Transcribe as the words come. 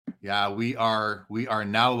Yeah, we are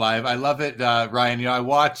now live. I love it, Ryan. I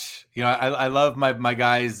watch. I love my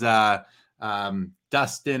guys,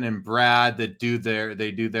 Dustin and Brad that do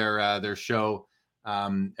their show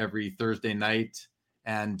every Thursday night.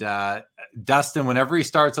 And Dustin, whenever he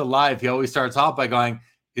starts a live, he always starts off by going,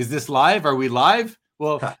 "Is this live? Are we live?"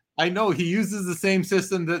 Well, I know he uses the same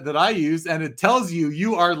system that I use, and it tells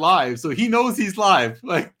you are live, so he knows he's live.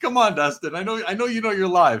 Like, come on, Dustin. I know you're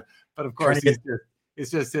live, but of course it's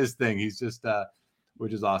just his thing. He's just,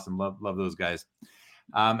 which is awesome. Love those guys.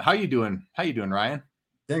 How you doing? Ryan?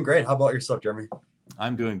 Doing great. How about yourself, Jeremy?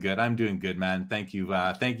 I'm doing good, man. Thank you.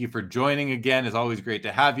 Thank you for joining again. It's always great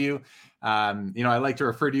to have you. I like to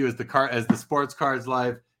refer to you as the Sports Cards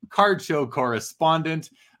Live card show correspondent,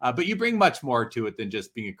 but you bring much more to it than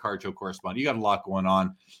just being a card show correspondent. You got a lot going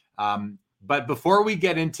on. But before we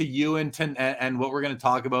get into you and what we're going to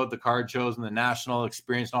talk about, the card shows and the national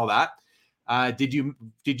experience and all that, did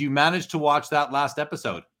you manage to watch that last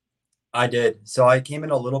episode? I did. So I came in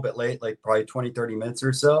a little bit late, like probably 20-30 minutes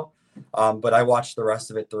or so, but I watched the rest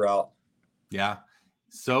of it throughout. Yeah.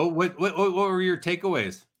 So what were your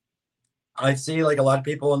takeaways? I see like a lot of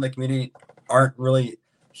people in the community aren't really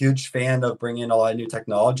huge fan of bringing in a lot of new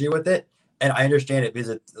technology with it, and I understand it because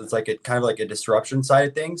it's like kind of like a disruption side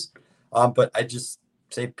of things. But I just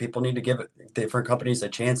say people need to give different companies a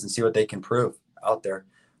chance and see what they can prove out there.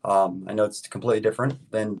 I know it's completely different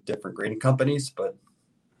than different grading companies, but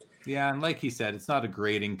yeah, and like he said, it's not a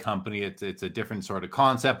grading company. It's a different sort of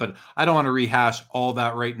concept, but I don't want to rehash all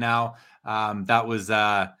that right now. That was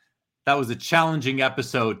a challenging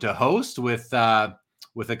episode to host with a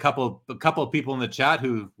couple of people in the chat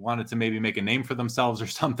who wanted to maybe make a name for themselves or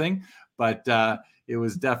something, but it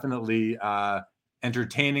was definitely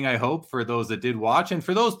entertaining, I hope, for those that did watch, and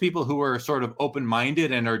for those people who are sort of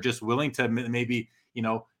open-minded and are just willing to maybe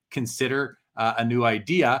consider a new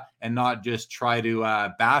idea and not just try to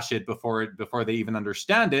bash it before they even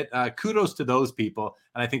understand it. Kudos to those people,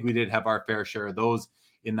 and I think we did have our fair share of those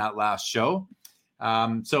in that last show.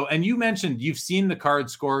 And you mentioned you've seen the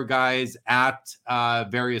card score guys at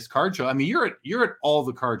various card shows. I mean, you're at all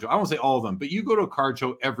the card shows. I won't say all of them, but you go to a card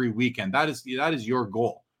show every weekend. That is your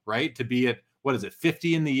goal, right? To be at, what is it,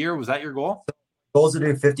 50 in the year? Was that your goal? Goals to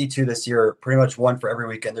do 52 this year, pretty much one for every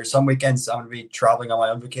weekend. There's some weekends I'm going to be traveling on my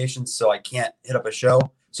own vacations, so I can't hit up a show.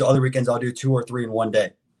 So other weekends I'll do 2 or 3 in one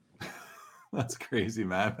day. That's crazy,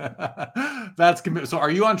 man. So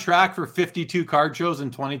are you on track for 52 card shows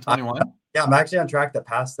in 2021? Yeah, I'm actually on track to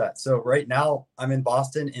pass that. So right now I'm in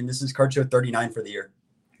Boston, and this is card show 39 for the year.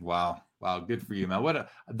 Wow. Good for you, man.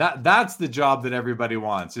 That's the job that everybody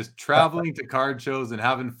wants, just traveling to card shows and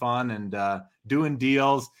having fun and doing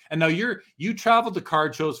deals. And now you travel to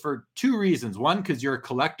card shows for 2 reasons. One, because you're a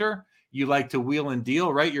collector. You like to wheel and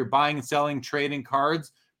deal, right? You're buying and selling, trading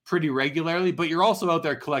cards pretty regularly, but you're also out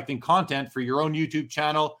there collecting content for your own YouTube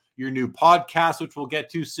channel, your new podcast, which we'll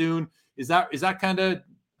get to soon. Is that kind of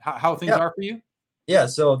how things are for you? Yeah,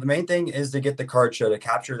 so the main thing is to get the card show, to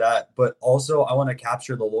capture that, but also I want to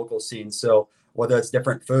capture the local scene. So whether it's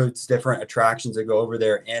different foods, different attractions that go over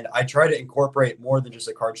there, and I try to incorporate more than just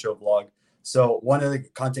a card show vlog. So one of the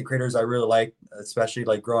content creators I really like, especially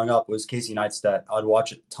like growing up, was Casey Neistat. I'd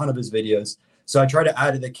watch a ton of his videos. So I try to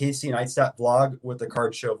add the Casey Neistat vlog with the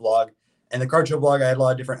card show vlog. And the card show vlog, I had a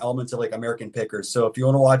lot of different elements of like American Pickers. So if you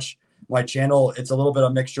want to watch my channel, it's a little bit of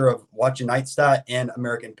a mixture of watching Neistat and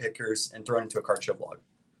American Pickers and throwing into a card show vlog.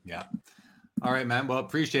 Yeah. All right, man. Well,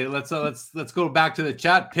 appreciate it. Let's go back to the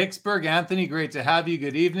chat. Pittsburgh, Anthony, great to have you.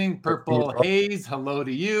 Good evening. Purple Haze, hello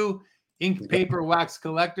to you. Ink Paper Wax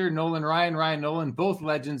Collector, Nolan, Ryan Nolan, both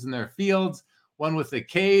legends in their fields. One with the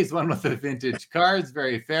K's, one with the vintage cards.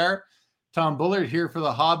 Very fair. Tom Bullard here for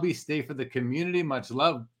the hobby. Stay for the community. Much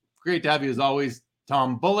love. Great to have you as always,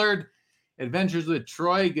 Tom Bullard. Adventures with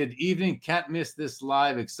Troy. Good evening. Can't miss this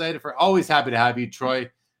live. Excited for. Always happy to have you, Troy.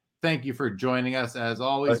 Thank you for joining us as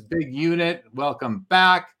always. Big Unit. Welcome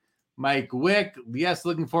back. Mike Wick. Yes,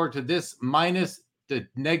 looking forward to this minus the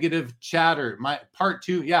negative chatter. My part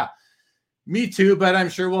 2. Yeah, me too. But I'm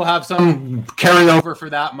sure we'll have some carryover for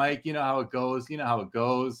that, Mike. You know how it goes.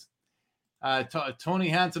 Tony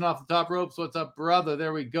Hansen off the top ropes. What's up, brother?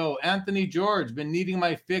 There we go. Anthony George, been needing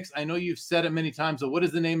my fix. I know you've said it many times. So what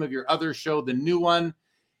is the name of your other show, the new one?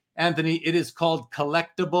 Anthony, it is called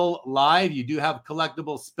Collectible Live. You do have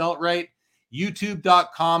collectible spelt right.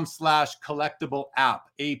 YouTube.com/collectible app,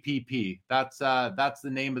 APP. That's the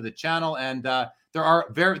name of the channel. And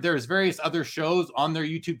there's various other shows on their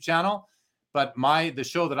YouTube channel, but the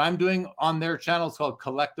show that I'm doing on their channel is called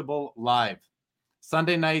Collectible Live.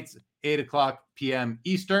 Sunday nights, 8:00 p.m.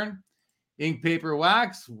 Eastern. Ink, paper,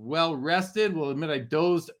 wax, well rested. Will admit I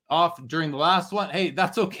dozed off during the last one. Hey,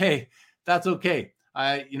 that's okay. That's okay.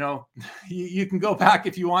 You can go back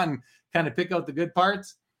if you want and kind of pick out the good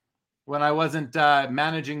parts when I wasn't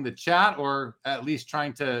managing the chat, or at least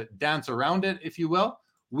trying to dance around it, if you will.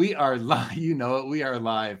 We are live. You know it. We are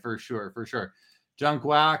live for sure. For sure. Junk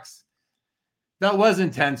wax. That was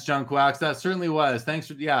intense, Junk wax. That certainly was. Thanks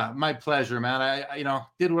for, my pleasure, man. I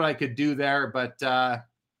did what I could do there, but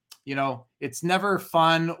it's never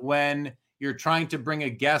fun when you're trying to bring a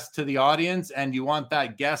guest to the audience and you want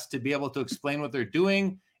that guest to be able to explain what they're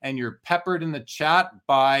doing, and you're peppered in the chat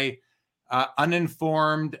by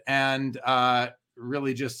uninformed and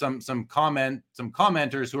really just some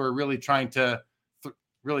commenters who are really trying to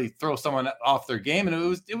really throw someone off their game. And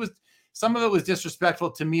it was some of it was disrespectful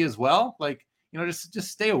to me as well. Like, just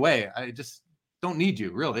stay away. I just don't need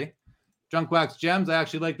you, really. Junk Wax Gems. I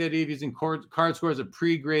actually like the idea of using card score as a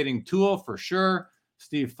pre-grading tool for sure.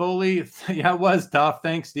 Steve Foley. Yeah, it was tough.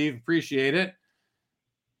 Thanks, Steve. Appreciate it.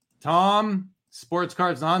 Tom, sports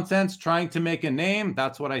cards nonsense, trying to make a name.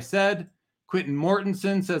 That's what I said. Quentin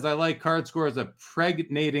Mortensen says, I like card score as a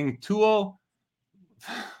pregnating tool.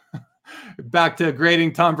 Back to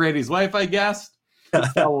grading Tom Brady's wife, I guess.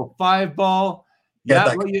 Foul 5 ball.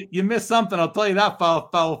 Yeah, well, you missed something. I'll tell you that,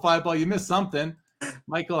 foul 5 ball. You missed something.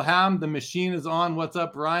 Michael Ham, the machine is on. What's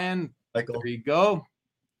up, Ryan? Michael. There you go.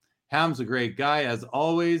 Ham's a great guy, as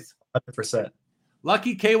always. 100%.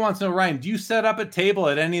 Lucky K wants to know, Ryan, do you set up a table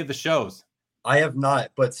at any of the shows? I have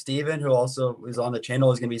not, but Steven, who also is on the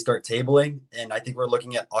channel, is going to start tabling. And I think we're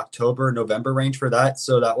looking at October, November range for that.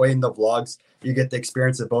 So that way in the vlogs, you get the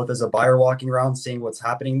experience of both as a buyer walking around, seeing what's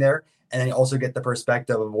happening there, and then you also get the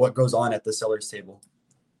perspective of what goes on at the seller's table.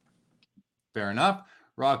 Fair enough.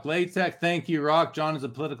 Rock Latex, thank you, Rock. John is a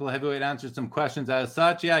political heavyweight, answered some questions as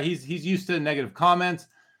such. Yeah, he's used to negative comments.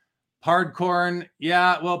 Pardcorn,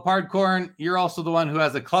 yeah, well, Pardcorn, you're also the one who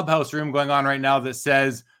has a clubhouse room going on right now that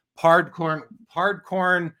says Pardcorn,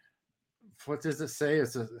 what does it say?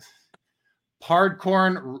 It's a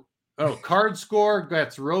Pardcorn, card score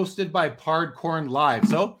gets roasted by Pardcorn live.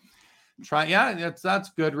 So that's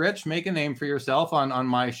good, Rich. Make a name for yourself on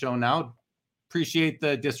my show now. Appreciate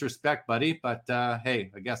the disrespect, buddy, but hey,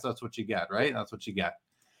 I guess that's what you get, right? That's what you get.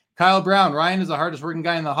 Kyle Brown, Ryan is the hardest working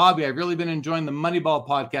guy in the hobby. I've really been enjoying the Moneyball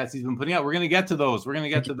podcast he's been putting out. We're going to get to those.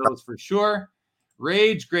 For sure.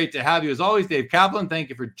 Rage, great to have you as always. Dave Kaplan, thank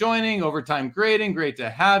you for joining. Overtime grading, great to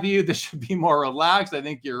have you. This should be more relaxed. I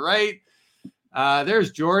think you're right.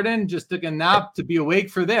 There's Jordan, just took a nap to be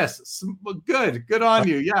awake for this. Good on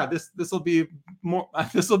you. Yeah, this will be more.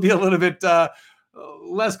 This will be a little bit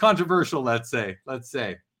less controversial, let's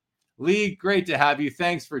say. Lee, great to have you.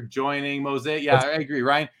 Thanks for joining. Mosaic. Yeah, I agree,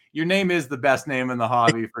 Ryan. Your name is the best name in the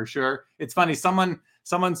hobby for sure. It's funny. Someone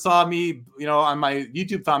saw me, on my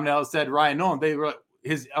YouTube thumbnail, said Ryan Nolan.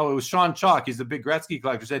 It was Sean Chalk. He's a big Gretzky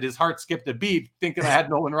collector. Said his heart skipped a beat thinking I had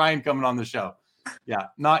Nolan Ryan coming on the show. Yeah,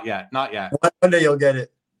 not yet. One day you'll get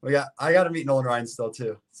it. I got to meet Nolan Ryan still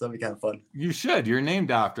too. So that'll be kind of fun. You should. You're named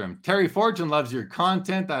after him. Terry Fortune loves your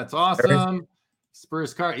content. That's awesome.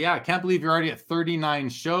 Spurs card. Yeah, I can't believe you're already at 39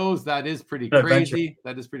 shows. That is pretty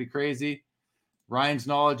crazy. Ryan's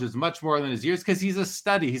knowledge is much more than his years because he's a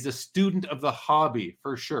study. He's a student of the hobby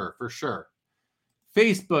for sure.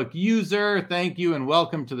 Facebook user, thank you and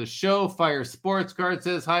welcome to the show. Fire Sports Card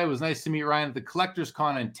says, hi, it was nice to meet Ryan at the Collectors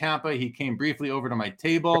Con in Tampa. He came briefly over to my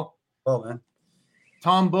table. Oh, man.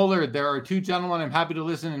 Tom Bullard, there are two gentlemen I'm happy to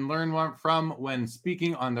listen and learn from when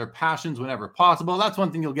speaking on their passions whenever possible. That's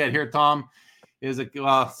one thing you'll get here, Tom.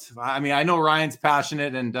 I know Ryan's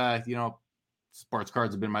passionate and, sports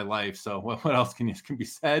cards have been my life. So what else can be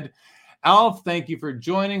said? Alf, thank you for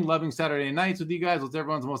joining. Loving Saturday nights with you guys. What's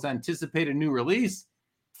everyone's most anticipated new release?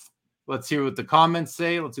 Let's hear what the comments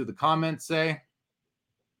say.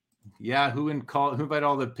 Yeah, who invited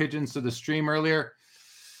all the pigeons to the stream earlier?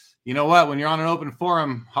 You know what? When you're on an open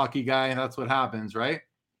forum, hockey guy, that's what happens, right?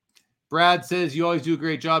 Brad says, you always do a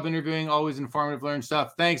great job interviewing, always informative, learn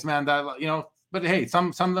stuff. Thanks, man. But hey,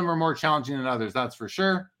 some of them are more challenging than others. That's for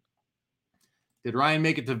sure. Did Ryan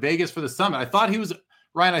make it to Vegas for the summit?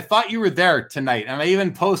 Ryan, I thought you were there tonight. And I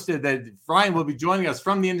even posted that Ryan will be joining us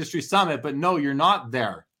from the industry summit, but no, you're not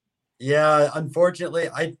there. Yeah, unfortunately,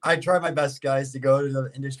 I try my best, guys, to go to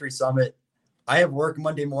the industry summit. I have work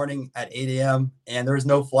Monday morning at 8 a.m. and there's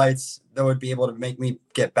no flights that would be able to make me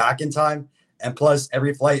get back in time. And plus,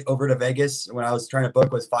 every flight over to Vegas when I was trying to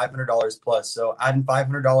book was $500 plus. So adding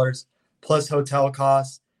 $500 plus hotel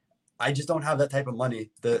costs, I just don't have that type of money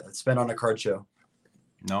to spend on a card show.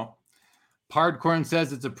 No. Pardcorn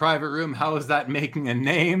says it's a private room. How is that making a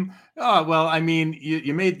name? Oh, well, I mean,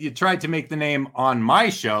 you tried to make the name on my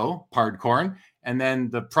show, Pardcorn, and then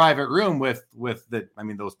the private room with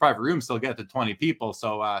those private rooms still get to 20 people.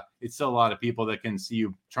 So it's still a lot of people that can see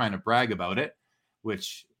you trying to brag about it,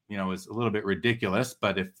 which, is a little bit ridiculous.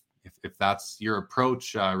 But if that's your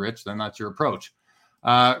approach, Rich, then that's your approach.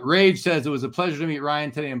 Rage says it was a pleasure to meet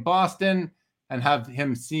Ryan today in Boston and have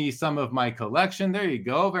him see some of my collection. There you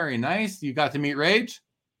go. Very nice. You got to meet Rage?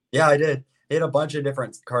 Yeah, I did. He had a bunch of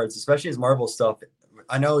different cards, especially his Marvel stuff.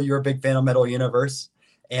 I know you're a big fan of Metal Universe,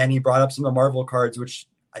 and he brought up some of the Marvel cards, which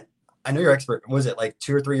I know you're expert. Was it like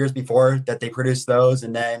 2 or 3 years before that they produced those,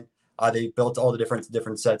 and then they built all the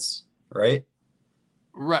different sets, right?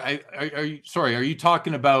 Right. Are you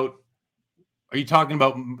talking about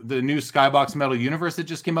the new Skybox Metal Universe that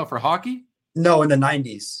just came out for hockey? No, in the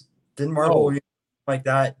 90s. Didn't Marvel like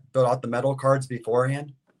that build out the metal cards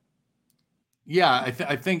beforehand? Yeah,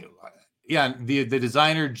 I think the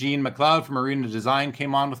designer Gene McLeod from Arena Design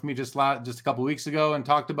came on with me just a couple weeks ago and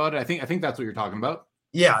talked about it. I think that's what you're talking about.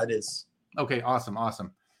 Yeah, it is. Okay,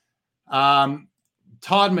 awesome.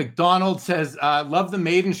 Todd McDonald says, love the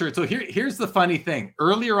Maiden shirt. So here's the funny thing.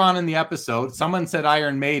 Earlier on in the episode, someone said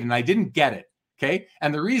Iron Maiden. I didn't get it. Okay.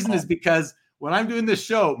 And the reason is because when I'm doing this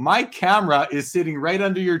show, my camera is sitting right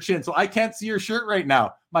under your chin. So I can't see your shirt right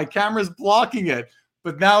now. My camera's blocking it.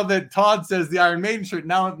 But now that Todd says the Iron Maiden shirt,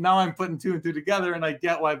 now I'm putting 2 and 2 together, and I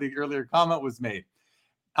get why the earlier comment was made.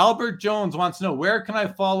 Albert Jones wants to know, where can I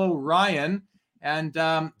follow Ryan? And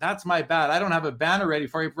that's my bad. I don't have a banner ready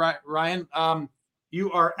for you, Ryan.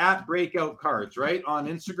 You are at Breakout Cards, right? On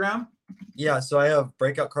Instagram? Yeah, so I have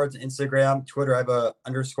Breakout Cards on Instagram. Twitter, I have a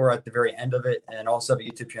 _ at the very end of it, and also have a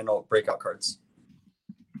YouTube channel, Breakout Cards.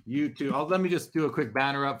 YouTube. Let me just do a quick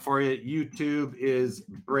banner up for you. YouTube is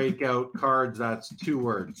Breakout Cards. That's 2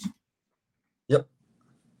 words. Yep.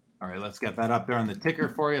 All right, let's get that up there on the ticker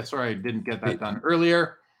for you. Sorry, I didn't get that done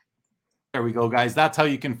earlier. There we go, guys. That's how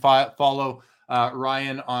you can follow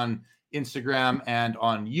Ryan on Instagram and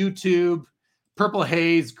on YouTube. Purple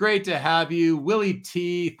Haze, great to have you. Willie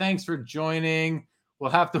T, thanks for joining. We'll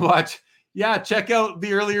have to watch. Yeah, check out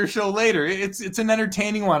the earlier show later. It's an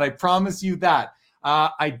entertaining one. I promise you that.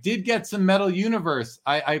 I did get some Metal Universe.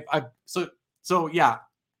 So yeah,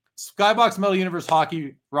 Skybox Metal Universe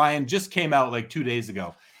Hockey, Ryan, just came out like 2 days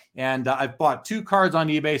ago. And I've bought 2 cards on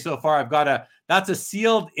eBay so far. I've got that's a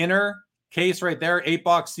sealed inner case right there,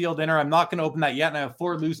 8-box sealed inner. I'm not going to open that yet. And I have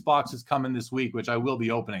 4 loose boxes coming this week, which I will be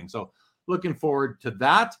opening. So looking forward to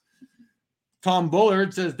that. Tom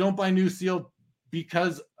Bullard says, don't buy new sealed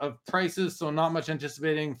because of prices. So not much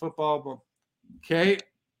anticipating football. Okay.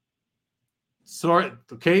 Sorry.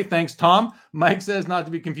 Okay. Thanks, Tom. Mike says, not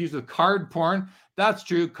to be confused with card porn. That's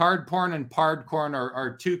true. Card porn and Pardcorn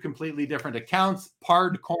are 2 completely different accounts.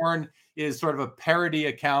 Pardcorn is sort of a parody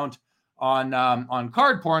account on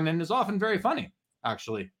card porn and is often very funny,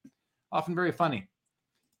 actually. Often very funny.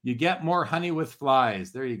 You get more honey with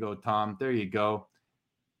flies. There you go, Tom. There you go.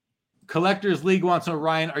 Collectors League wants to know,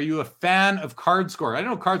 Ryan, are you a fan of CardScore? I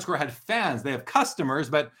know CardScore had fans. They have customers,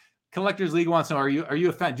 but Collectors League wants to know, are you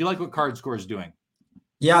a fan? Do you like what CardScore is doing?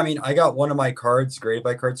 Yeah, I mean, I got one of my cards graded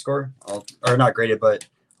by CardScore. Or not graded, but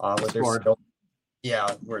with their skill.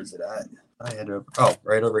 Yeah, where is it at? I had to,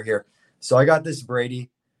 right over here. So I got this Brady.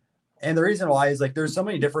 And the reason why is like there's so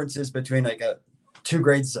many differences between like 2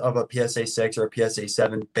 grades of a PSA 6 or a PSA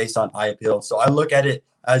 7 based on eye appeal. So I look at it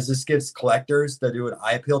as this gives collectors to do an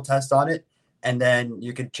eye appeal test on it, and then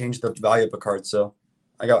you could change the value of a card. So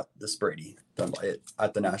I got this Brady done by it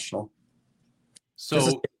at the National.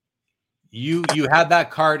 So you had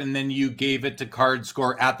that card and then you gave it to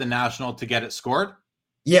CardScore at the National to get it scored?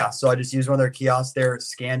 Yeah, so I just used one of their kiosks there,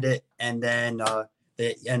 scanned it, and then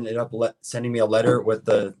they ended up sending me a letter with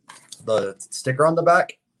the sticker on the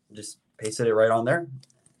back. Just pasted it right on there.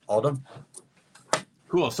 All done.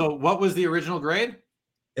 Cool. So what was the original grade?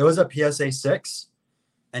 It was a PSA 6.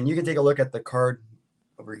 And you can take a look at the card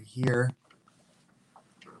over here.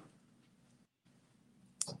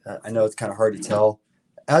 I know it's kind of hard to tell.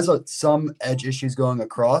 It has some edge issues going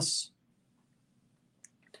across.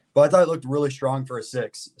 But I thought it looked really strong for a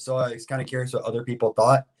 6. So I was kind of curious what other people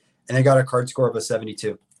thought. And I got a card score of a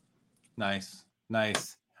 72. Nice.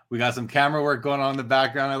 We got some camera work going on in the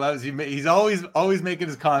background. I love it. He's always making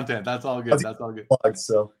his content. That's all good. That's all good.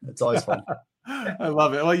 So it's always fun. I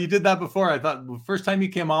love it. Well, you did that before. I thought the first time you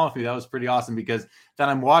came on with me, that was pretty awesome because then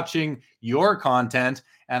I'm watching your content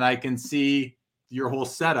and I can see your whole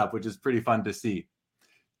setup, which is pretty fun to see.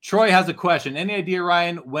 Troy has a question. Any idea,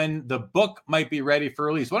 Ryan, when the book might be ready for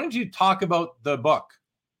release? Why don't you talk about the book?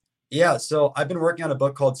 Yeah, so I've been working on a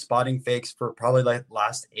book called Spotting Fakes for probably like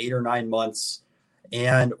last 8 or 9 months.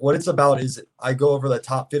 And what it's about is I go over the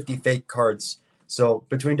top 50 fake cards. So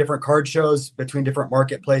between different card shows, between different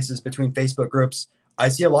marketplaces, between Facebook groups, I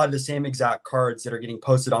see a lot of the same exact cards that are getting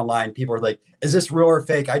posted online. People are like, is this real or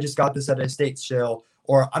fake? I just got this at a estate sale.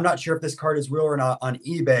 Or I'm not sure if this card is real or not on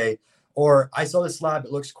eBay. Or I saw this slab,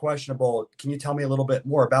 it looks questionable. Can you tell me a little bit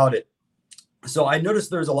more about it? So I noticed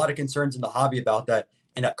there's a lot of concerns in the hobby about that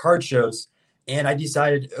and at card shows. And I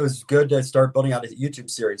decided it was good to start building out a YouTube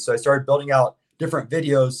series. So I started building out different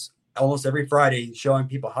videos almost every Friday showing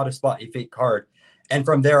people how to spot a fake card. And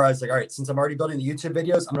from there, I was like, all right, since I'm already building the YouTube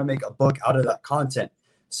videos, I'm going to make a book out of that content.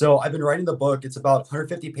 So I've been writing the book. It's about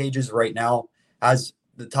 150 pages right now, has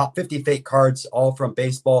the top 50 fake cards, all from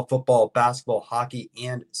baseball, football, basketball, hockey,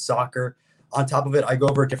 and soccer. On top of it, I go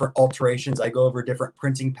over different alterations. I go over different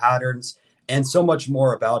printing patterns and so much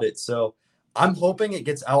more about it. So I'm hoping it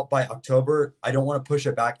gets out by October. I don't want to push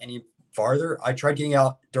it back any farther. I tried getting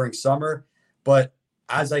out during summer, but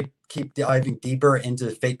as I keep diving deeper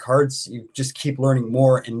into fake cards, you just keep learning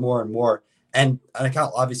more and more and more. And an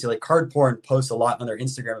account, obviously, like Card Porn posts a lot on their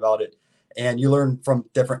Instagram about it. And you learn from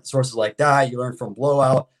different sources like that. You learn from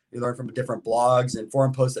Blowout. You learn from different blogs and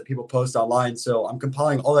forum posts that people post online. So I'm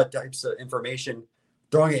compiling all that types of information,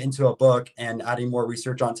 throwing it into a book and adding more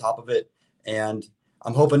research on top of it. And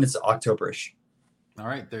I'm hoping it's Octoberish. All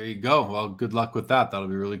right, there you go. Well, good luck with that. That'll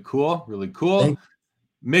be really cool. Really cool. Thank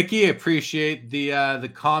Mickey, appreciate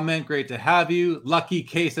the comment. Great to have you. Lucky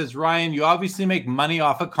K says, Ryan, you obviously make money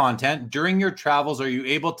off of content. During your travels, are you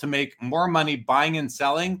able to make more money buying and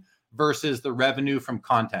selling versus the revenue from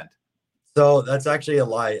content? So that's actually a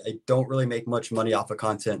lie. I don't really make much money off of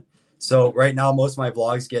content. So right now, most of my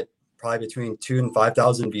vlogs get probably between 2,000 and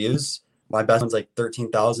 5,000 views. My best one's like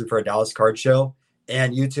 13,000 for a Dallas card show.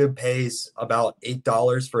 And YouTube pays about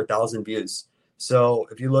 $8 for 1,000 views. So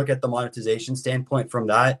if you look at the monetization standpoint from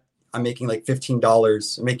that, I'm making like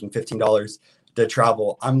 $15. I'm making $15 to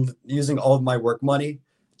travel. I'm using all of my work money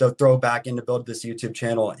to throw back in to build this YouTube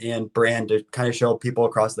channel and brand to kind of show people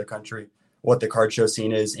across the country what the card show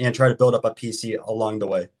scene is and try to build up a PC along the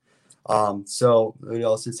way. So what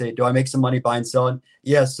else to say? Do I make some money buying selling?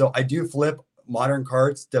 Yes. So I do flip modern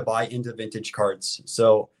cards to buy into vintage cards.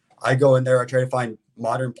 So I go in there, I try to find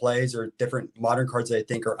modern plays or different modern cards that I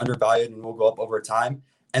think are undervalued and will go up over time.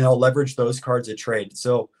 And I'll leverage those cards to trade.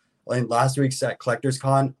 So like last week's at Collectors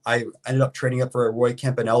Con, I ended up trading up for a Roy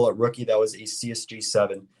Campanella rookie that was a CSG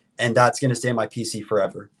 7. And that's going to stay in my PC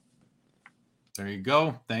forever. There you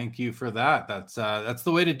go. Thank you for that. That's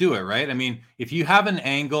the way to do it, right? I mean, if you have an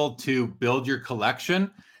angle to build your collection,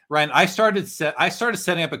 Ryan, I started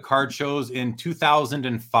setting up at card shows in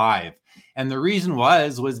 2005, and the reason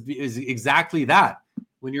is exactly that.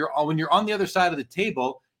 When you're on the other side of the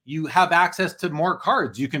table, you have access to more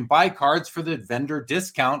cards. You can buy cards for the vendor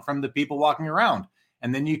discount from the people walking around.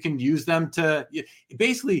 And then you can use them to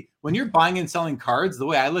basically, when you're buying and selling cards, the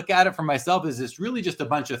way I look at it for myself is it's really just a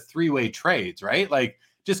bunch of three-way trades, right? Like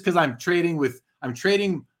just because I'm trading,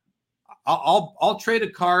 I'll trade a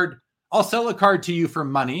card, I'll sell a card to you for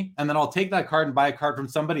money, and then I'll take that card and buy a card from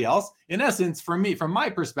somebody else. In essence, for me, from my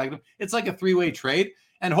perspective, it's like a three-way trade.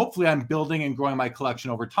 And hopefully I'm building and growing my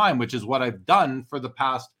collection over time, which is what I've done for the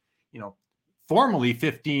past, formally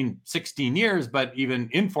 15, 16 years, but even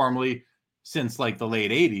informally since like the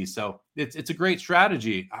late 80s. So it's a great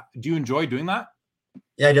strategy. Do you enjoy doing that?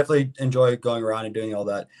 Yeah, I definitely enjoy going around and doing all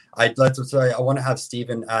that. I want to have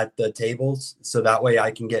Steven at the tables so that way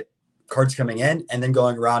I can get cards coming in and then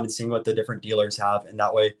going around and seeing what the different dealers have. And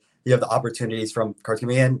that way you have the opportunities from cards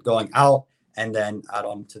coming in, going out, and then add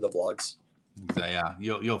on to the vlogs. Yeah,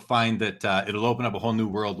 you'll find that it'll open up a whole new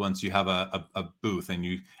world once you have a booth and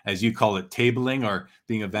you, as you call it, tabling or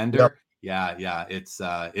being a vendor. Yep. Yeah,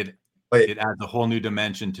 it adds a whole new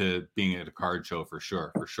dimension to being at a card show for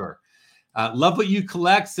sure. Love what you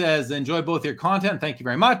collect says, enjoy both your content. Thank you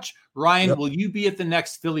very much. Ryan, will you be at the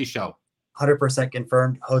next Philly show? 100%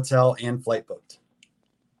 confirmed, hotel and flight booked.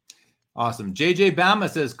 Awesome. JJ Bama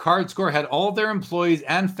says Card Score had all their employees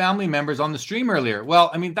and family members on the stream earlier.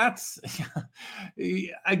 Well, I mean,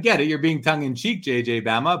 I get it. You're being tongue in cheek, JJ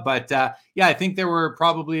Bama. But yeah, I think there were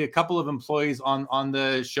probably a couple of employees on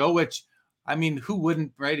the show, which, I mean, who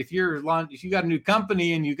wouldn't, right? If you got a new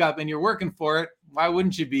company and you're working for it, why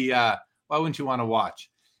wouldn't you want to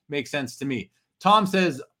watch? Makes sense to me. Tom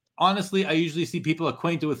says, honestly, I usually see people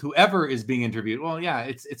acquainted with whoever is being interviewed. Well, yeah,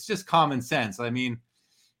 it's just common sense. I mean,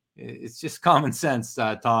 it's just common sense,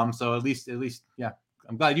 Tom. So at least, yeah,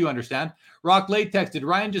 I'm glad you understand. Rock Latex, did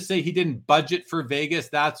Ryan just say he didn't budget for Vegas?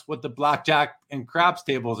 That's what the blackjack and craps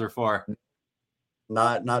tables are for.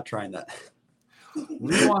 Not trying that.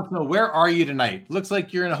 We want to know, where are you tonight? Looks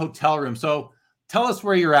like you're in a hotel room. So tell us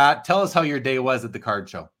where you're at. Tell us how your day was at the card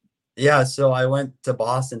show. Yeah, so I went to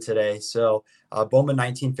Boston today. So Bowman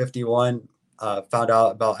 1951 found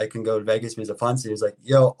out about I can go to Vegas because of fun. So he was like,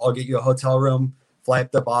 yo, I'll get you a hotel room, fly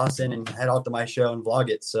up to Boston and head out to my show and vlog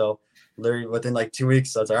it. So literally within like 2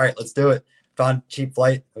 weeks, I was like, all right, let's do it. Found cheap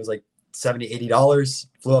flight. It was like $70, $80.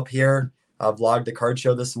 Flew up here, vlogged the card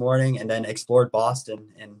show this morning, and then explored Boston.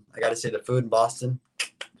 And I got to say, the food in Boston,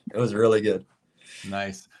 it was really good.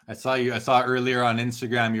 Nice. I saw earlier on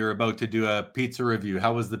Instagram you were about to do a pizza review.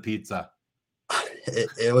 How was the pizza?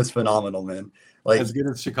 It was phenomenal, man. Like, as good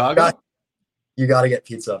as Chicago? You got to get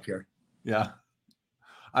pizza up here. Yeah.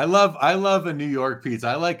 I love a New York pizza.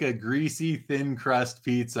 I like a greasy, thin crust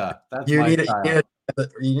pizza. That's my style.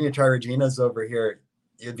 You need to try Regina's over here.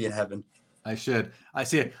 You'd be in heaven. I should. I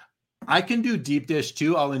see it. I can do deep dish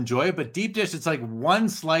too. I'll enjoy it, but deep dish, it's like one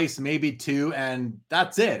slice, maybe two, and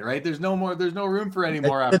that's it, right? There's no room for any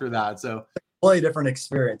more after that. So totally different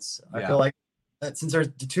experience. I feel like that since there's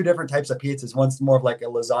two different types of pizzas, one's more of like a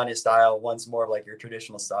lasagna style, one's more of like your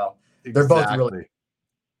traditional style. Exactly. They're both really.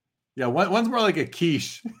 Yeah, one's more like a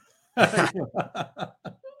quiche.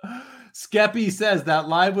 Skeppy says that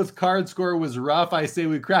live with card score was rough. I say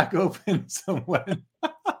we crack open some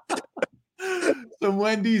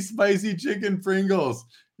Wendy's spicy chicken Pringles.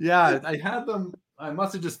 Yeah, I had them. I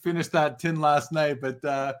must have just finished that tin last night,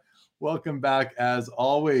 but welcome back as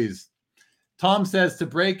always. Tom says, to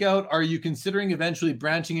Breakout, are you considering eventually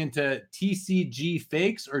branching into TCG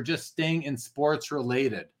fakes or just staying in sports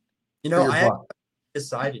related? I haven't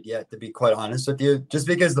decided yet, to be quite honest with you, just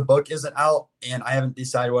because the book isn't out and I haven't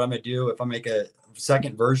decided what I'm going to do. If I make a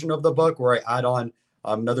second version of the book where I add on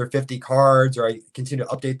another 50 cards, or I continue to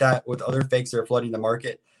update that with other fakes that are flooding the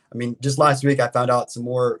market. I mean, just last week, I found out some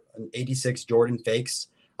more 86 Jordan fakes.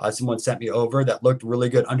 Someone sent me over that looked really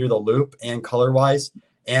good under the loop and color wise.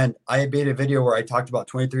 And I made a video where I talked about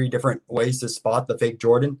 23 different ways to spot the fake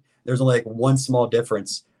Jordan. There's only like one small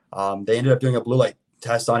difference. They ended up doing a blue light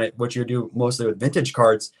test on it, which you do mostly with vintage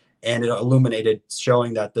cards. And it illuminated,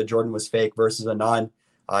 showing that the Jordan was fake versus a non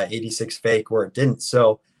 86 fake where it didn't.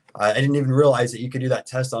 So I didn't even realize that you could do that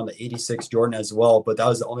test on the 86 Jordan as well, but that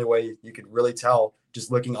was the only way you could really tell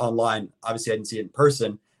just looking online. Obviously, I didn't see it in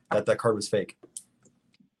person that card was fake.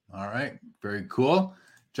 All right. Very cool.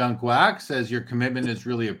 Junk Wax says your commitment is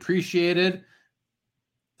really appreciated.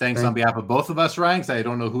 Thanks on behalf of both of us, Ryan, because I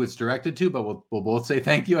don't know who it's directed to, but we'll both say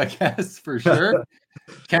thank you, I guess, for sure.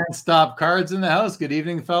 Can't Stop Cards in the house. Good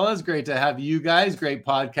evening, fellas. Great to have you guys. Great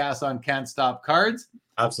podcast on Can't Stop Cards.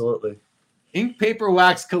 Absolutely. Ink Paper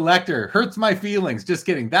Wax Collector. Hurts my feelings. Just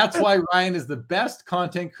kidding. That's why Ryan is the best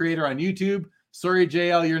content creator on YouTube. Sorry,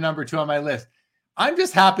 JL, you're number 2 on my list. I'm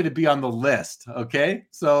just happy to be on the list, okay?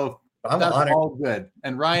 So that's all good.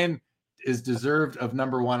 And Ryan is deserved of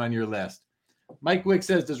number 1 on your list. Mike Wick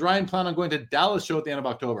says, does Ryan plan on going to Dallas show at the end of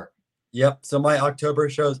October? Yep. So my October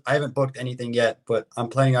shows, I haven't booked anything yet, but I'm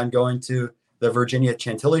planning on going to the Virginia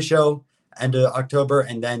Chantilly show end of October,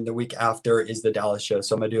 and then the week after is the Dallas show.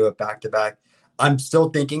 So I'm going to do it back-to-back. I'm still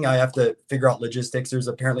thinking I have to figure out logistics. There's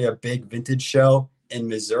apparently a big vintage show in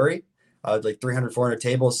Missouri, like 300, 400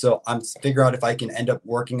 tables. So I'm figuring out if I can end up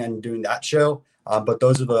working on doing that show. But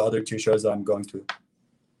those are the other 2 shows that I'm going to.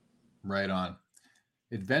 Right on.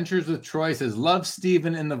 Adventures with Troy says, love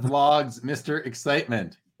Steven in the vlogs, Mr.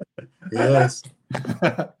 Excitement. Yes.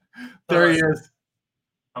 There he is.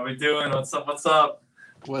 How we doing? What's up? What's up?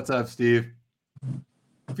 What's up, Steve?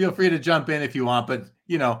 Feel free to jump in if you want, but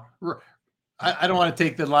I don't want to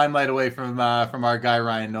take the limelight away from our guy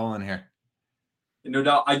Ryan Nolan here. No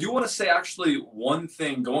doubt. I do want to say actually one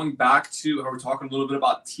thing, going back to how we're talking a little bit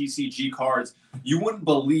about TCG cards. You wouldn't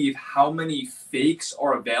believe how many fakes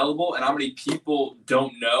are available and how many people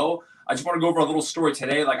don't know. I just want to go over a little story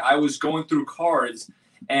today. Like, I was going through cards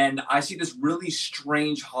and I see this really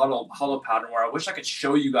strange hollow pattern where I wish I could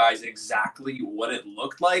show you guys exactly what it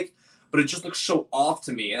looked like, but it just looks so off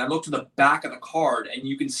to me. And I looked to the back of the card and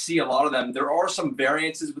you can see a lot of them. There are some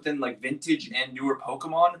variances within like vintage and newer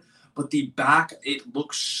Pokemon, but the back, it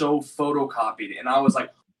looks so photocopied. And I was like,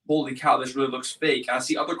 holy cow, this really looks fake. And I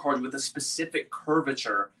see other cards with a specific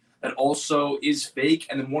curvature that also is fake.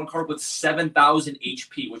 And then one card with 7,000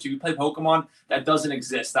 HP, which if you play Pokemon, that doesn't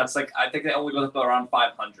exist. That's like, I think that only goes up to around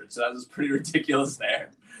 500. So that was pretty ridiculous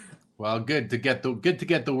there. Well, good to get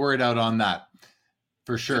the word out on that.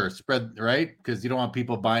 For sure. Spread, right? Because you don't want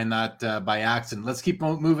people buying that by accident. Let's keep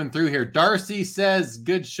moving through here. Darcy says,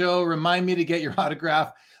 good show. Remind me to get your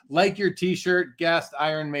autograph. Like your t-shirt, guest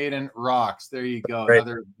Iron Maiden rocks. There you go. Great.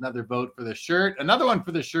 Another vote for the shirt. Another one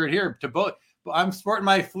for the shirt here to I'm sporting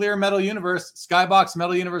my Fleer Metal Universe, Skybox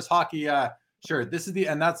Metal Universe hockey shirt. This is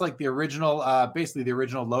and that's like the original, basically the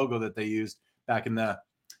original logo that they used back in the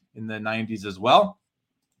 90s as well.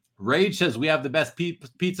 Rage says we have the best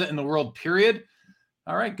pizza in the world, period.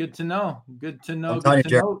 All right, good to know. Good to know. I'm telling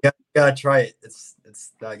you, gotta try it. It's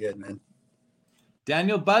that good, man.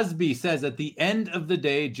 Daniel Busby says, at the end of the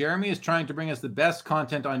day, Jeremy is trying to bring us the best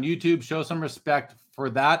content on YouTube. Show some respect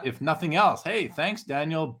for that, if nothing else. Hey, thanks,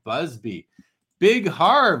 Daniel Busby. Big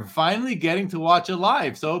Harv, finally getting to watch it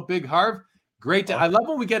live. So, Big Harv, great. I love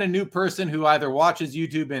when we get a new person who either watches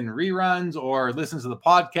YouTube in reruns or listens to the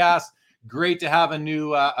podcast. Great to have a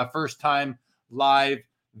new, a first-time live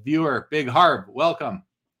viewer. Big Harv, welcome.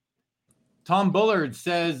 Tom Bullard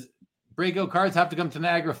says, Breakout cards have to come to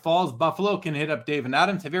Niagara Falls. Buffalo can hit up Dave and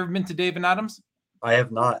Adams. Have you ever been to Dave and Adams? I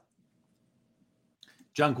have not.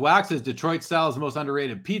 Junk Wax says Detroit style is the most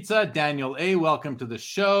underrated pizza. Daniel A., welcome to the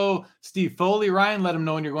show. Steve Foley, Ryan, let him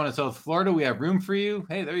know when you're going to South Florida. We have room for you.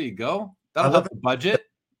 Hey, there you go. That'll help the budget.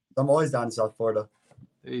 I'm always down in South Florida.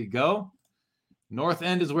 There you go. North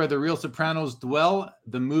End is where the real Sopranos dwell.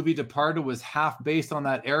 The movie Departed was half based on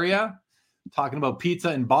that area. Talking about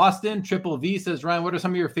pizza in Boston. Triple V says, Ryan, what are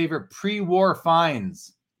some of your favorite pre-war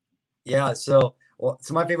finds? Yeah, so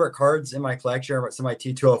some of my favorite cards in my collection are some of my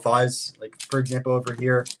T205s. Like, for example, over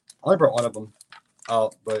here, I only brought one of them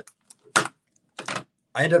out, but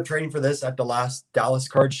I ended up trading for this at the last Dallas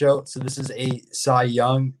card show. So this is a Cy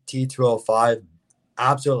Young T205.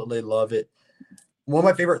 Absolutely love it. One of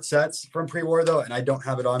my favorite sets from pre-war, though, and I don't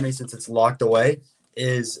have it on me since it's locked away,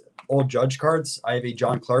 is old Judge cards. I have a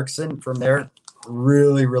John Clarkson from there.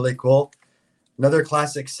 Really, really cool. Another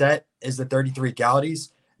classic set is the 33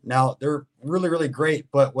 Gaudies. Now, they're really, really great,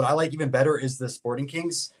 but what I like even better is the Sporting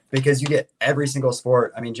Kings, because you get every single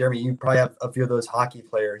sport. I mean, Jeremy, you probably have a few of those hockey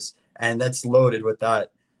players, and that's loaded with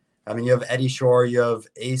that. I mean, you have Eddie Shore, you have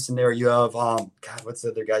Ace in there, you have, God, what's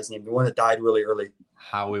the other guy's name? The one that died really early.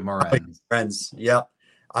 Howie Morenz. Friends, yep.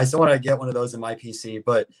 I still want to get one of those in my PC,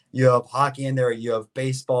 but you have hockey in there, you have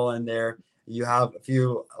baseball in there, you have a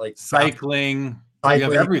few like cycling. You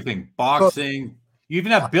have everything, boxing, you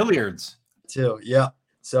even have billiards too. Yeah.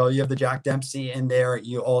 So you have the Jack Dempsey in there.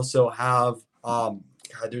 You also have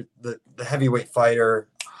the heavyweight fighter.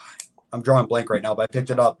 I'm drawing blank right now, but I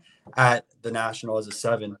picked it up at the National as a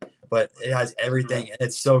 7. But it has everything, and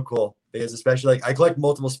it's so cool because especially like I collect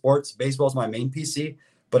multiple sports. Baseball is my main PC,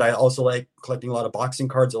 but I also like collecting a lot of boxing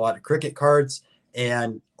cards, a lot of cricket cards,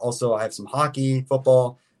 and also I have some hockey,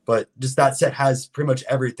 football. But just that set has pretty much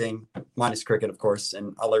everything minus cricket, of course,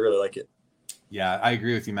 and I really like it. Yeah, I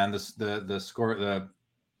agree with you, man. What's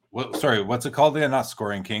it called? They're not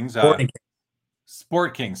Scoring Kings.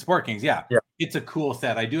 Sport Kings. Yeah. It's a cool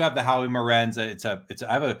set. I do have the Howie Morenz. It's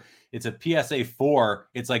a PSA 4.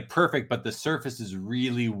 It's like perfect, but the surface is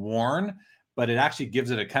really worn, but it actually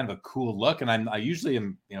gives it a kind of a cool look. And I usually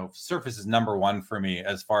am, surface is number one for me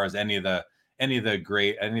as far as any of the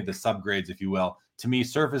subgrades, if you will. To me,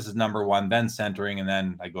 surface is number one, then centering, and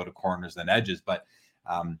then I go to corners, then edges. But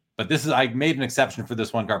I made an exception for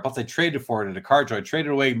this one card. Plus, I traded for it at a card show. I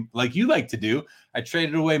traded away, like you like to do. I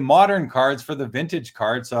traded away modern cards for the vintage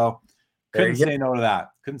card. So couldn't say no to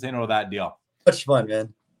that. Couldn't say no to that deal. Much fun,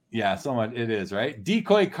 man. Yeah, so much it is, right?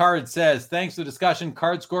 Decoy Card says, thanks for the discussion.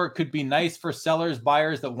 Card Score could be nice for sellers,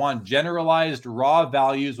 buyers that want generalized raw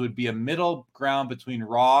values, would be a middle ground between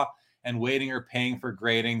raw and waiting or paying for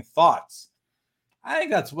grading. Thoughts? I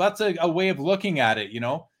think that's a way of looking at it,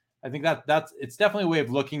 I think it's definitely a way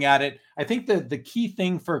of looking at it. I think the key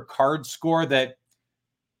thing for Card Score that,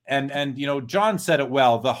 and John said it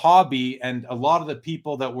well, the hobby and a lot of the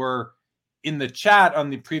people that were in the chat on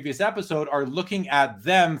the previous episode are looking at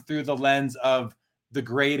them through the lens of the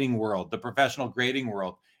grading world, the professional grading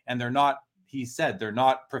world. And they're not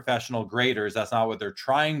professional graders. That's not what they're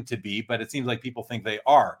trying to be, but it seems like people think they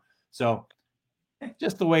are. So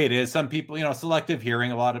just the way it is. Some people, selective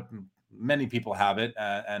hearing, many people have it.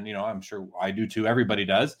 And I'm sure I do too. Everybody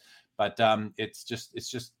does, but it's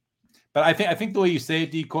just, but I think the way you say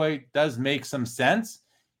it, Decoy, does make some sense,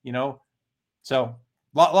 so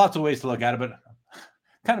lots of ways to look at it, but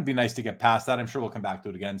kind of be nice to get past that. I'm sure we'll come back to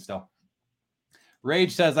it again still.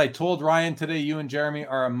 Rage says, I told Ryan today, you and Jeremy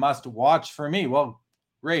are a must watch for me. Well,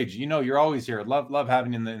 Rage, you're always here. Love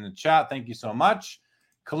having you in the chat. Thank you so much.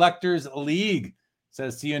 Collectors League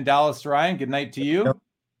says, see you in Dallas, Ryan. Good night to you.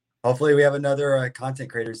 Hopefully we have another content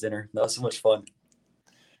creators dinner. That was so much fun.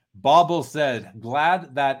 Bobble said,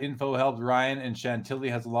 glad that info helped Ryan, and Chantilly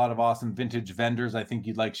has a lot of awesome vintage vendors. I think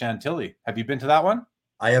you'd like Chantilly. Have you been to that one?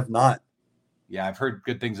 I have not. Yeah, I've heard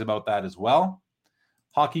good things about that as well.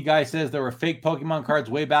 Hockey Guy says there were fake Pokemon cards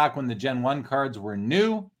way back when the Gen 1 cards were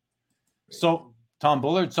new. So Tom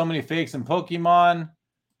Bullard, so many fakes in Pokemon.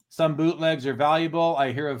 Some bootlegs are valuable.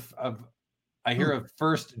 I hear of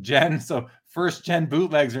first gen. So first gen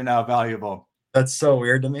bootlegs are now valuable. That's so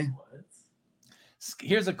weird to me.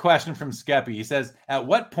 Here's a question from Skeppy. He says, at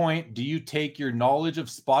what point do you take your knowledge of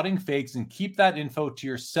spotting fakes and keep that info to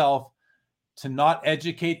yourself to not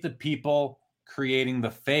educate the people creating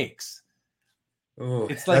the fakes? Ooh,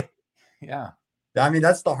 it's like, yeah. I mean,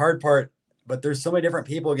 that's the hard part, but there's so many different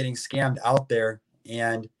people getting scammed out there.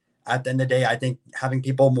 And at the end of the day, I think having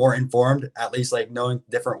people more informed, at least like knowing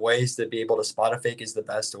different ways to be able to spot a fake is the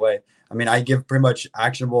best way. I mean, I give pretty much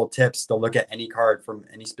actionable tips to look at any card from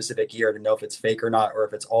any specific year to know if it's fake or not, or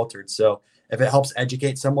if it's altered. So if it helps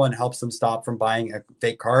educate someone, helps them stop from buying a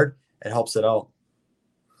fake card, it helps it out.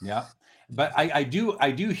 Yeah. But I do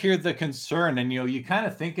hear the concern, and, you kind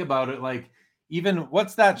of think about it, like, even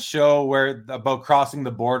what's that show where about crossing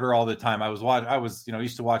the border all the time? I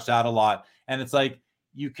used to watch that a lot. And it's like,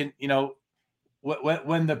 you can,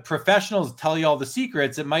 when the professionals tell you all the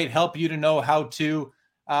secrets, it might help you to know how to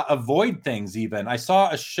avoid things. Even I saw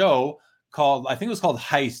a show called, I think it was called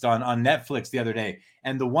Heist on Netflix the other day.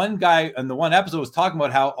 And the one guy in the one episode was talking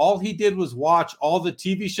about how all he did was watch all the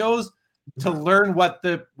TV shows to learn what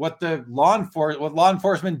law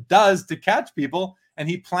enforcement does to catch people. And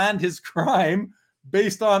he planned his crime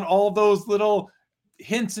based on all those little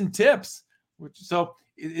hints and tips. So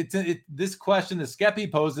this question that Skeppy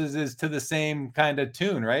poses is to the same kind of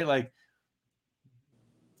tune, right? Like,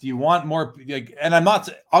 do you want more? Like, and I'm not,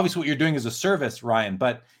 obviously what you're doing is a service, Ryan,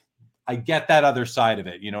 but I get that other side of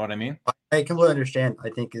it. You know what I mean? I completely understand. I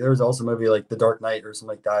think there was also a movie like The Dark Knight or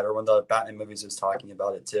something like that, or one of the Batman movies was talking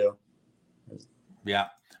about it too. Yeah.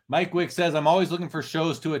 Mike Wick says, I'm always looking for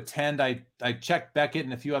shows to attend. I checked Beckett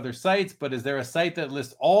and a few other sites, but is there a site that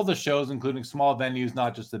lists all the shows, including small venues,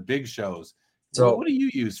 not just the big shows? So what do you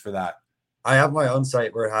use for that? I have my own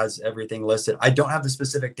site where it has everything listed. I don't have the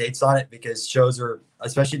specific dates on it because shows are,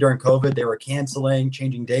 especially during COVID, they were canceling,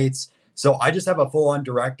 changing dates. So I just have a full-on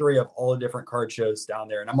directory of all the different card shows down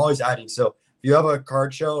there. And I'm always adding. So if you have a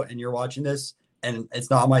card show and you're watching this and it's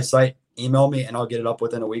not on my site, email me and I'll get it up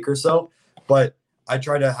within a week or so. But I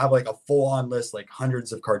try to have like a full-on list, like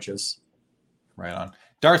hundreds of card shows. Right on.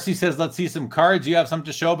 Darcy says, let's see some cards. You have something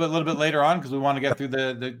to show, but a little bit later on because we want to get through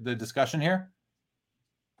the discussion here.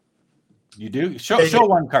 You do? Show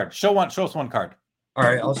one card. Show us one card. All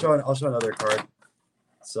right, I'll show another card.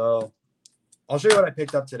 So I'll show you what I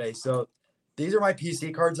picked up today. So these are my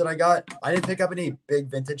PC cards that I got. I didn't pick up any big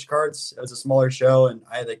vintage cards. It was a smaller show and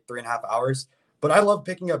I had like 3.5 hours. But I love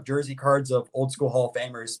picking up jersey cards of old school Hall of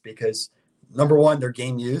Famers because number one, they're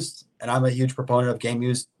game used, and I'm a huge proponent of game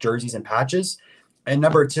used jerseys and patches. And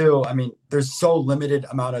number two, I mean, there's so limited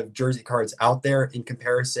amount of jersey cards out there in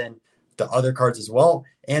comparison to other cards as well.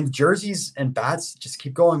 And jerseys and bats just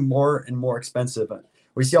keep going more and more expensive.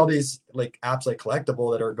 We see all these like apps like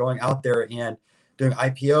Collectible that are going out there and doing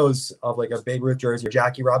IPOs of like a Babe Ruth jersey or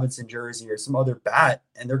Jackie Robinson jersey or some other bat,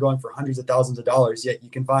 and they're going for hundreds of thousands of dollars. Yet you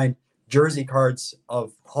can find jersey cards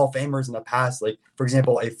of Hall of Famers in the past. Like, for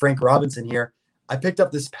example, a Frank Robinson here. I picked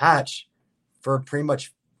up this patch for pretty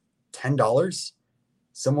much $10.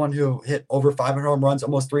 Someone who hit over 500 home runs,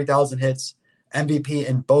 almost 3,000 hits, MVP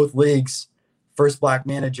in both leagues, first black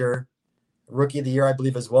manager, rookie of the year, I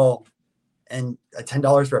believe, as well. And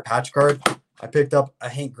 $10 for a patch card. I picked up a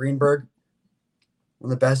Hank Greenberg,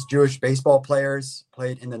 one of the best Jewish baseball players,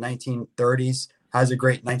 played in the 1930s, has a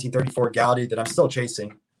great 1934 Gaudy that I'm still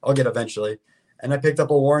chasing. I'll get eventually. And I picked up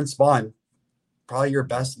a Warren Spahn, probably your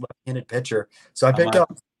best left-handed pitcher. So I picked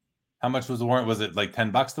up. How much was the Warren? Was it like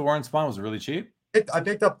 $10 the Warren Spahn? Was it really cheap? I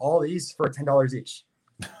picked up all these for $10 each.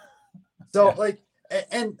 So Yeah. like,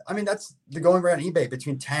 and I mean, that's the going around eBay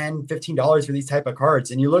between $10, $15 for these type of cards.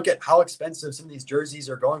 And you look at how expensive some of these jerseys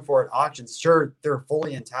are going for at auctions. Sure, they're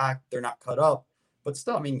fully intact. They're not cut up, but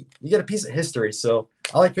still, I mean, you get a piece of history. So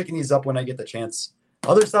I like picking these up when I get the chance.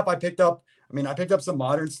 Other stuff I picked up. I mean, I picked up some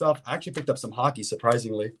modern stuff. I actually picked up some hockey,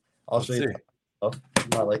 surprisingly. I'll show you. You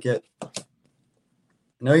might like it. I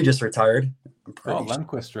know you just retired. Oh,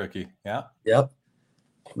 Lundqvist rookie. Yeah. Yep.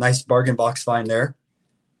 Nice bargain box find there.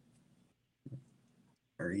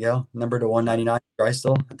 There you go. Number to 199.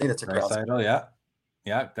 Drysdale. I think that's a Drysdale, yeah.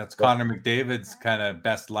 Yeah, that's Connor McDavid's kind of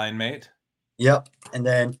best line mate. Yep. And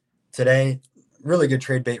then today, really good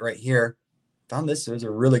trade bait right here. Found this. It was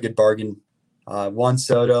a really good bargain. Juan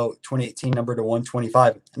Soto, 2018, number to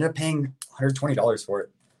 125. Ended up paying $120 for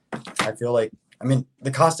it. I feel like, I mean,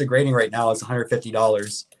 the cost of grading right now is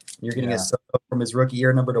 $150. You're getting a Soto from his rookie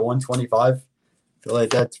year, number to 125. I feel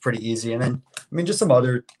like that's pretty easy. And then I mean, just some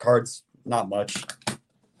other cards, not much.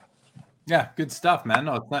 Yeah, good stuff, man.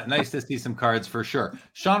 No, it's nice to see some cards for sure.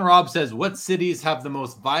 Sean Robb says, what cities have the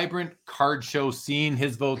most vibrant card show scene?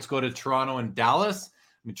 His votes go to Toronto and Dallas.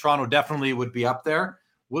 I mean, Toronto definitely would be up there.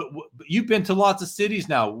 You've been to lots of cities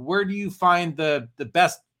now. Where do you find the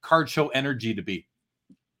best card show energy to be?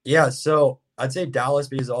 Yeah, so I'd say Dallas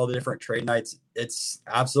because of all the different trade nights. It's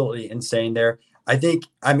absolutely insane there. I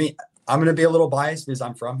mean, I'm going to be a little biased because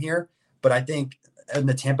I'm from here, but I think in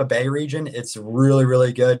the Tampa Bay region, it's really,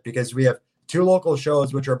 really good because we have two local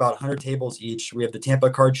shows, which are about 100 tables each. We have the Tampa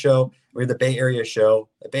Card Show. We have the Bay Area show.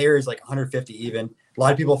 The Bay Area is like 150 even. A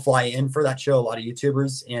lot of people fly in for that show, a lot of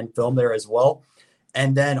YouTubers, and film there as well.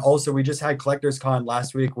 And then also we just had Collectors Con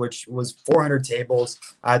last week, which was 400 tables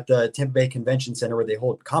at the Tampa Bay Convention Center where they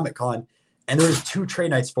hold Comic Con. And there's two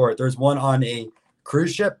trade nights for it. There's one on a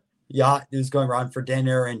cruise ship yacht that was going around for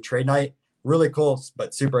dinner and trade night. Really cool,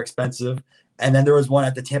 but super expensive. And then there was one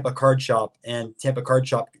at the Tampa Card Shop, and Tampa Card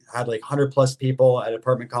Shop had like 100 plus people at an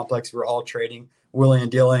apartment complex. We were all trading, wheeling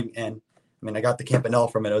and dealing. And I mean, I got the Campanelle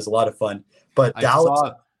from it. It was a lot of fun. But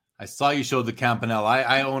Dallas. I saw you showed the Campanelle.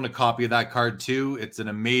 I own a copy of that card too. It's an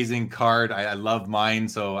amazing card. I love mine.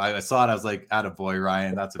 So I saw it. I was like, attaboy,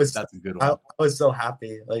 Ryan. That's a good one. I was so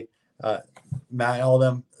happy. Like Matt and all of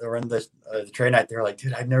them were in the trade night. They were like,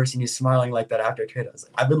 dude, I've never seen you smiling like that after a trade. I was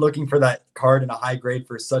like, I've been looking for that card in a high grade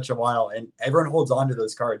for such a while. And everyone holds on to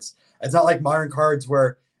those cards. It's not like modern cards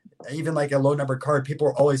where even like a low number card, people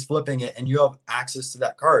are always flipping it and you have access to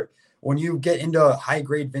that card. When you get into high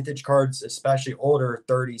grade vintage cards, especially older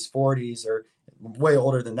 30s, 40s, or way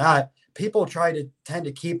older than that, people tend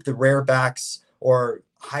to keep the rare backs or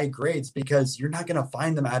high grades because you're not going to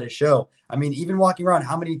find them at a show. I mean, even walking around,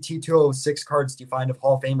 how many T206 cards do you find of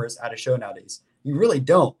Hall of Famers at a show nowadays? You really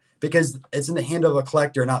don't, because it's in the hand of a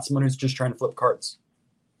collector, not someone who's just trying to flip cards.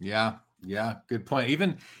 Yeah, good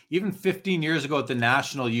point. Even 15 years ago at the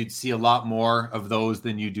National, you'd see a lot more of those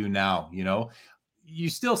than you do now, you know? You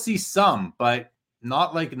still see some, but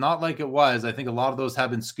not like it was. I think a lot of those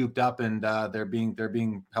have been scooped up and they're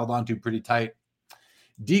being held on to pretty tight.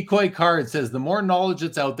 Decoy Card says the more knowledge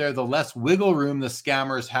that's out there, the less wiggle room the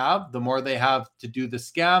scammers have. The more they have to do the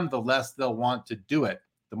scam, the less they'll want to do it.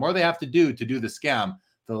 The more they have to do the scam,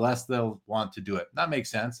 the less they'll want to do it. That makes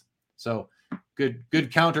sense. So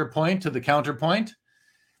good counterpoint to the counterpoint.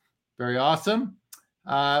 Very awesome.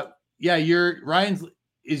 Ryan's.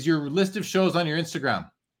 Is your list of shows on your Instagram?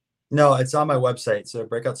 No, it's on my website. So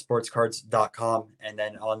breakoutsportscards.com. And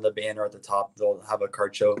then on the banner at the top, they'll have a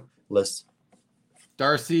card show list.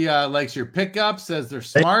 Darcy likes your pickup, says they're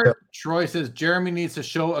smart. Troy says Jeremy needs to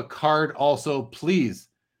show a card also, please.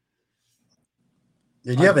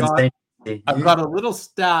 Did you have insane? I've got a little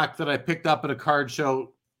stack that I picked up at a card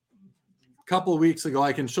show a couple of weeks ago.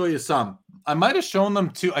 I can show you some. I might have shown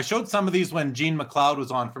them too. I showed some of these when Gene McLeod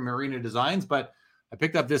was on from Arena Designs, but I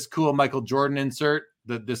picked up this cool Michael Jordan insert.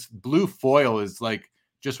 This blue foil is like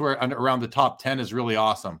just where around the top 10 is really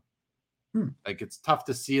awesome. Like it's tough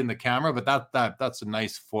to see in the camera, but that's a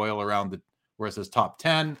nice foil around where it says top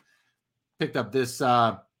 10. Picked up this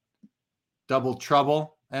Double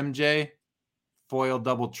Trouble MJ foil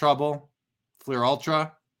Double Trouble Fleer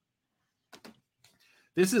Ultra.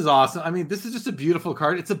 This is awesome. I mean, this is just a beautiful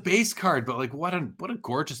card. It's a base card, but like what a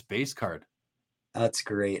gorgeous base card. That's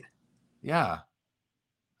great. Yeah.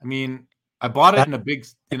 I mean, I bought it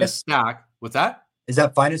in a stack. What's that? Is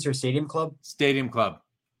that Finest or Stadium Club? Stadium Club.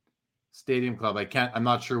 I'm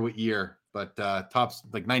not sure what year, but tops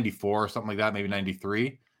like 94 or something like that, maybe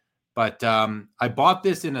 93. But I bought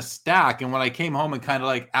this in a stack. And when I came home and kind of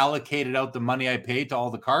like allocated out the money I paid to all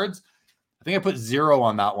the cards, I think I put 0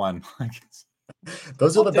 on that one.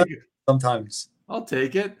 Those are the best sometimes. I'll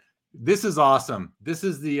take it. This is awesome. This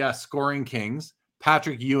is the Scoring Kings,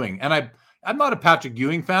 Patrick Ewing. And I'm not a Patrick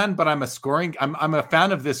Ewing fan, but I'm a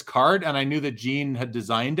fan of this card, and I knew that Gene had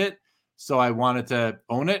designed it, so I wanted to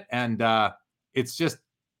own it. And it's just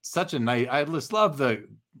such a nice. I just love the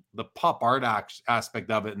pop art aspect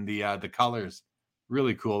of it and the colors.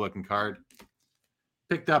 Really cool looking card.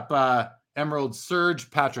 Picked up Emerald Surge,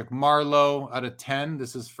 Patrick Marlowe out of 10.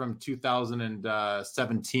 This is from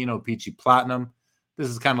 2017 O-Pee-Chee Platinum. This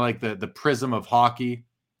is kind of like the prism of hockey.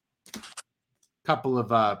 Couple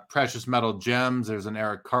of precious metal gems. There's an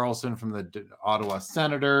Eric Carlson from the Ottawa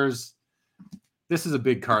Senators. This is a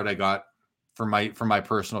big card I got for my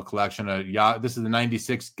personal collection. This is the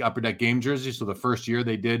 96 Upper Deck game jersey. So the first year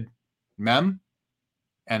they did Mem,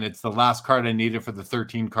 and it's the last card I needed for the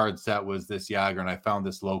 13 card set was this Jagger, and I found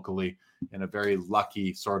this locally in a very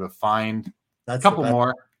lucky sort of find. That's a couple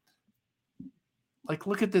more. Like,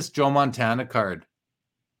 look at this Joe Montana card.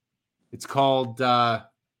 It's called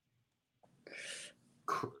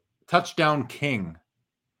Touchdown King.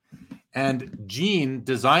 And Jean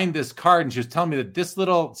designed this card, and she was telling me that this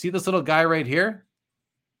little guy right here?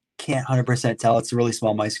 Can't 100% tell. It's really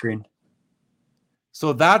small on my screen.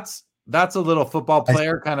 So that's a little football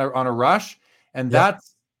player kind of on a rush. And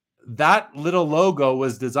that little logo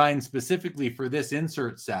was designed specifically for this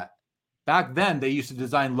insert set. Back then, they used to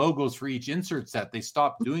design logos for each insert set. They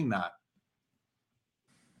stopped doing that.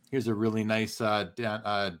 Here's a really nice John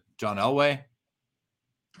Elway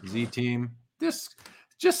Z-Team. This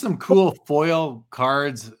just some cool foil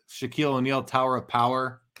cards. Shaquille O'Neal, Tower of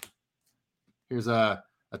Power. Here's a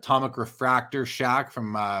Atomic Refractor Shaq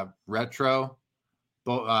from Retro.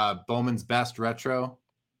 Bowman's Best Retro.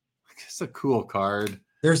 It's a cool card.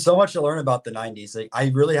 There's so much to learn about the 90s. Like, I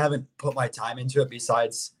really haven't put my time into it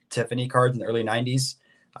besides Tiffany cards in the early 90s.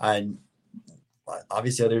 And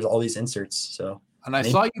obviously there's all these inserts. So, and I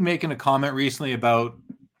saw you making a comment recently about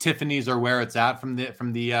Tiffany's or where it's at from the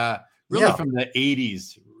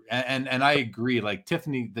 80s. And I agree. Like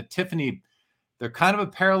Tiffany, they're kind of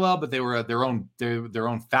a parallel, but they were their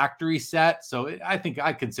own factory set. So I think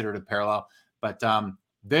I consider it a parallel, but I'm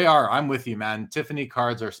with you, man. Tiffany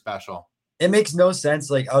cards are special. It makes no sense.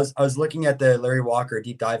 Like I was looking at the Larry Walker,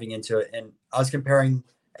 deep diving into it, and I was comparing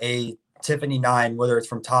a Tiffany 9, whether it's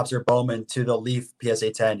from Topps or Bowman, to the Leaf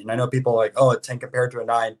PSA 10. And I know people are like, oh, a 10 compared to a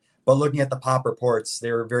 9, but looking at the pop reports,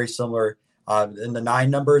 they were very similar in the 9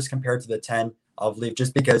 numbers compared to the 10 of Leaf,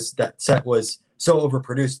 just because that set was so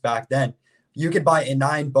overproduced back then. You could buy a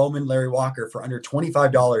 9 Bowman Larry Walker for under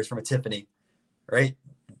 $25 from a Tiffany, right?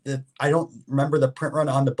 I don't remember the print run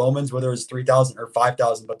on the Bowmans, whether it was 3,000 or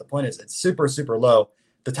 5,000, but the point is it's super, super low.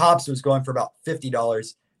 The Topps was going for about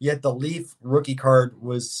 $50, yet the Leaf rookie card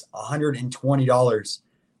was $120.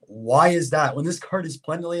 Why is that? When this card is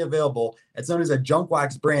plentifully available, it's known as a junk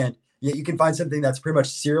wax brand, yet you can find something that's pretty much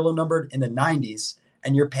serial numbered in the 90s,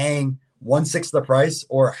 and you're paying 1/6 the price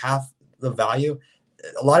or half the value.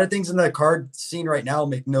 A lot of things in the card scene right now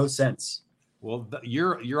make no sense. Well,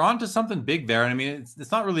 you're onto something big there. And I mean,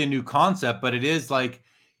 it's not really a new concept, but it is like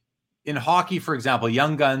in hockey, for example,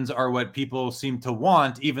 young guns are what people seem to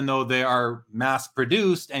want, even though they are mass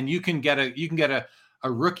produced. And you can get a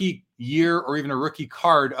rookie year or even a rookie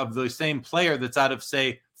card of the same player that's out of,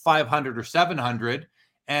 say, 500 or 700,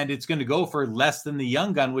 and it's going to go for less than the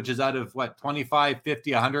young gun, which is out of what, 25,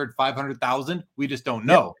 50, 100, 500,000. We just don't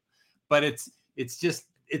know. But it's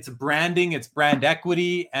branding, it's brand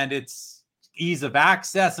equity, and it's ease of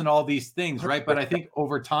access and all these things, right? But I think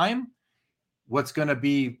over time, the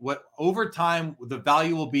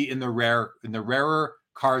value will be in the rarer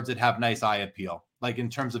cards that have nice eye appeal, like in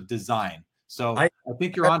terms of design. So I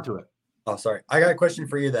think you're onto it. Oh, sorry. I got a question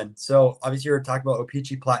for you then. So obviously you're talking about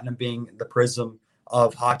O-Pee-Chee Platinum being the prism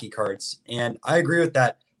of hockey cards, and I agree with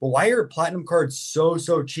that. But why are platinum cards so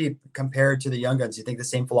cheap compared to the young guns? Do you think the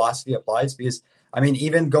same philosophy applies? Because I mean,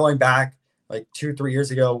 even going back like 2-3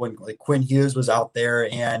 years ago when like Quinn Hughes was out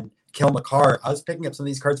there and Kel McCarr, I was picking up some of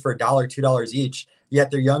these cards for $1, $2 each,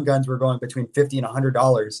 yet their young guns were going between $50 and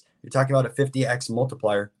 $100. You're talking about a 50x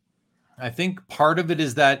multiplier. I think part of it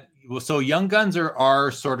is that, so young guns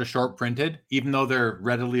are sort of short printed, even though they're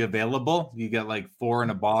readily available. You get like 4 in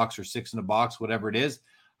a box or 6 in a box, whatever it is.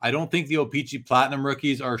 I don't think the O-Pee-Chee Platinum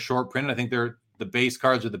rookies are short printed. I think the base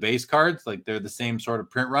cards are the base cards. Like they're the same sort of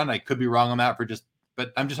print run. I could be wrong on that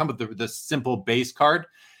but I'm just talking about the simple base card.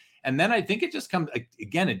 And then I think it just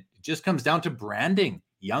comes down to branding.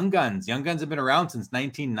 Young guns have been around since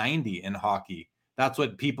 1990 in hockey. That's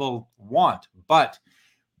what people want. But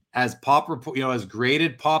as as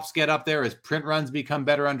graded pops get up there, as print runs become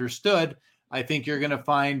better understood, I think you're going to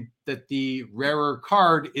find that the rarer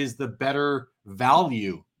card is the better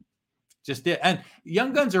value. And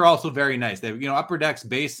young guns are also very nice. They, Upper Deck's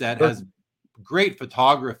base set has great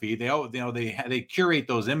photography. They curate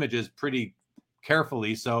those images pretty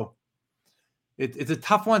carefully. So it's a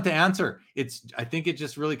tough one to answer. I think it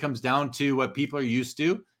just really comes down to what people are used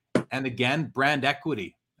to. And again, brand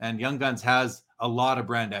equity, and Young Guns has a lot of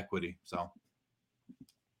brand equity. So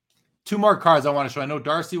 2 more cards I want to show. I know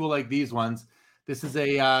Darcy will like these ones. This is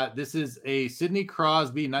a Sidney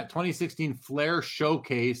Crosby 2016 Flair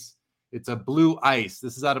Showcase. It's a blue ice.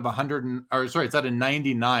 This is out of it's out of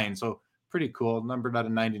 99. So pretty cool. Numbered out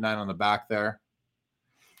of 99 on the back there.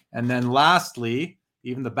 And then lastly,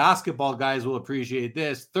 even the basketball guys will appreciate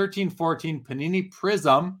this. 13-14 Panini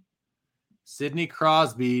Prism. Sidney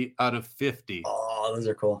Crosby out of 50. Oh, those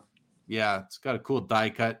are cool. Yeah, it's got a cool die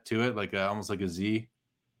cut to it, like almost like a Z.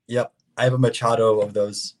 Yep. I have a Machado of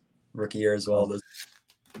those rookie year as well.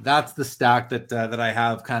 That's the stack that I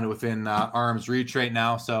have kind of within arm's reach right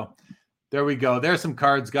now. So There we go. There's some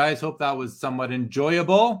cards, guys. Hope that was somewhat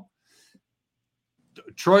enjoyable.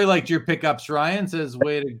 Troy liked your pickups. Ryan says,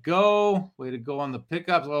 way to go. Way to go on the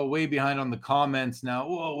pickups. Oh, way behind on the comments now.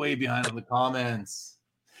 Whoa, way behind on the comments.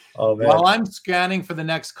 Oh, man. While I'm scanning for the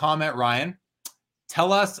next comment, Ryan,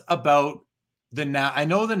 tell us about I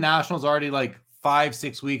know the Nationals already like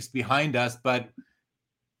 5-6 weeks behind us, but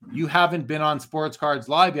you haven't been on Sports Cards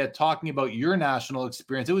Live yet talking about your national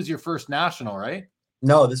experience. It was your first national, right?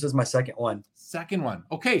 No, this was my second one. Second one.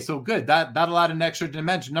 Okay, so good. That'll add an extra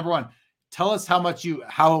dimension. Number one, tell us how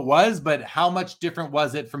it was, but how much different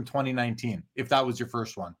was it from 2019, if that was your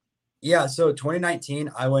first one? Yeah, so 2019,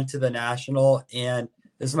 I went to the National, and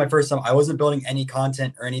this is my first time. I wasn't building any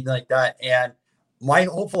content or anything like that. And my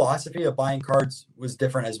whole philosophy of buying cards was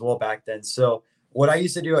different as well back then. So what I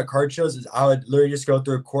used to do at card shows is I would literally just go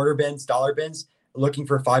through quarter bins, dollar bins, looking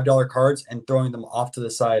for $5 cards and throwing them off to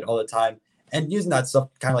the side all the time. And using that stuff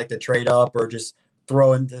kind of like to trade up or just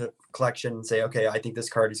throw into the collection and say, okay, I think this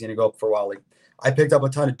card is going to go up for a while. Like I picked up a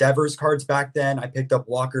ton of Devers cards back then. I picked up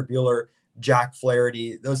Walker Buehler, Jack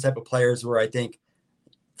Flaherty, those type of players where I think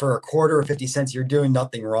for a quarter or 50 cents, you're doing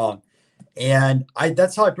nothing wrong. And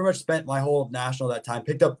that's how I pretty much spent my whole national that time.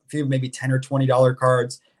 Picked up a few, maybe $10 or $20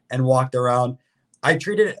 cards and walked around. I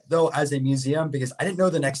treated it though as a museum because I didn't know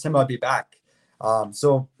the next time I'd be back.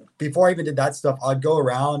 So before I even did that stuff, I'd go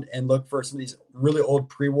around and look for some of these really old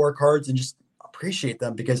pre-war cards and just appreciate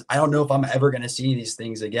them because I don't know if I'm ever going to see these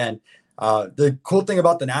things again. The cool thing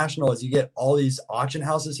about the National is you get all these auction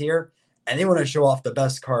houses here and they want to show off the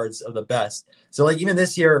best cards of the best. So like even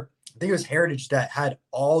this year, I think it was Heritage that had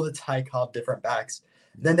all the Ty Cobb different backs.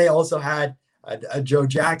 Then they also had a Joe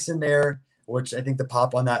Jackson there, which I think the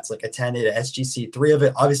pop on that's like a 10, a SGC, 3 of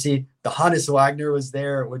it. Obviously, the Honus Wagner was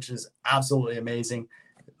there, which is absolutely amazing.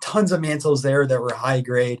 Tons of mantles there that were high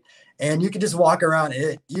grade. And you could just walk around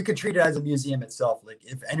it. You could treat it as a museum itself. Like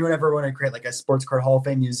if anyone ever wanted to create like a sports card Hall of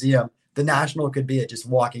Fame museum, the National could be it, just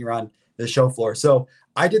walking around the show floor. So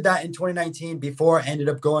I did that in 2019 before I ended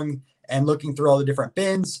up going and looking through all the different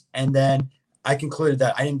bins. And then I concluded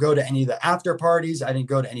that I didn't go to any of the after parties. I didn't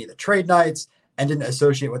go to any of the trade nights and didn't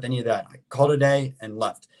associate with any of that. I called a day and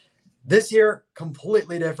left. This year,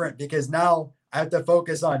 completely different because now I have to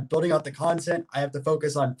focus on building out the content. I have to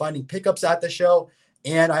focus on finding pickups at the show.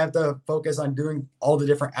 And I have to focus on doing all the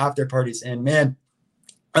different after parties. And man,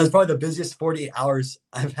 that was probably the busiest 48 hours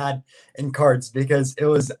I've had in cards because it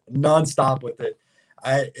was nonstop with it.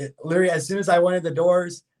 Literally, as soon as I went in the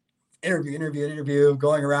doors, interview,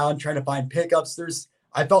 going around trying to find pickups.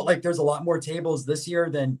 I felt like there's a lot more tables this year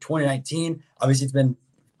than 2019. Obviously, it's been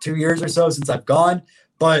 2 years or so since I've gone,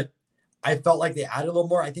 but I felt like they added a little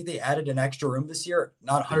more. I think they added an extra room this year.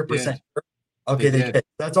 Not 100% sure. Okay, they did.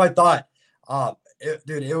 That's what I thought.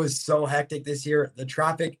 It was so hectic this year. The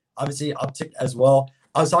traffic obviously upticked as well.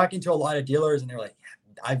 I was talking to a lot of dealers and they're like,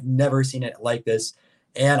 I've never seen it like this.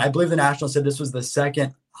 And I believe the National said this was the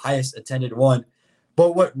second highest attended one.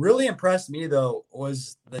 But what really impressed me, though,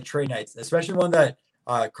 was the trade nights, especially one that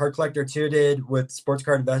Card Collector 2 did with Sports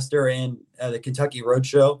Card Investor and the Kentucky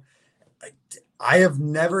Roadshow. I have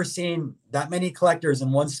never seen that many collectors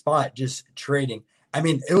in one spot just trading. I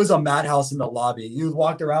mean, it was a madhouse in the lobby. You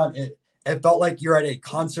walked around, it felt like you're at a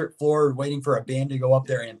concert floor waiting for a band to go up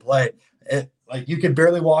there and play. Like you could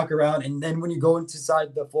barely walk around. And then when you go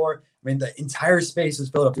inside the floor, I mean, the entire space is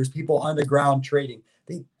filled up. There's people on the ground trading.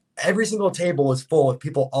 Every single table was full of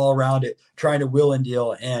people all around it trying to wheel and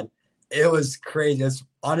deal. And it was crazy. It's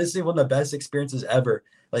honestly one of the best experiences ever.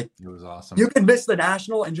 Like it was awesome. You could miss the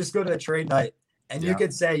National and just go to the trade night and you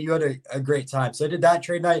could say you had a great time. So I did that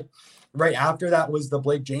trade night. Right after that was the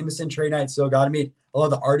Blake Jameson trade night. So got to meet a lot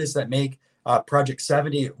of the artists that make Project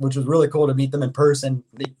 70, which was really cool to meet them in person.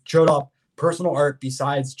 They showed off personal art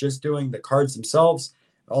besides just doing the cards themselves.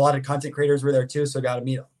 A lot of content creators were there too. So got to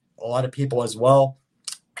meet a lot of people as well.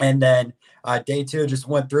 And then day 2 just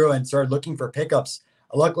went through and started looking for pickups.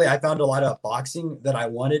 Luckily, I found a lot of boxing that I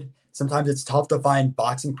wanted. Sometimes it's tough to find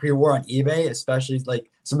boxing pre-war on eBay, especially like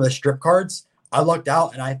some of the strip cards. I looked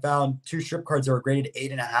out and I found 2 strip cards that were graded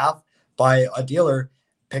 8.5 by a dealer.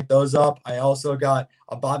 Picked those up. I also got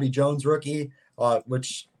a Bobby Jones rookie,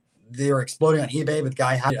 which they were exploding on eBay, but the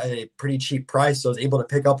guy had a pretty cheap price, so I was able to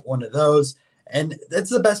pick up one of those. And that's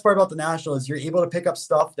the best part about the National is you're able to pick up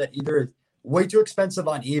stuff that either is way too expensive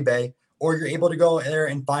on eBay, or you're able to go there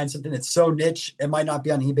and find something that's so niche it might not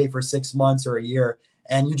be on eBay for 6 months or a year,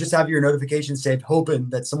 and you just have your notification saved, hoping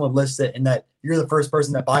that someone lists it and that you're the first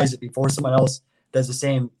person that buys it before someone else does the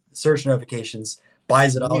same search notifications,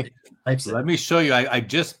 buys it out. Let me show you. I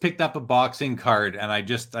just picked up a boxing card and I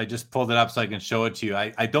just pulled it up so I can show it to you.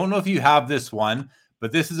 I don't know if you have this one,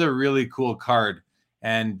 but this is a really cool card.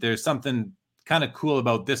 And there's something kind of cool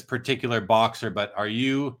about this particular boxer, but are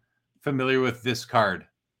you familiar with this card?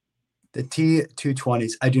 The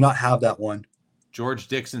T220s. I do not have that one. George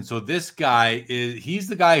Dixon. So this guy he's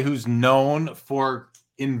the guy who's known for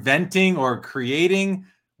inventing or creating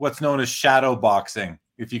what's known as shadow boxing,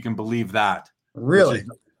 if you can believe that. Really?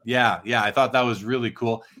 Yeah. I thought that was really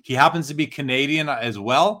cool. He happens to be Canadian as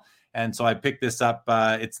well. And so I picked this up.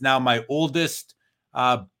 It's now my oldest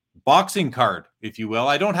boxing card, if you will.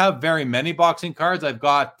 I don't have very many boxing cards. I've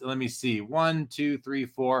got, let me see, 1, 2, 3,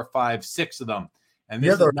 4, 5, 6 of them. And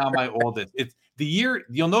this is now my oldest. It's the year,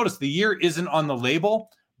 you'll notice the year isn't on the label,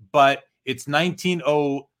 but it's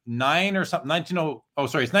 1909 or something. It's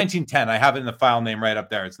 1910. I have it in the file name right up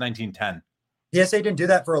there. It's 1910. Yes, they didn't do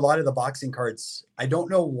that for a lot of the boxing cards. I don't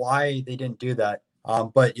know why they didn't do that.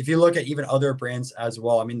 But if you look at even other brands as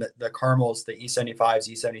well, I mean, the Caramels, the E75s,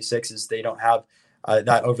 E76s, they don't have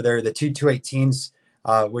that over there. The 218s,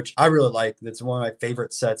 which I really like. That's one of my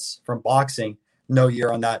favorite sets from boxing. No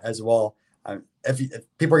year on that as well. If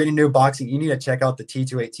people are getting new boxing, you need to check out the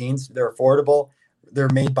T218s. They're affordable. They're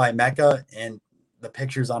made by Mecca, and the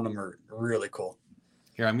pictures on them are really cool.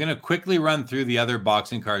 Here, I'm going to quickly run through the other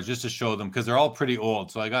boxing cards just to show them because they're all pretty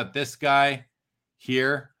old. So I got this guy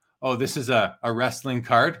here. Oh, this is a wrestling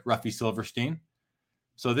card, Ruffy Silverstein.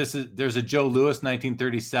 So there's a Joe Louis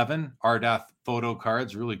 1937 Ardath photo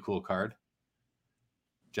cards, really cool card.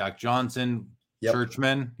 Jack Johnson, yep.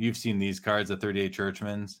 Churchman. You've seen these cards, the 38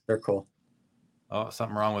 Churchmans. They're cool. Oh,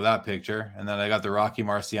 something wrong with that picture. And then I got the Rocky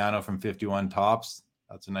Marciano from 51 Tops.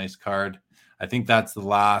 That's a nice card. I think that's the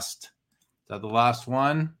last. Is that the last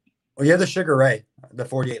one? Well, you have the Sugar Ray, the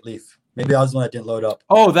 48 leaf. Maybe that was the one that didn't load up.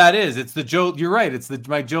 Oh, that is. It's the Joe. You're right. It's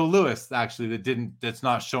my Joe Louis, actually, that's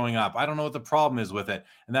not showing up. I don't know what the problem is with it.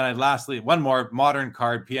 And then lastly, one more modern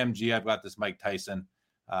card, PMG. I've got this Mike Tyson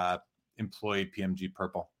employee PMG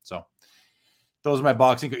purple. So those are my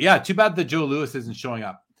boxing. Yeah, too bad the Joe Louis isn't showing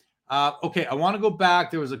up. Okay, I want to go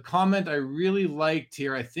back. There was a comment I really liked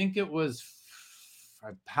here. I think it was, I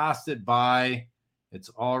passed it by. It's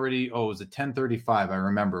already, it was at 10:35. I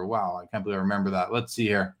remember. Wow, I can't believe I remember that. Let's see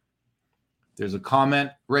here. There's a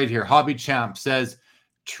comment right here. Hobby Champ says,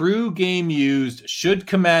 true game used should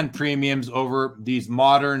command premiums over these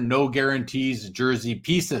modern, no guarantees jersey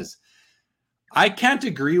pieces. I can't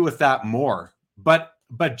agree with that more. But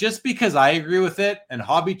just because I agree with it and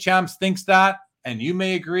Hobby Champs thinks that, and you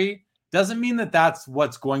may agree, doesn't mean that that's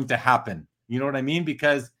what's going to happen. You know what I mean?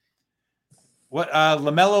 Because what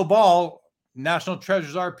LaMelo Ball, National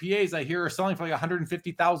Treasures RPAs, I hear are selling for like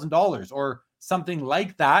 $150,000 or something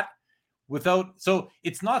like that. So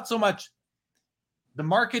it's not so much, the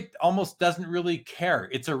market almost doesn't really care.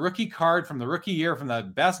 It's a rookie card from the rookie year from the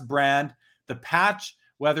best brand. The patch,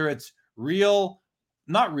 whether it's real,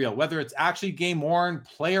 not real, whether it's actually game worn,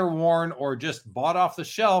 player worn, or just bought off the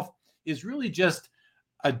shelf, is really just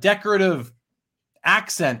a decorative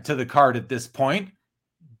accent to the card at this point.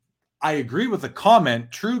 I agree with the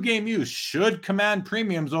comment. True game use should command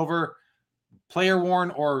premiums over player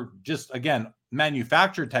worn or just, again,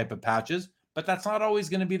 manufactured type of patches, but that's not always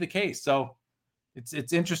going to be the case. So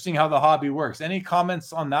it's interesting how the hobby works. Any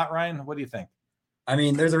comments on that, Ryan? What do you think? I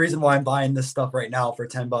mean, there's a reason why I'm buying this stuff right now for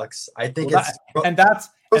 $10. I think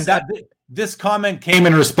this comment came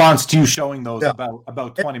in response to you showing those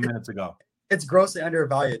about 20 minutes ago. It's grossly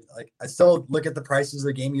undervalued. Like, I still look at the prices of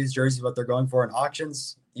the game used jerseys, what they're going for in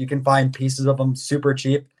auctions. You can find pieces of them super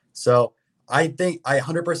cheap. So I think I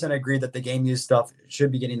 100% agree that the game used stuff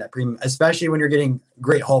should be getting that premium, especially when you're getting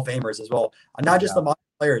great Hall of Famers as well. Not just the modern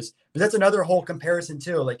players, but that's another whole comparison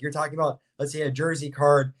too. Like, you're talking about, let's say, a jersey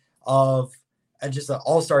card of just an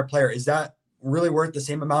all-star player. Is that really worth the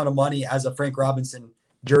same amount of money as a Frank Robinson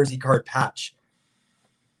jersey card patch?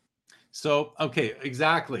 So, okay,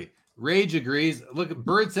 exactly. Rage agrees. Look,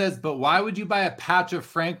 Bird says, but why would you buy a patch of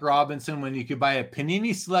Frank Robinson when you could buy a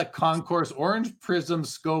Panini Select Concourse Orange Prism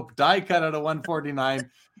Scope die cut out of 149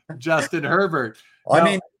 Justin Herbert? Well, now,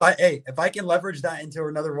 I mean, if I can leverage that into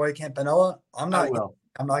another Roy Campanella, I'm not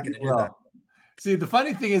going to do that. See, the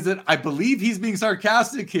funny thing is that I believe he's being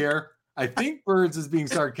sarcastic here. I think Birds is being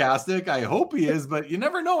sarcastic. I hope he is, but you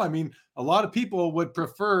never know. I mean, a lot of people would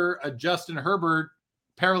prefer a Justin Herbert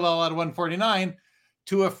parallel out of 149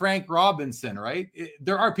 to a Frank Robinson, right?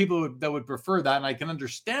 There are people that would prefer that, and I can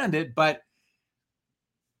understand it, but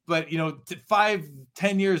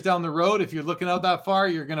 5-10 years down the road, if you're looking out that far,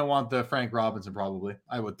 you're going to want the Frank Robinson probably,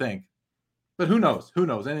 I would think. But who knows?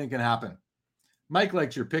 Anything can happen. Mike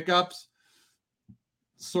likes your pickups.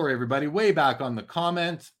 Sorry, everybody. Way back on the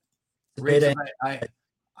comment.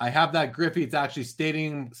 I I have that Griffey. It's actually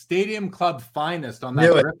Stadium Club Finest on that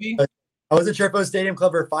Knew it. Griffey. I wasn't sure if it was Stadium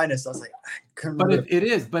Club or Finest. I was like, I couldn't But remember. it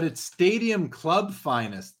is, but it's Stadium Club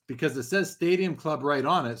Finest because it says Stadium Club right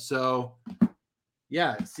on it. So,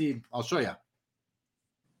 yeah, see, I'll show you.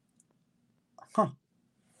 Huh.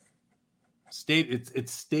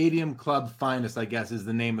 It's Stadium Club Finest, I guess, is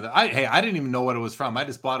the name of it. I didn't even know what it was from. I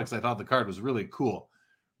just bought it because I thought the card was really cool.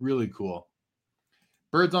 Really cool.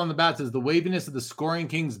 Birds on the Bat says the waviness of the Scoring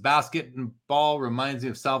Kings basketball reminds me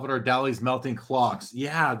of Salvador Dali's Melting Clocks.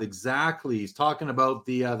 Yeah, exactly. He's talking about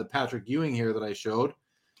the Patrick Ewing here that I showed.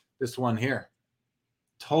 This one here.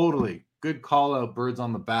 Totally. Good call out, Birds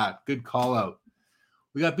on the Bat. Good call out.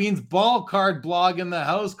 We got Bean's ball card blog in the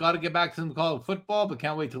house. Got to get back to some college football, but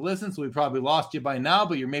can't wait to listen. So we probably lost you by now,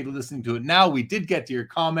 but you're maybe listening to it now. We did get to your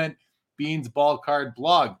comment. Bean's ball card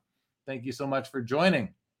blog. Thank you so much for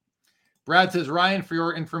joining. Brad says, Ryan, for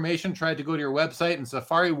your information, tried to go to your website and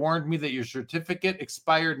Safari warned me that your certificate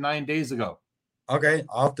expired 9 days ago. Okay,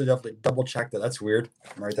 I'll have to definitely double check that. That's weird.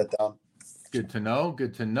 Write that down. Good to know.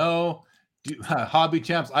 Good to know. Hobby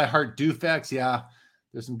Champs, I heart Dufex. Yeah,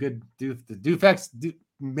 there's some good the Dufex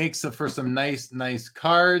makes it for some nice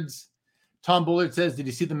cards. Tom Bullard says, did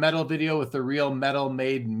you see the metal video with the real metal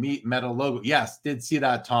made metal logo? Yes, did see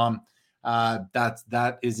that, Tom.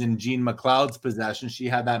 That is in Jean McLeod's possession. She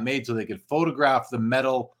had that made so they could photograph the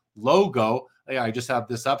metal logo. Yeah, I just have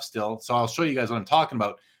this up still, so I'll show you guys what I'm talking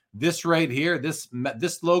about. This right here, this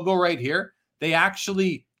logo right here, they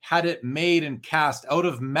actually had it made and cast out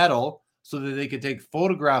of metal so that they could take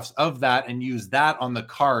photographs of that and use that on the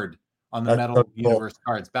card, on the Metal Universe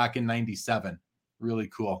cards back in 97. Really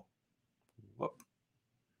cool. Whoop.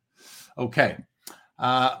 Okay.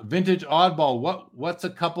 Vintage Oddball. What's a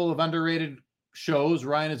couple of underrated shows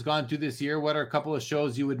Ryan has gone to this year? What are a couple of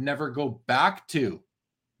shows you would never go back to?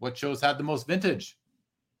 What shows had the most vintage?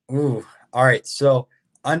 Ooh, all right. So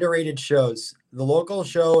underrated shows. The local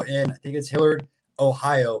show in, I think it's Hilliard,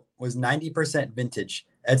 Ohio, was 90% vintage.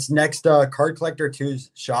 It's next Card Collector 2's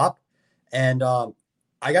shop. And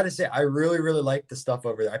I got to say, I really, really like the stuff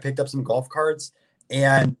over there. I picked up some golf cards,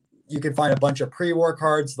 and you can find a bunch of pre-war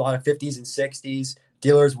cards, a lot of 50s and 60s.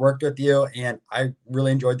 Dealers worked with you, and I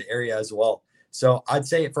really enjoyed the area as well. So I'd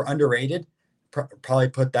say for underrated, probably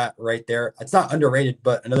put that right there. It's not underrated,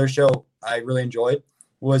 but another show I really enjoyed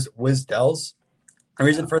was Wisdell's. The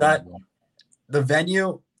reason for that, the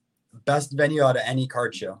venue, best venue out of any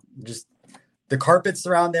card show. Just the carpets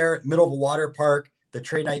around there, middle of a water park, the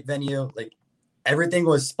trade night venue, like everything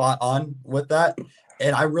was spot on with that.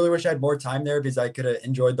 And I really wish I had more time there because I could have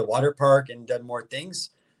enjoyed the water park and done more things.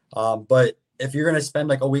 But if you're going to spend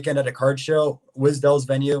like a weekend at a card show, Wisdell's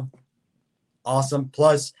venue, awesome.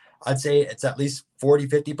 Plus, I'd say it's at least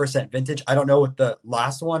 40-50% vintage. I don't know what the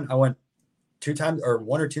last one, I went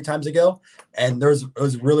 1 or 2 times ago, and it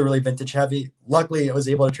was really, really vintage heavy. Luckily, I was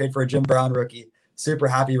able to trade for a Jim Brown rookie. Super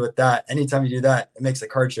happy with that. Anytime you do that, it makes a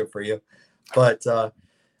card show for you. But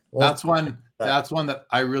that's one that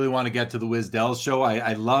I really want to get to, the Wisdell's show.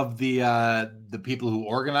 I love the people who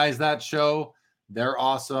organize that show. They're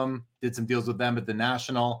awesome. Did some deals with them at the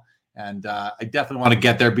National, and I definitely want to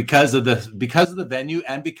get there because of the venue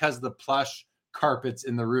and because of the plush carpets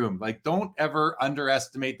in the room. Like, don't ever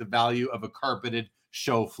underestimate the value of a carpeted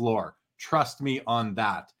show floor. Trust me on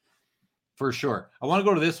that, for sure. I want to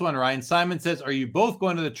go to this one, Ryan. Simon says, are you both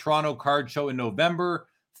going to the Toronto Card Show in November?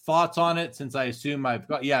 Thoughts on it, since I assume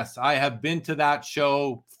yes, I have been to that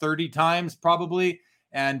show 30 times probably,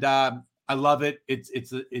 and I love it. It's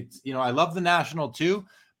I love the National too,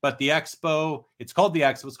 but the Expo, it's called the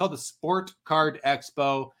Expo. It's called the Sport Card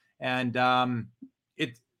Expo, and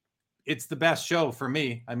it's the best show for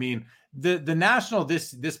me. I mean, the National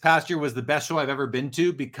this past year was the best show I've ever been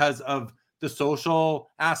to because of the social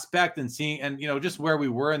aspect and seeing, and just where we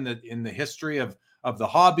were in the history of the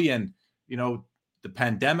hobby, and the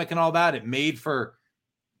pandemic and all that. It made for,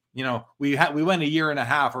 we went a year and a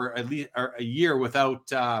half, or at least a year without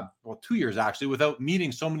 2 years actually, without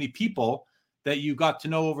meeting so many people that you got to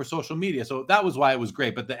know over social media. So that was why it was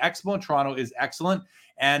great. But the Expo in Toronto is excellent,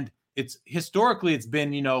 and it's historically it's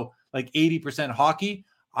been like 80% hockey.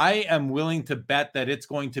 I am willing to bet that it's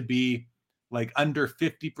going to be like under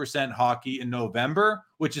 50% hockey in November,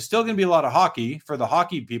 which is still going to be a lot of hockey for the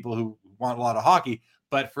hockey people who want a lot of hockey.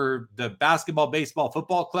 But for the basketball, baseball,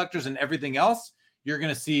 football collectors and everything else, you're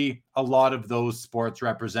going to see a lot of those sports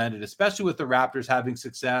represented, especially with the Raptors having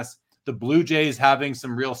success, the Blue Jays having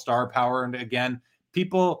some real star power. And again,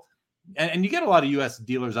 people, and you get a lot of U.S.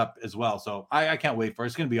 dealers up as well. So I can't wait for it.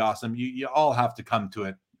 It's going to be awesome. You all have to come to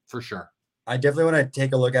it for sure. I definitely want to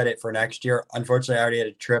take a look at it for next year. Unfortunately, I already had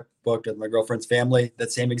a trip booked with my girlfriend's family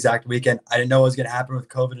that same exact weekend. I didn't know what was going to happen with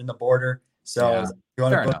COVID in the border. So Yeah, do you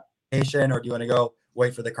want to fair book enough. vacation, or do you want to go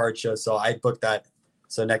wait for the card show? So I booked that.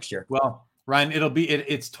 So next year. Well, Ryan,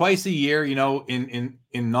 it's twice a year, in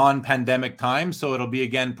non-pandemic time. So it'll be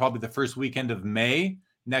again probably the first weekend of May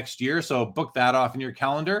next year. So book that off in your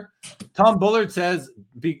calendar. Tom Bullard says,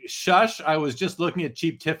 shush, I was just looking at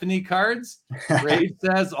cheap Tiffany cards. Rage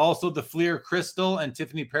says also the Fleer Crystal and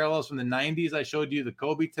Tiffany parallels from the 90s. I showed you the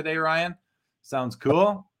Kobe today, Ryan. Sounds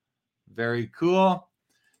cool. Very cool.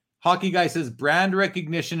 Hockey Guy says brand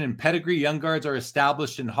recognition and pedigree young guards are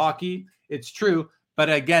established in hockey. It's true. But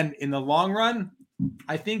again, in the long run,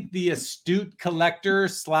 I think the astute collector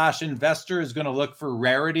 / investor is going to look for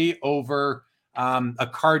rarity over a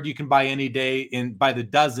card you can buy any day by the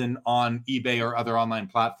dozen on eBay or other online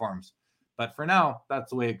platforms. But for now,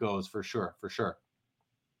 that's the way it goes for sure. For sure.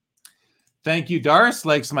 Thank you, Darce.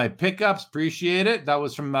 Likes my pickups. Appreciate it. That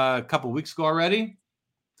was from a couple weeks ago already.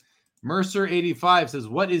 Mercer85 says,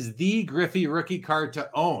 what is the Griffey rookie card to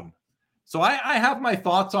own? So I have my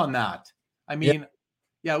thoughts on that. I mean,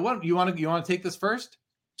 yeah, what you want to take this first?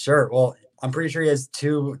 Sure. Well, I'm pretty sure he has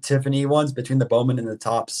 2 Tiffany ones between the Bowman and the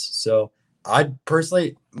Tops. So I'd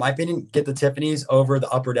personally, my opinion, get the Tiffany's over the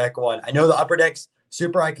Upper Deck one. I know the Upper Deck's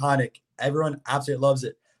super iconic. Everyone absolutely loves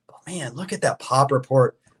it. But man, look at that pop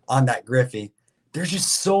report on that Griffey. There's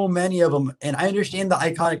just so many of them. And I understand the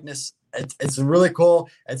iconicness. It's really cool.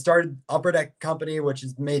 It started Upper Deck Company, which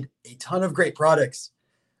has made a ton of great products.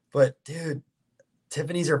 But dude,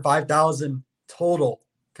 Tiffany's are 5,000 total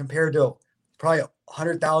compared to probably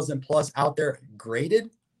 100,000 plus out there graded.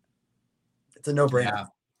 It's a no-brainer. Yeah.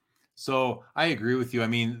 So I agree with you. I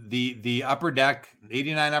mean, the Upper Deck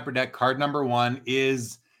 89 Upper Deck card number 1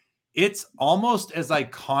 it's almost as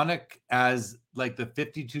iconic as like the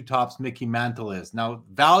 52 Tops Mickey Mantle is. Now,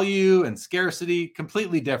 value and scarcity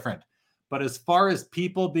completely different, but as far as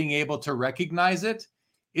people being able to recognize it,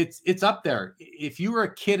 it's up there. If you were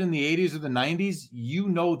a kid in the 80s or the 90s, you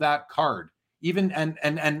know that card. Even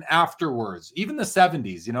and afterwards, even the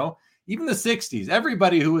 70s, even the 60s,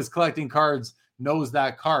 everybody who was collecting cards knows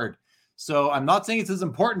that card. So I'm not saying it's as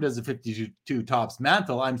important as the 52 Tops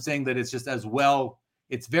Mantle. I'm saying that it's just as well.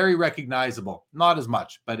 It's very recognizable, not as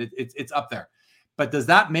much, but it's up there. But does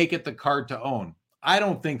that make it the card to own? I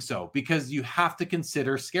don't think so, because you have to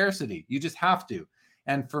consider scarcity. You just have to.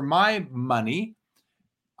 And for my money,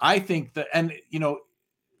 I think that, and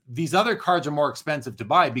these other cards are more expensive to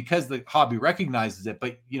buy because the hobby recognizes it.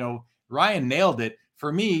 But, Ryan nailed it.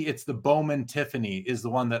 For me, it's the Bowman Tiffany is the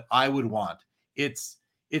one that I would want. It's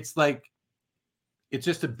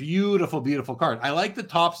just a beautiful, beautiful card. I like the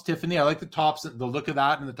Tops Tiffany. I like the Tops, the look of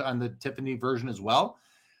that and the Tiffany version as well.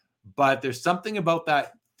 But there's something about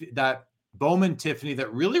that Bowman Tiffany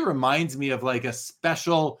that really reminds me of like a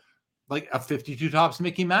special, like a 52 Tops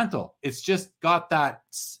Mickey Mantle. It's just got that,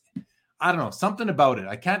 I don't know, something about it.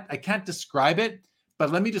 I can't describe it.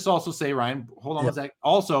 But let me just also say, Ryan, hold on a sec.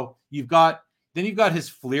 Also, you've got his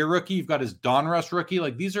Fleer rookie, you've got his Donruss rookie.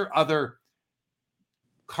 Like, these are other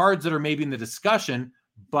cards that are maybe in the discussion,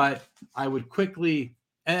 but I would quickly,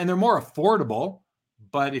 and they're more affordable.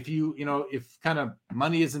 But if if kind of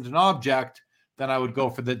money isn't an object, then I would go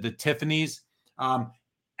for the Tiffany's. And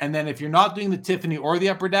then if you're not doing the Tiffany or the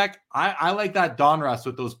Upper Deck, I like that Donruss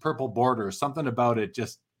with those purple borders. Something about it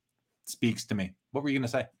just speaks to me. What were you going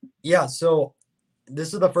to say? Yeah. So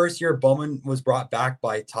this is the first year Bowman was brought back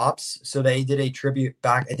by Tops. So they did a tribute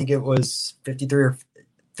back. I think it was 53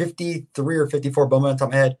 or 54 Bowman on top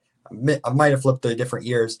of my head. I might have flipped the different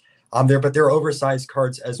years there, but they're oversized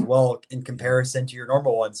cards as well in comparison to your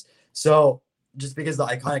normal ones. So just because of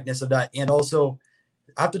the iconicness of that, and also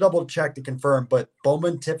I have to double check to confirm, but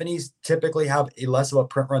Bowman Tiffany's typically have a less of a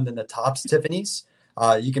print run than the Tops Tiffany's.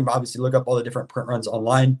 You can obviously look up all the different print runs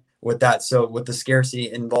online with that. So with the scarcity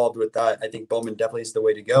involved with that, I think Bowman definitely is the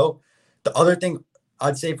way to go. The other thing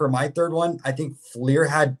I'd say for my third one, I think Fleer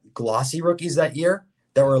had glossy rookies that year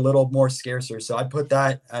that were a little more scarcer. So I'd put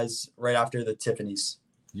that as right after the Tiffany's.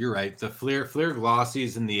 You're right. The Fleer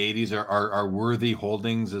glossies in the 80s are worthy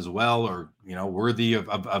holdings as well, or worthy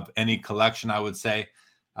of any collection, I would say,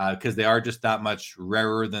 because they are just that much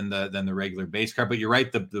rarer than the regular base card. But you're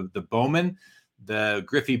right. The Bowman, the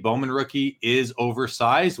Griffey Bowman rookie is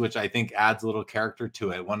oversized, which I think adds a little character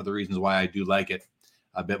to it. One of the reasons why I do like it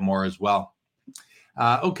a bit more as well.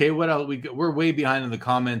 Okay, what else? We're way behind in the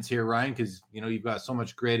comments here, Ryan, because you've got so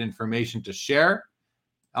much great information to share.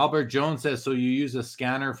 Albert Jones says, so you use a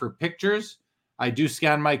scanner for pictures? I do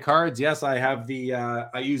scan my cards. Yes, I have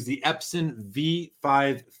I use the Epson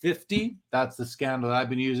V550. That's the scanner that I've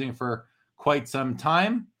been using for quite some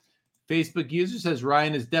time. Facebook user says,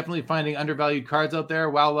 Ryan is definitely finding undervalued cards out there.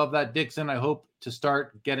 Wow, love that, Dixon. I hope to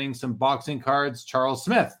start getting some boxing cards. Charles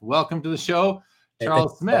Smith, welcome to the show,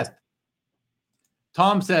 Charles Smith.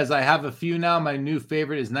 Tom says, I have a few now. My new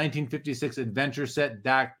favorite is 1956 Adventure Set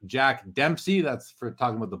Jack Dempsey. That's for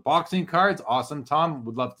talking about the boxing cards. Awesome, Tom.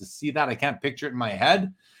 Would love to see that. I can't picture it in my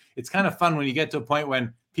head. It's kind of fun when you get to a point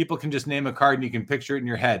when people can just name a card and you can picture it in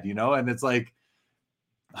your head, you know, and it's like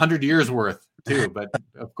 100 years worth too. But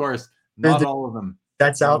of course, not all of them.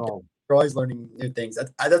 That's out there. We're always learning new things.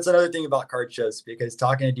 That's another thing about card shows, because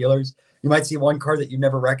talking to dealers, you might see one card that you've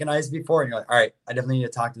never recognized before, and you're like, all right, I definitely need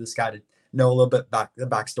to talk to this guy to know a little bit the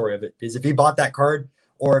backstory of it. Because if he bought that card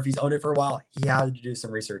or if he's owned it for a while, he had to do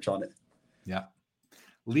some research on it. Yeah.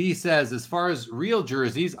 Lee says, as far as real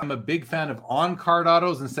jerseys, I'm a big fan of on-card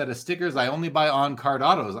autos instead of stickers. I only buy on-card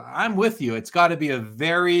autos. I'm with you. It's got to be a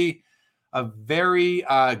very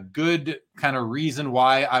good kind of reason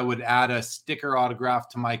why I would add a sticker autograph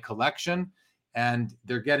to my collection. And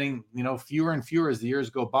they're getting, you know, fewer and fewer as the years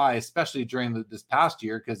go by, especially during this past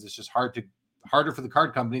year, because it's just harder for the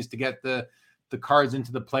card companies to get the cards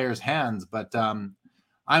into the players' hands. But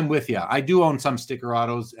I'm with you. I do own some sticker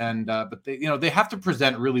autos, and but they have to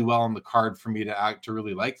present really well on the card for me to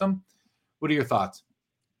really like them. What are your thoughts?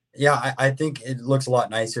 Yeah, I think it looks a lot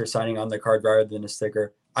nicer signing on the card rather than a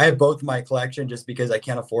sticker. I have both in my collection just because I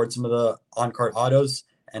can't afford some of the on-card autos,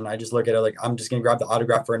 and I just look at it like I'm just going to grab the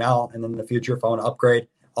autograph for now, and then in the future, if I want to upgrade,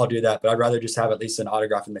 I'll do that. But I'd rather just have at least an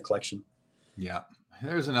autograph in the collection. Yeah.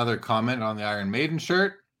 There's another comment on the Iron Maiden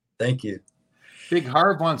shirt. Thank you. Big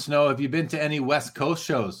Harv wants to know, have you been to any West Coast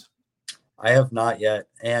shows? I have not yet.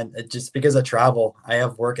 And just because of travel, I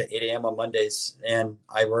have work at 8 a.m. on Mondays, and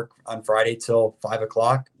I work on Friday till 5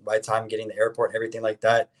 o'clock. By the time getting to the airport and everything like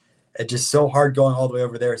that, it's just so hard going all the way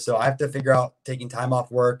over there. So I have to figure out taking time off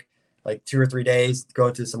work, like 2 or 3 days, go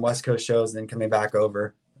to some West Coast shows, and then coming back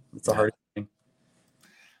over. It's a hard thing.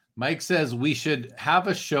 Mike says we should have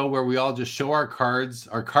a show where we all just show our cards,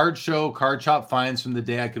 our card show, card shop finds from the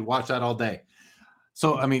day. I could watch that all day.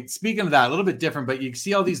 So, I mean, speaking of that, a little bit different, but you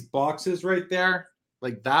see all these boxes right there,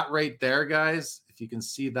 like that right there, guys. If you can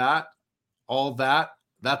see that, all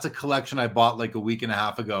that's a collection I bought like a week and a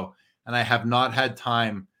half ago, and I have not had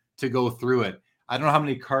time to go through it. I don't know how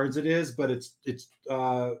many cards it is, but it's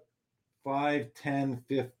 5, 10,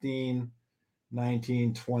 15,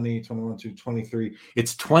 19, 20, 21, 23.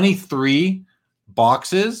 It's 23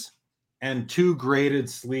 boxes and 2 graded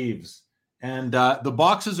sleeves. And the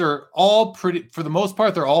boxes are all pretty, for the most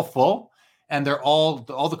part, they're all full, and they're all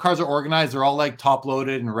the cards are organized. They're all like top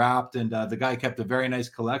loaded and wrapped. And the guy kept a very nice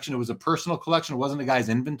collection. It was a personal collection. It wasn't the guy's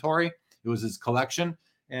inventory. It was his collection.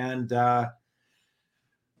 And I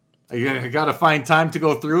got to find time to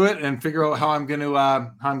go through it and figure out how I'm going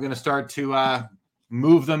to start to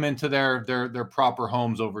move them into their proper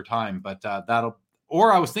homes over time. But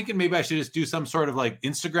or I was thinking maybe I should just do some sort of like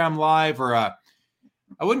Instagram live, or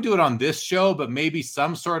I wouldn't do it on this show, but maybe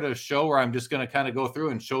some sort of show where I'm just going to kind of go through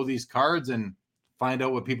and show these cards and find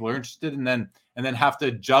out what people are interested in, and then have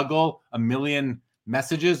to juggle a million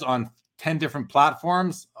messages on 10 different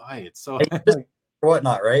platforms. It's so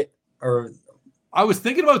Whatnot, right? Or I was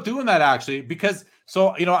thinking about doing that actually, because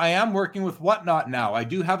I am working with Whatnot now. I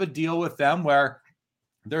do have a deal with them where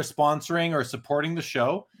they're sponsoring or supporting the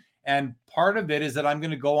show. And part of it is that I'm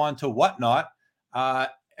going to go on to Whatnot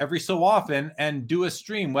every so often and do a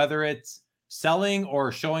stream, whether it's selling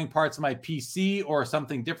or showing parts of my PC or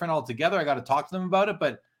something different altogether. I got to talk to them about it,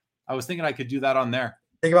 but I was thinking I could do that on there.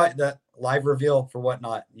 Think about the live reveal for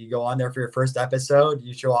Whatnot. You go on there for your first episode,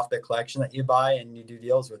 you show off the collection that you buy, and you do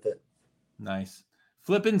deals with it. Nice.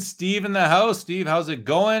 Flipping Steve in the house. Steve, how's it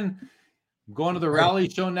going? I'm going to the rally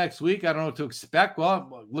show next week. I don't know what to expect.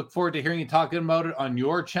 Well, look forward to hearing you talking about it on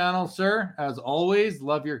your channel, sir. As always,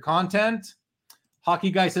 love your content.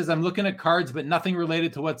 Hockey Guy says, I'm looking at cards, but nothing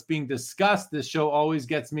related to what's being discussed. This show always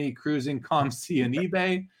gets me cruising ComC and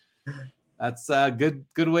eBay. That's a good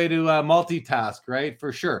way to multitask, right?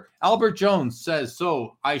 For sure. Albert Jones says,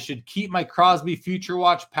 so I should keep my Crosby Future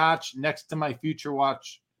Watch patch next to my Future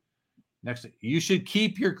Watch. You should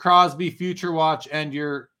keep your Crosby Future Watch and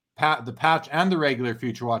the patch and the regular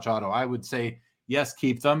Future Watch auto. I would say, yes,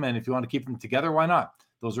 keep them. And if you want to keep them together, why not?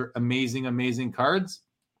 Those are amazing, amazing cards.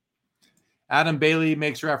 Adam Bailey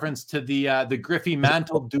makes reference to the Griffey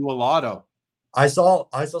Mantle dual auto. I saw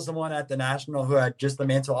someone at the National who had just the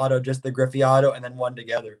Mantle auto, just the Griffey auto, and then one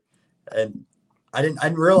together. And I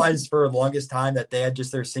didn't realize for the longest time that they had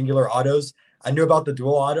just their singular autos. I knew about the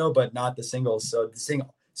dual auto, but not the singles. So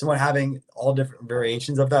someone having all different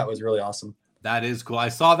variations of that was really awesome. That is cool. I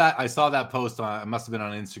saw that post on, it must have been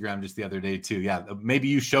on Instagram just the other day too. Yeah. Maybe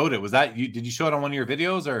you showed it. Was that you? Did you show it on one of your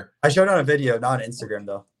videos or? I showed it on a video, not on Instagram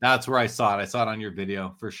though. That's where I saw it. I saw it on your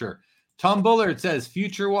video for sure. Tom Bullard says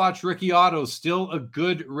Future Watch rookie auto still a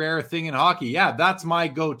good rare thing in hockey. Yeah, that's my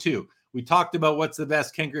go-to. We talked about what's the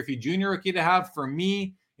best Ken Griffey Jr. rookie to have. For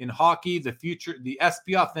me in hockey, the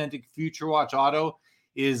SP Authentic Future Watch auto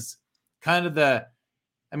is kind of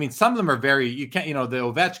some of them are the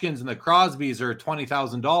Ovechkins and the Crosbys are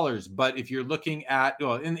 $20,000. But if you're looking at,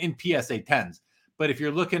 in PSA 10s, but if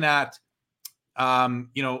you're looking at,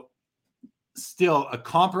 still a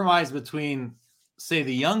compromise between, say,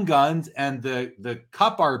 the Young Guns and the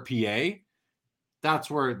Cup RPA, that's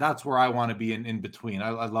where I want to be in between.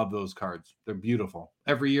 I love those cards. They're beautiful.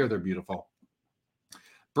 Every year they're beautiful.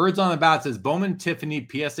 Birds on the Bat says Bowman Tiffany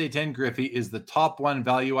PSA 10 Griffey is the top one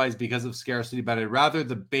value-wise because of scarcity, but I'd rather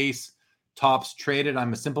the base tops traded.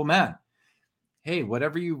 I'm a simple man. Hey,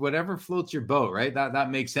 whatever floats your boat, right?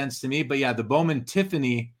 That makes sense to me. But yeah, the Bowman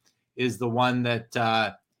Tiffany is the one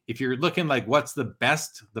that if you're looking like what's the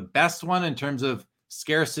best one in terms of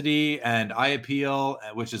scarcity and eye appeal,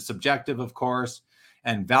 which is subjective, of course,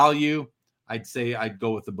 and value, I'd say I'd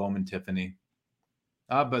go with the Bowman Tiffany.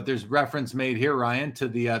 But there's reference made here, Ryan, to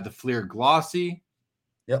the Fleer Glossy.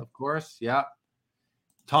 Yep. Of course. Yeah.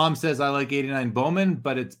 Tom says I like 89 Bowman,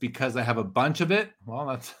 but it's because I have a bunch of it.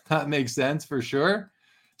 Well, that makes sense for sure.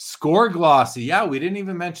 Score Glossy. Yeah, we didn't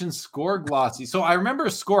even mention Score Glossy. So I remember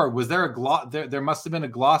Score. Was there a there must have been a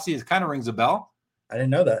Glossy. It kind of rings a bell. I didn't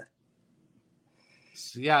know that.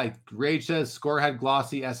 So yeah, Rage says Score had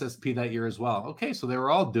Glossy SSP that year as well. Okay, so they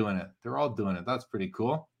were all doing it. They're all doing it. That's pretty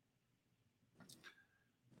cool.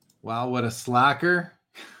 Wow, what a slacker.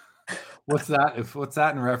 What's that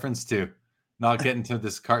in reference to? Not getting to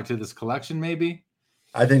this collection, maybe?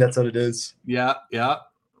 I think that's what it is. Yeah.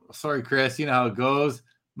 Sorry, Chris. You know how it goes.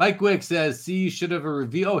 Mike Wick says, see, you should have a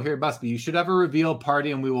reveal. Oh, here it must be. You should have a reveal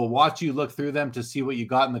party, and we will watch you look through them to see what you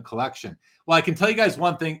got in the collection. Well, I can tell you guys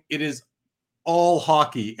one thing. It is all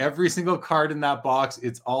hockey. Every single card in that box,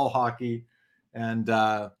 it's all hockey. And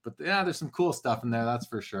but yeah, there's some cool stuff in there, that's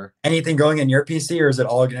for sure. Anything going in your PC, or is it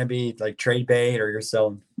all going to be like trade bait, or you're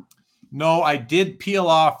selling? No, I did peel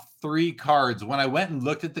off 3 cards. When I went and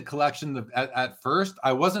looked at the collection at first,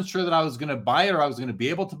 I wasn't sure that I was going to buy it or I was going to be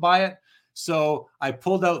able to buy it. So I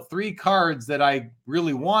pulled out 3 cards that I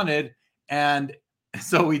really wanted, and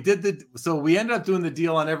so we ended up doing the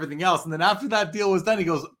deal on everything else. And then after that deal was done, he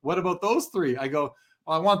goes, "What about those 3?" I go,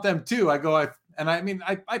 "Well, I want them too." I go,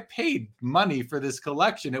 I paid money for this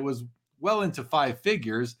collection. It was well into 5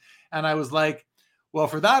 figures. And I was like, well,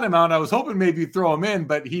 for that amount, I was hoping maybe you'd throw him in,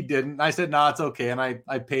 but he didn't. I said, no, it's okay. And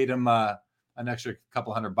I paid him an extra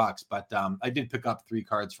couple $100. But I did pick up 3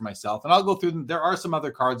 cards for myself. And I'll go through them. There are some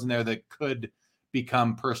other cards in there that could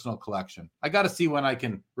become personal collection. I got to see when I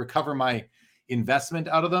can recover my investment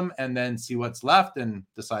out of them and then see what's left and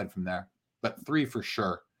decide from there. But 3 for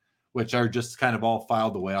sure, which are just kind of all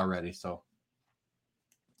filed away already. So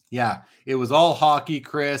yeah, it was all hockey,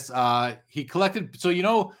 Chris. He collected, so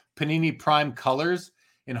Panini Prime colors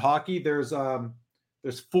in hockey. There's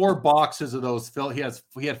 4 boxes of those. Phil, he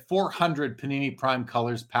had 400 Panini Prime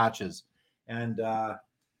colors patches, and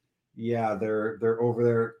they're over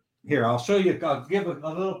there. Here, I'll show you. I'll give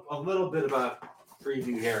a little bit of a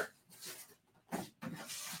preview here.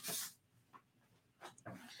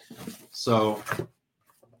 So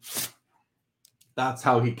that's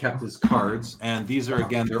how he kept his cards, and these are,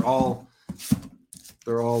 again, they're all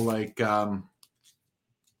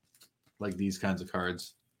like these kinds of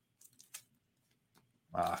cards.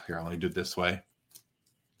 Here, let me do it this way.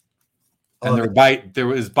 And there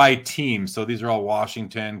was by team, so these are all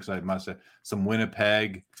Washington, because I must have some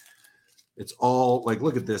Winnipeg. It's all like,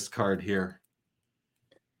 look at this card here.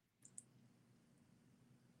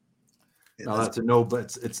 Now that's a no,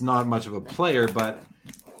 but it's not much of a player, but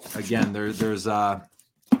again, there's like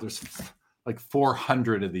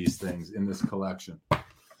 400 of these things in this collection.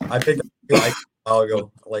 I picked up a few Eichels a while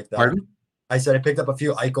ago like that. Pardon? I said I picked up a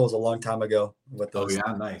few Eichels a long time ago with those. Oh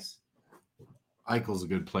yeah, nice. Eichel's a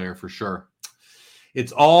good player for sure.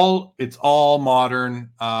 It's all modern.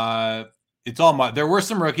 It's all modern. There were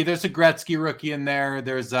some rookie. There's a Gretzky rookie in there.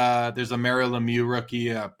 There's a Mario Lemieux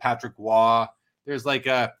rookie, Patrick Waugh. There's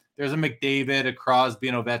a McDavid, a Crosby,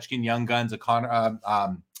 an Ovechkin, Young Guns, a Connor,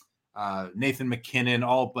 Nathan McKinnon,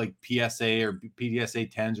 all like PSA or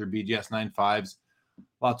PDSA 10s or BGS 95s.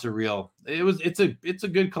 Lots of real. It's a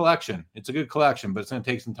good collection. It's a good collection, but it's going to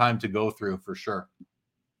take some time to go through for sure.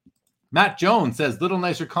 Matt Jones says, little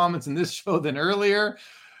nicer comments in this show than earlier.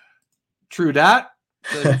 True that.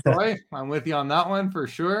 Troy, I'm with you on that one for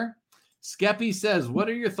sure. Skeppy says, what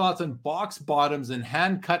are your thoughts on box bottoms and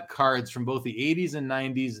hand cut cards from both the 80s and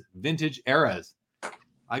 90s vintage eras?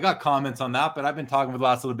 I got comments on that, but I've been talking for the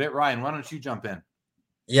last little bit. Ryan, why don't you jump in?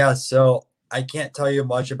 Yeah, so I can't tell you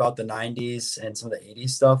much about the 90s and some of the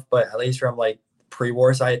 80s stuff, but at least from like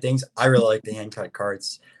pre-war side of things, I really like the hand cut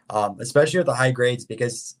cards, especially with the high grades,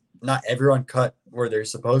 because not everyone cut where they're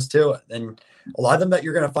supposed to. And a lot of them that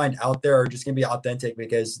you're going to find out there are just going to be authentic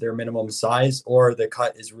because they're minimum size or the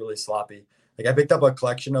cut is really sloppy. Like I picked up a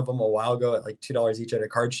collection of them a while ago at like $2 each at a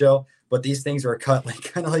card show, but these things were cut like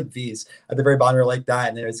kind of like V's at the very bottom are like that.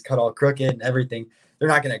 And then it's cut all crooked and everything. They're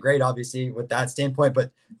not going to grade obviously with that standpoint,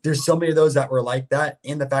 but there's so many of those that were like that.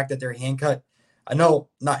 And the fact that they're hand cut, I know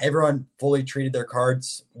not everyone fully treated their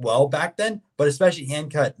cards well back then, but especially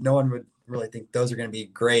hand cut, no one would really think those are going to be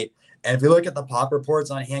great. And if you look at the pop reports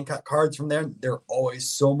on hand cut cards from there, they're always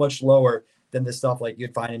so much lower than the stuff like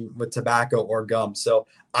you'd find with tobacco or gum. So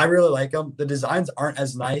I really like them. The designs aren't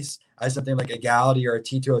as nice as something like a Galaxy or a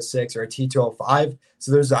T206 or a T205.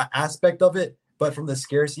 So there's an aspect of it, but from the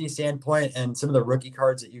scarcity standpoint and some of the rookie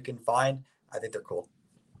cards that you can find, I think they're cool.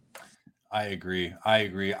 I agree.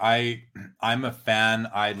 I'm a fan.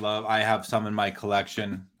 I have some in my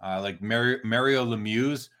collection, like Mario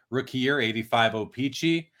Lemieux's rookie year 85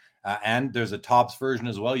 O-Pee-Chee. And there's a Topps version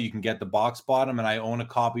as well. You can get the box bottom, and I own a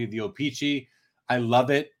copy of the O-Pee-Chee. I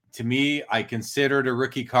love it. To me, I consider it a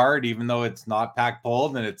rookie card, even though it's not pack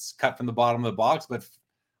pulled and it's cut from the bottom of the box. But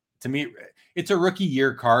to me, it's a rookie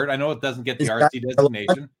year card. I know it doesn't get the RC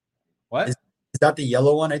designation. What? Is that the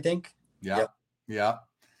yellow one, I think? Yeah. Yep.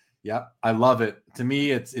 Yeah. I love it. To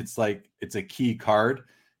me, it's like it's a key card.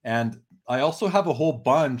 And I also have a whole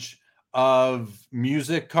bunch of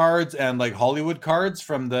music cards and like Hollywood cards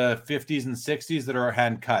from the 50s and 60s that are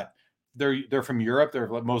hand cut. They're from Europe. They're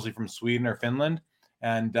mostly from Sweden or Finland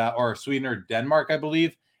and or Sweden or Denmark, I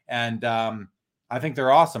believe. And I think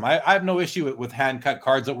they're awesome. I have no issue with hand cut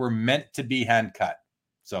cards that were meant to be hand cut.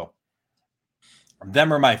 So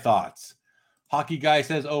them are my thoughts. Hockey Guy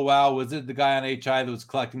says, oh, wow, was it the guy on HI that was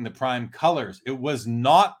collecting the prime colors? It was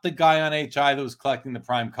not the guy on HI that was collecting the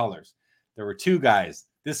prime colors. There were two guys.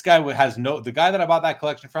 This guy the guy that I bought that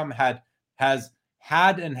collection from has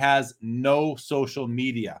no social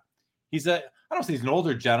media. I don't say he's an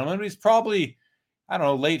older gentleman, but he's probably, I don't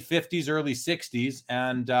know, late 50s, early 60s.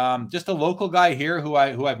 And just a local guy here who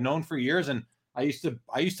I've known for years. And I used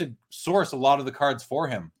to source a lot of the cards for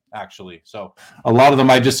him, actually. So a lot of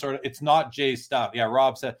them I just sort of, it's not Jay's stuff. Yeah,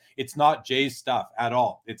 Rob said it's not Jay's stuff at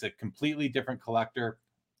all. It's a completely different collector,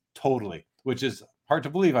 totally, which is hard to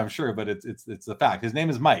believe, I'm sure, but it's the fact. His name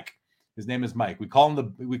is Mike. We call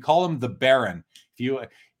him the Baron. If you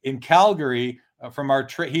in Calgary from our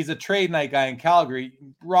he's a trade night guy in Calgary.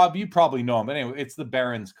 Rob, you probably know him, but anyway, it's the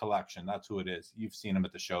Baron's collection. That's who it is. You've seen him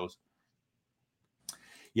at the shows.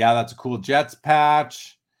 Yeah, that's a cool Jets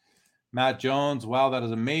patch. Matt Jones, wow, that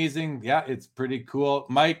is amazing. Yeah, it's pretty cool.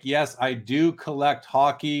 Mike, yes, I do collect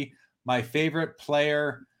hockey. My favorite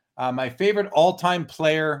player. My favorite all-time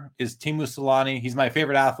player is Teemu Selanne. He's my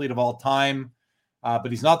favorite athlete of all time,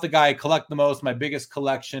 but he's not the guy I collect the most. My biggest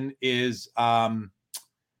collection is Dale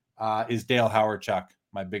Hawerchuk.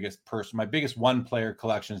 My biggest one-player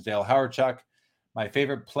collection is Dale Hawerchuk. My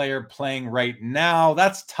favorite player playing right now.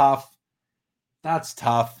 That's tough.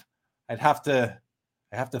 I'd have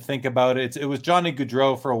to think about it. It was Johnny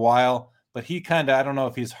Gaudreau for a while, but he I don't know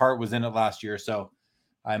if his heart was in it last year. So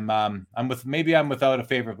I'm without a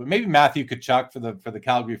favorite, but maybe Matthew Tkachuk for the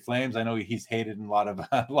Calgary Flames. I know he's hated in a lot of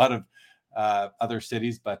other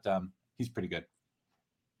cities, but he's pretty good.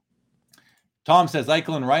 Tom says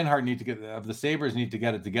Eichel and Reinhart the Sabres need to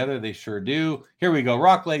get it together. They sure do. Here we go.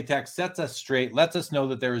 Rock Latex sets us straight, lets us know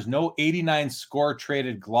that there is no 89 score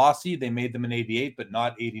traded glossy. They made them in 88, but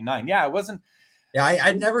not 89. Yeah, it wasn't. Yeah,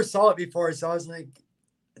 I never saw it before, so I was like,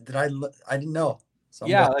 I didn't know.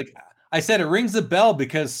 Yeah, like I said, it rings a bell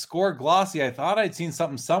because score glossy. I thought I'd seen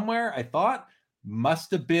something somewhere. I thought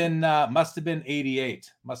must have been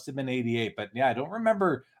 88. Must have been 88. But yeah, I don't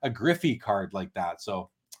remember a Griffey card like that.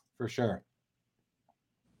 So for sure.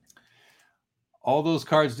 All those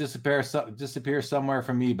cards disappear somewhere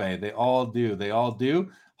from eBay. They all do.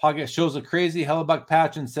 Hoggett shows a crazy Hellebuck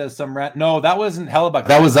patch and says some rant. No, that wasn't Hellebuck.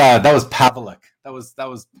 That was Pavelec. That was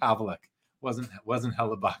Pavelec. Wasn't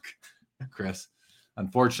Hellebuck, Chris.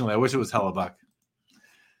 Unfortunately, I wish it was Hellebuck.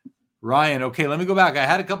 Ryan, okay, let me go back. I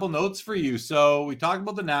had a couple notes for you. So we talked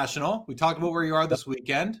about the National. We talked about where you are this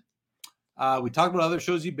weekend. We talked about other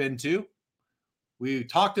shows you've been to. We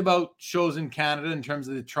talked about shows in Canada in terms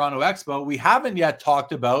of the Toronto Expo. We haven't yet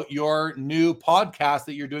talked about your new podcast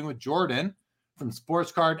that you're doing with Jordan from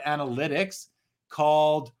Sports Card Analytics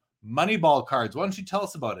called Moneyball cards. Why don't you tell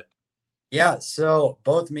us about it? Yeah, so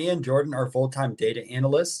both me and Jordan are full-time data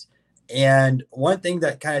analysts. And one thing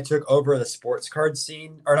that kind of took over the sports card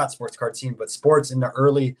scene, or not sports card scene, but sports in the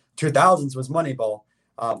early 2000s was Moneyball.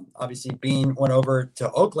 Obviously, Bean went over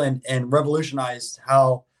to Oakland and revolutionized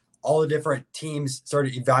how all the different teams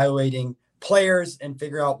started evaluating players and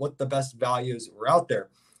figure out what the best values were out there.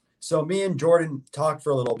 So me and Jordan talked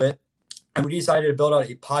for a little bit, and we decided to build out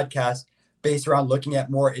a podcast based around looking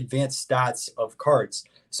at more advanced stats of cards.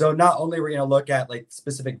 So not only are we going to look at like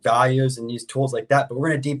specific values and use tools like that, but we're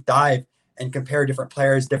going to deep dive and compare different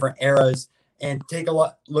players, different eras, and take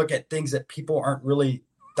a look at things that people aren't really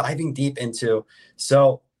diving deep into.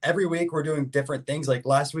 So every week we're doing different things. Like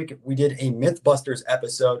last week we did a Mythbusters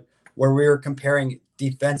episode where we were comparing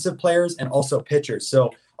defensive players and also pitchers.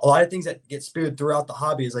 So a lot of things that get spewed throughout the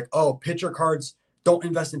hobby is like, oh, pitcher cards, don't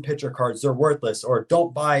invest in pitcher cards, they're worthless, or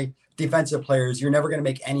don't buy defensive players, you're never going to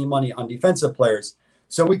make any money on defensive players.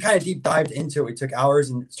 So we kind of deep dived into it. We took hours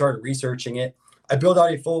and started researching it. I built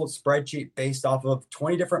out a full spreadsheet based off of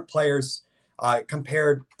 20 different players,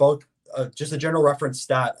 compared both just a general reference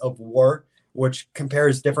stat of WAR, which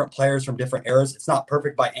compares different players from different eras. It's not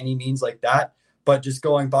perfect by any means like that, but just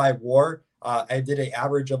going by WAR, I did an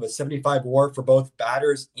average of a 75 WAR for both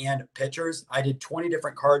batters and pitchers. I did 20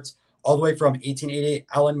 different cards all the way from 1888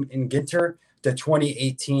 Allen and Ginter to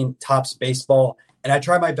 2018 Topps Baseball. And I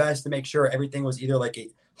tried my best to make sure everything was either like a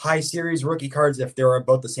high series rookie cards, if they were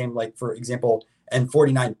both the same, like for example,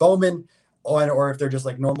 N49 Bowman, or if they're just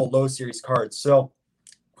like normal low series cards. So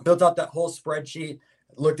built out that whole spreadsheet,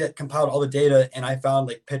 looked at, compiled all the data, and I found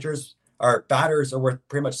like pitchers or batters are worth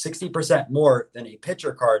pretty much 60% more than a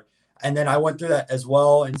pitcher card. And then I went through that as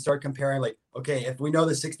well and started comparing like, okay, if we know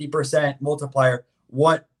the 60% multiplier,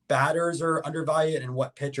 what batters are undervalued and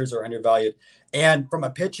what pitchers are undervalued. And from a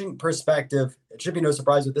pitching perspective, it should be no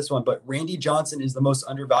surprise with this one, but Randy Johnson is the most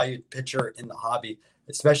undervalued pitcher in the hobby,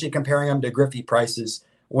 especially comparing him to Griffey prices,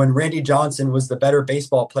 when Randy Johnson was the better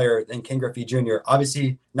baseball player than Ken Griffey Jr.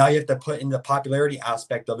 Obviously, now you have to put in the popularity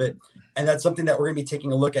aspect of it. And that's something that we're going to be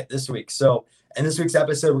taking a look at this week. So in this week's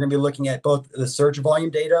episode, we're going to be looking at both the search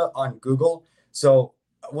volume data on Google. So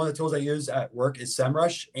one of the tools I use at work is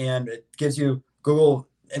SEMrush, and it gives you Google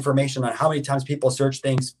information on how many times people search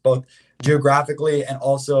things, both geographically and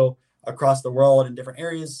also across the world in different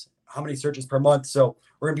areas, how many searches per month. So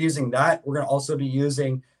we're going to be using that. We're going to also be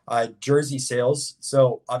using jersey sales.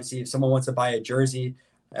 So obviously if someone wants to buy a jersey,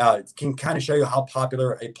 it can kind of show you how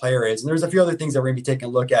popular a player is. And there's a few other things that we're going to be taking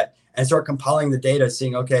a look at and start compiling the data,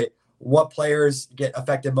 seeing, okay, what players get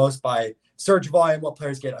affected most by search volume, what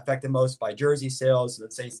players get affected most by jersey sales,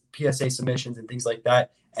 let's say PSA submissions and things like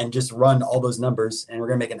that, and just run all those numbers. And we're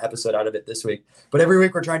going to make an episode out of it this week. But every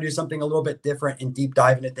week we're trying to do something a little bit different and deep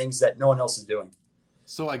dive into things that no one else is doing.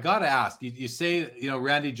 So I got to ask, you say,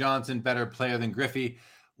 Randy Johnson, better player than Griffey.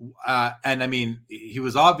 And I mean, he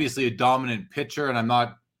was obviously a dominant pitcher, and I'm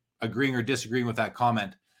not agreeing or disagreeing with that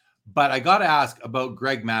comment. But I got to ask about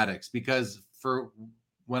Greg Maddux, because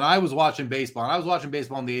when I was watching baseball, and I was watching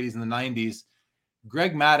baseball in the 80s and the 90s,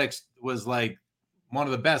 Greg Maddux was like one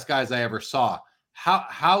of the best guys I ever saw.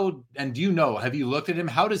 How and do you know, have you looked at him?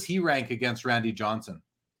 How does he rank against Randy Johnson?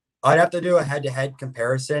 I'd have to do a head-to-head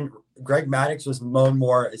comparison. Greg Maddux was known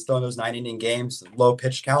more as throwing those 9-inning games, low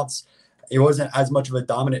pitch counts. He wasn't as much of a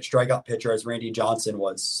dominant strikeout pitcher as Randy Johnson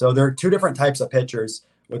was. So there are two different types of pitchers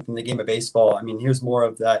within the game of baseball. I mean, he was more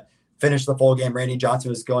of that finish the full game. Randy Johnson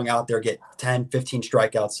was going out there, get 10, 15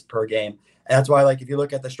 strikeouts per game. And that's why, like, if you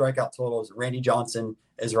look at the strikeout totals, Randy Johnson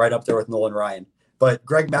is right up there with Nolan Ryan. But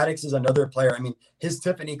Greg Maddux is another player. I mean, his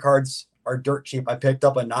Tiffany cards are dirt cheap. I picked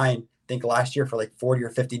up a 9, I think last year, for like $40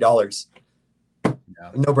 or $50. Yeah.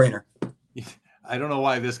 No brainer. I don't know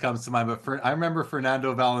why this comes to mind, but I remember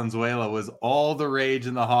Fernando Valenzuela was all the rage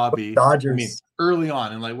in the hobby. Dodgers. I mean, early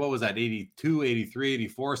on, and like, what was that, 82, 83,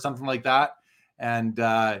 84, something like that. And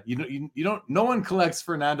no one collects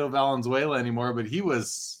Fernando Valenzuela anymore, but he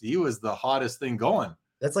was the hottest thing going.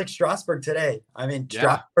 That's like Strasburg today. I mean,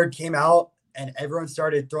 Strasburg came out and everyone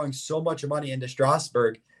started throwing so much money into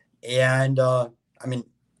Strasburg. And I mean,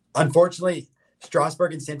 unfortunately,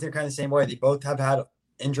 Strasburg and Stanton are kind of the same way. They both have had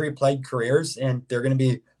injury-plagued careers, and they're going to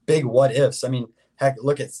be big what-ifs. I mean, heck,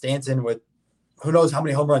 look at Stanton with who knows how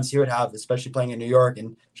many home runs he would have, especially playing in New York.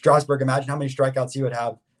 And Strasburg, imagine how many strikeouts he would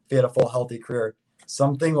have if he had a full, healthy career.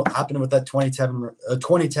 Something will happen with that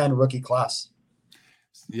 2010 rookie class.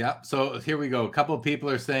 Yeah, so here we go. A couple of people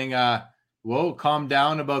are saying, whoa, calm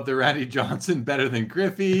down about the Randy Johnson better than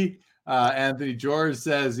Griffey. Anthony George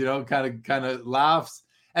says, kind of laughs.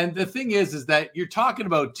 And the thing is that you're talking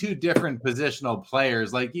about two different positional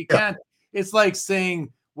players. Like, you can't, it's like saying,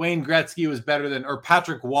 Wayne Gretzky was better than, or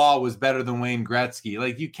Patrick Waugh was better than Wayne Gretzky.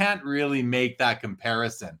 Like, you can't really make that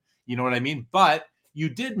comparison. You know what I mean? But you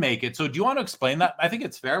did make it. So do you want to explain that? I think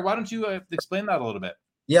it's fair. Why don't you explain that a little bit?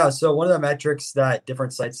 Yeah. So one of the metrics that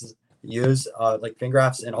different sites use, like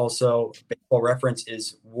Fangraphs and also Baseball Reference,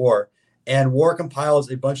 is WAR. And WAR compiles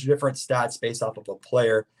a bunch of different stats based off of a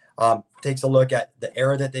player. Takes a look at the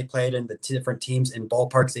era that they played in, the different teams and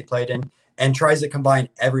ballparks they played in, and tries to combine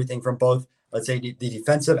everything from both, let's say, the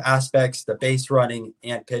defensive aspects, the base running,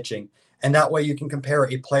 and pitching. And that way you can compare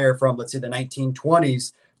a player from, let's say, the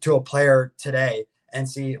 1920s to a player today and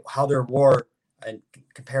see how their WAR and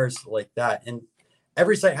compares like that. And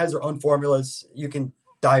every site has their own formulas. You can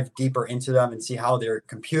dive deeper into them and see how they're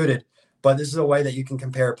computed. But this is a way that you can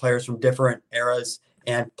compare players from different eras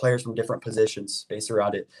and players from different positions based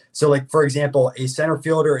around it. So, like, for example, a center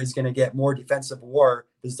fielder is going to get more defensive WAR.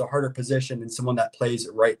 This is a harder position than someone that plays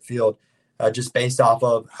right field, just based off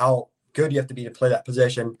of how good you have to be to play that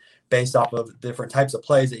position, based off of different types of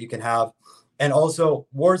plays that you can have. And also,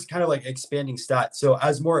 WAR is kind of like expanding stats. So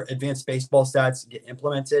as more advanced baseball stats get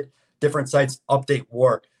implemented, different sites update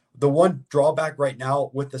WAR. The one drawback right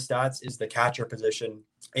now with the stats is the catcher position.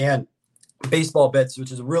 And Baseball Bits,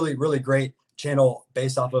 which is a really, really great channel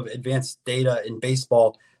based off of advanced data in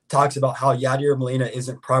baseball, talks about how Yadier Molina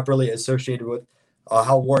isn't properly associated with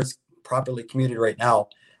how WAR is properly commuted right now.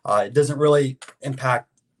 It doesn't really impact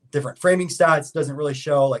different framing stats, doesn't really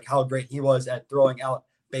show like how great he was at throwing out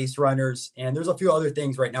base runners. And there's a few other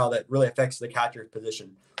things right now that really affects the catcher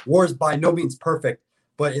position. WAR is by no means perfect,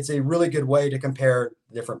 but it's a really good way to compare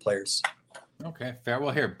different players. Okay, fair.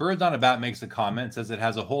 Well, here, Birds on a Bat makes a comment, says it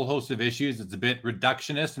has a whole host of issues. It's a bit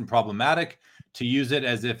reductionist and problematic to use it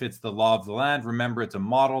as if it's the law of the land. Remember, it's a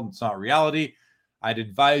model. It's not reality. I'd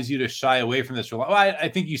advise you to shy away from this. Well, I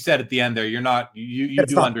think you said at the end there, you're not, you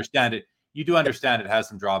do understand it. You do understand it has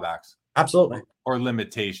some drawbacks. Absolutely. Or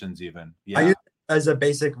limitations even. Yeah. I use it as a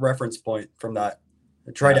basic reference point from that.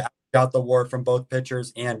 I try to act out the WAR from both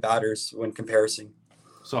pitchers and batters when comparing.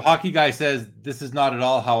 So Hockey Guy says this is not at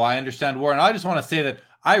all how I understand WAR, and I just want to say that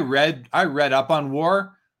I read up on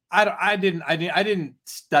WAR. I didn't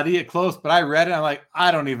study it close, but I read it. I'm like,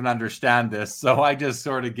 I don't even understand this, so I just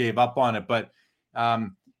sort of gave up on it. But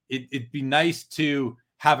it'd be nice to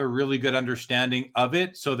have a really good understanding of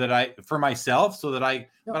it, so that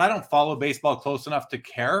but I don't follow baseball close enough to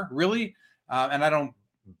care really, and I don't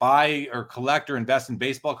buy or collect or invest in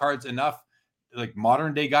baseball cards enough, like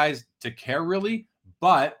modern day guys, to care really.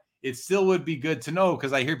 But it still would be good to know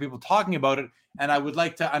because I hear people talking about it, and I would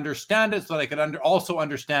like to understand it so that I could also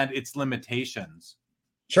understand its limitations.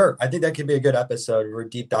 Sure. I think that could be a good episode. We're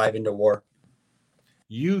deep dive into WAR.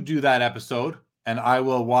 You do that episode, and I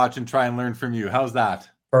will watch and try and learn from you. How's that?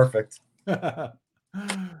 Perfect.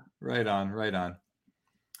 Right on.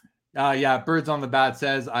 Yeah, Birds on the Bat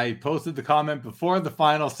says, I posted the comment before the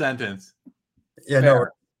final sentence. Yeah, fair. No.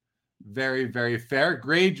 Very, very fair.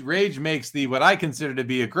 Rage makes what I consider to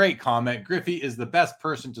be a great comment. Griffey is the best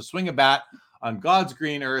person to swing a bat on God's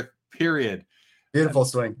green earth, period. Beautiful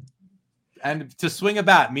swing. And to swing a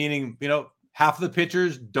bat, meaning, half of the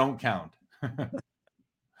pitchers don't count.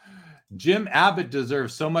 Jim Abbott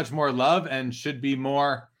deserves so much more love and should be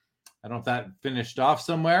more. I don't know if that finished off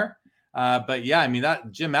somewhere. But yeah, I mean,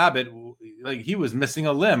 that Jim Abbott, like, he was missing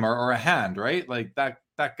a limb or a hand, right? Like that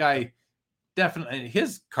guy. Definitely,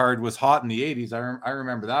 his card was hot in the 80s. I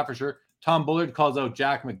remember that for sure. Tom Bullard calls out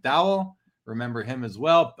Jack McDowell. Remember him as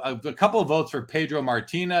well. A couple of votes for Pedro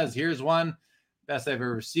Martinez. Here's one. Best I've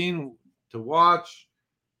ever seen to watch.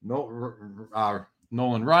 Nolan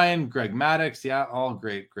Ryan, Greg Maddux. Yeah, all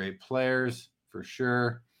great players for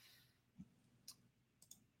sure.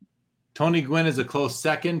 Tony Gwynn is a close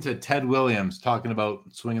second to Ted Williams, talking about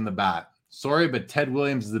swinging the bat. Sorry, but Ted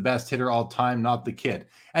Williams is the best hitter all time, not the kid.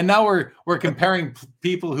 And now we're comparing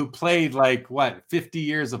people who played 50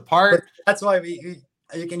 years apart. But that's why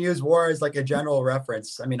you can use WAR as like a general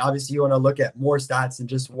reference. I mean, obviously you want to look at more stats than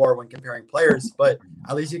just WAR when comparing players, but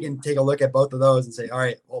at least you can take a look at both of those and say, all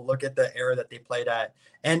right, well, look at the era that they played at.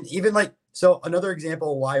 And even so another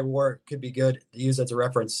example of why WAR could be good to use as a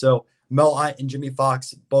reference. So Mel Ott and Jimmy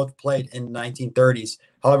Fox both played in the 1930s.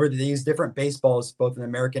 However, they used different baseballs, both in the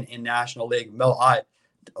American and National League. Mel Ott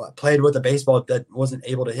played with a baseball that wasn't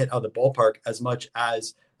able to hit out of the ballpark as much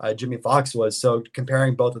as Jimmy Fox was. So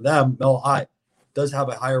comparing both of them, Mel Ott does have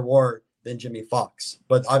a higher WAR than Jimmy Fox.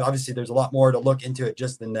 But obviously, there's a lot more to look into it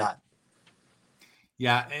just than that.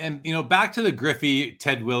 Yeah, and back to the Griffey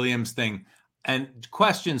Ted Williams thing, and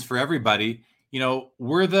questions for everybody.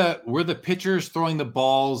 Were the pitchers throwing the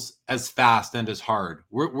balls as fast and as hard?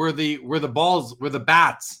 Were the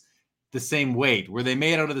bats the same weight? Were they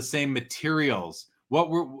made out of the same materials? What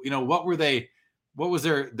were they? What was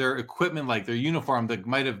their equipment like? Their uniform that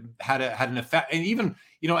might have had an effect, and even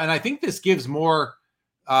and I think this gives more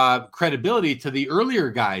credibility to the earlier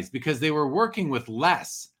guys because they were working with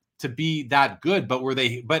less to be that good.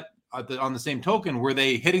 But on the same token, were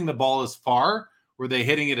they hitting the ball as far? Were they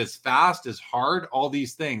hitting it as fast, as hard? All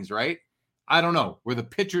these things, right? I don't know. Were the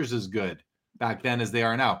pitchers as good back then as they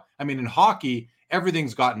are now? I mean, in hockey,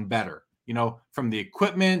 everything's gotten better. From the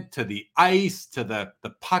equipment to the ice to the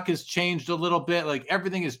puck has changed a little bit. Like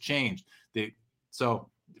everything has changed. So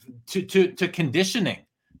to conditioning,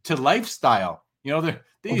 to lifestyle. They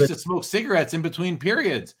used to smoke cigarettes in between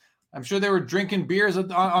periods. I'm sure they were drinking beers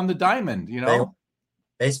on the diamond.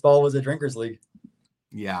 Baseball was a drinkers' league.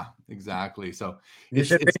 Yeah, exactly. So you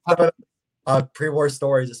should read some of pre-war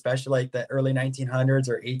stories, especially like the early 1900s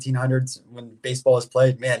or 1800s when baseball was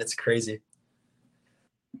played. Man, it's crazy.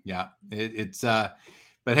 Yeah,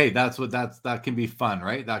 but hey, that can be fun,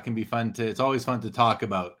 right? That can be fun it's always fun to talk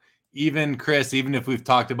about. Even Chris, even if we've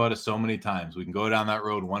talked about it so many times, we can go down that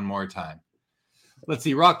road one more time. Let's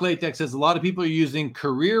see. Rock Latex says a lot of people are using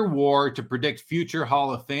career WAR to predict future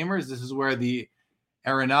Hall of Famers. This is where the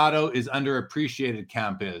Arenado is underappreciated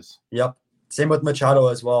camp is. Yep. Same with Machado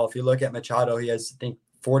as well. If you look at Machado, he has, I think,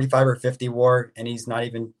 45 or 50 WAR, and he's not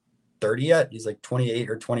even 30 yet. He's like 28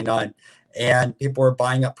 or 29. And people are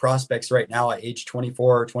buying up prospects right now at age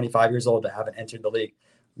 24 or 25 years old that haven't entered the league.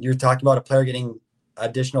 You're talking about a player getting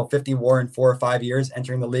additional 50 WAR in 4 or 5 years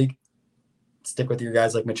entering the league. Stick with your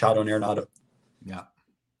guys like Machado and Arenado. Yeah.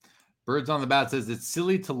 Birds on the Bat says it's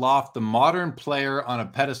silly to loft the modern player on a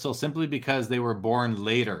pedestal simply because they were born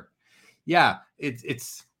later. Yeah,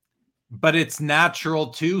 but it's natural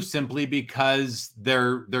too, simply because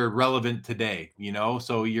they're relevant today,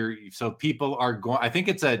 so people are going. I think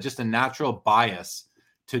it's just a natural bias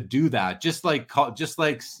to do that. Just like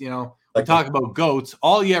we talk about GOATs.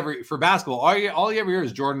 For basketball, all you ever hear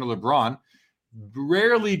is Jordan or LeBron.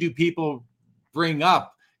 Rarely do people bring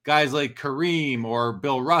up guys like Kareem or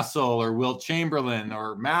Bill Russell or Wilt Chamberlain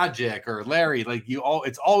or Magic or Larry.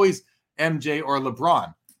 It's always MJ or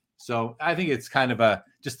LeBron. So I think it's kind of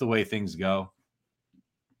just the way things go.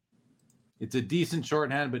 It's a decent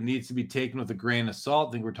shorthand, but needs to be taken with a grain of salt.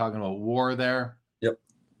 I think we're talking about WAR there. Yep.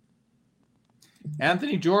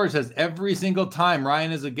 Anthony George says every single time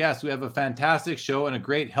Ryan is a guest, we have a fantastic show and a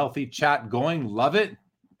great healthy chat going. Love it.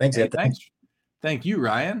 Thanks. Hey, thanks. Thank you,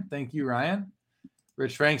 Ryan.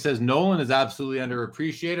 Rich Frank says Nolan is absolutely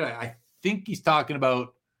underappreciated. I think he's talking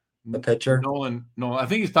about the pitcher. Nolan. No, I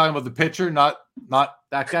think he's talking about the pitcher, not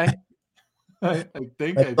that guy. I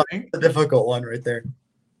think a difficult one right there.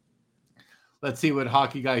 Let's see what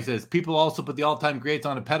Hockey Guy says. People also put the all-time greats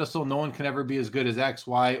on a pedestal. No one can ever be as good as X,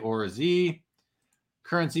 Y, or Z.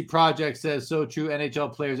 Currency Project says so true.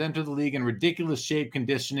 NHL players enter the league in ridiculous shape,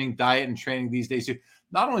 conditioning, diet, and training these days.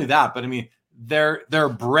 Not only that, but I mean, they're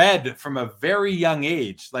bred from a very young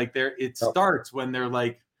age. Starts when they're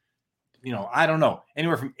like, I don't know,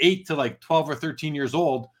 anywhere from 8 to like 12 or 13 years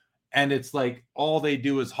old, and it's like all they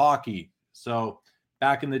do is hockey. So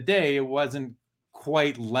back in the day, it wasn't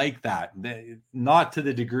quite like that. Not to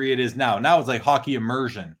the degree it is now. Now it's like hockey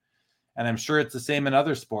immersion. And I'm sure it's the same in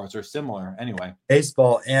other sports or similar anyway.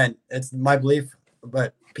 Baseball, and it's my belief,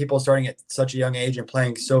 but people starting at such a young age and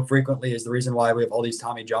playing so frequently is the reason why we have all these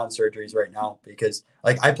Tommy John surgeries right now. Because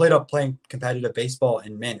I played up playing competitive baseball,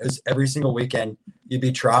 and man, it was every single weekend you'd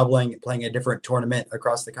be traveling, playing a different tournament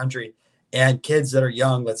across the country. And kids that are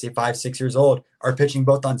young, let's say 5, 6 years old, are pitching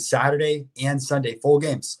both on Saturday and Sunday, full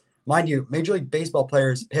games. Mind you, Major League Baseball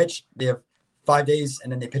players pitch, they have 5 days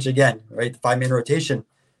and then they pitch again, right? The 5-man rotation.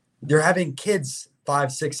 They're having kids 5,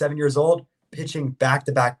 6, 7 years old pitching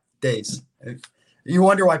back-to-back days. You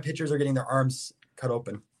wonder why pitchers are getting their arms cut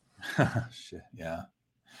open. Shit, yeah.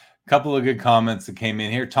 A couple of good comments that came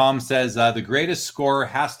in here. Tom says the greatest scorer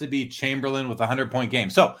has to be Chamberlain with a 100-point game.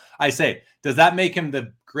 So I say, does that make him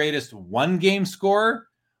the greatest one-game scorer?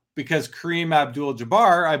 Because Kareem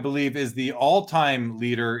Abdul-Jabbar, I believe, is the all-time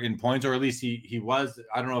leader in points, or at least he was.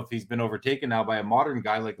 I don't know if he's been overtaken now by a modern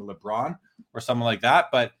guy like a LeBron or someone like that.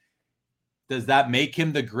 But does that make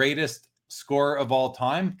him the greatest scorer of all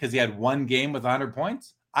time because he had one game with 100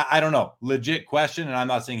 points? I don't know. Legit question, and I'm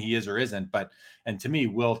not saying he is or isn't. And to me,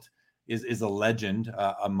 Wilt is a legend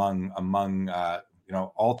among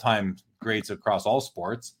all-time greats across all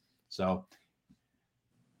sports. So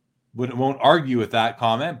won't argue with that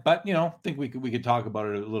comment, but think we could talk about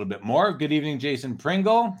it a little bit more. Good evening, Jason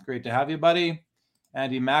Pringle. Great to have you, buddy.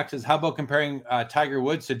 Andy Max says, how about comparing Tiger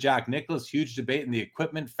Woods to Jack Nicklaus? Huge debate, and the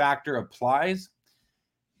equipment factor applies.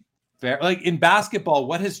 fair. Like in basketball,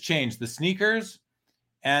 what has changed? The sneakers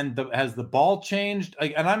and has the ball changed?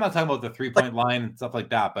 Like, and I'm not talking about the 3-point line and stuff like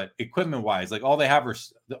that, but equipment wise, like all they have are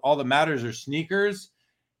all that matters are sneakers.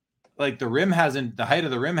 Like the height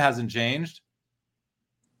of the rim hasn't changed.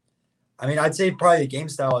 I mean, I'd say probably the game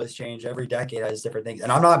style has changed. Every decade has different things.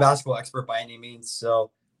 And I'm not a basketball expert by any means,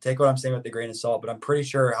 so take what I'm saying with a grain of salt, but I'm pretty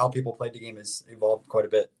sure how people played the game has evolved quite a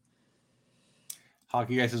bit.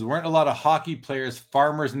 Hockey guy says, weren't a lot of hockey players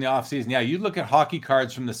farmers in the offseason? Yeah, you look at hockey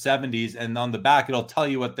cards from the 70s, and on the back, it'll tell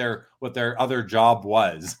you what their other job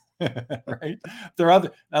was, right?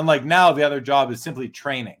 Unlike now, the other job is simply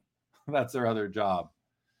training. That's their other job.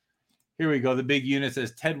 Here we go. The big unit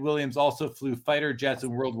says, Ted Williams also flew fighter jets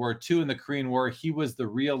in World War II and the Korean War. He was the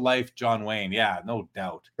real-life John Wayne. Yeah, no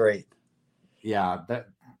doubt. Great. Yeah,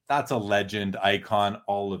 that's a legend, icon,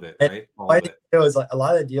 all of it, and right? I think it was like a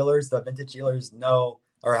lot of the dealers, the vintage dealers know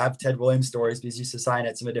or have Ted Williams stories because he used to sign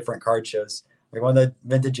at some of the different card shows. Like one of the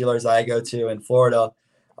vintage dealers I go to in Florida,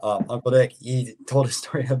 Uncle Dick, he told a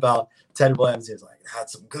story about Ted Williams. He was like, had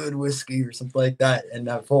some good whiskey or something like that. And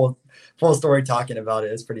that full story talking about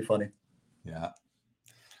it. It's pretty funny. Yeah.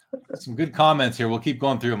 Some good comments here. We'll keep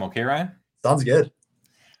going through them. Okay, Ryan? Sounds good.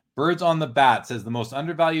 Birds on the Bat says the most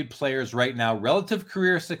undervalued players right now, relative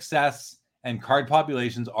career success and card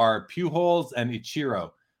populations are Pujols and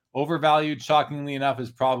Ichiro. Overvalued, shockingly enough,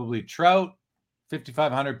 is probably Trout.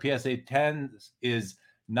 5,500 PSA 10 is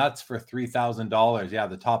nuts for $3,000. Yeah,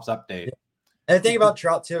 the Topps update. And the thing about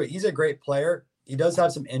Trout, too, he's a great player. He does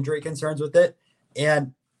have some injury concerns with it.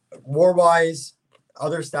 And war-wise,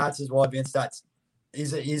 other stats as well, advanced stats,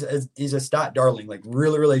 he's a stat darling, like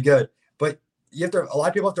really, really good. But a lot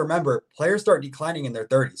of people have to remember, players start declining in their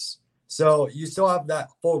 30s. So you still have that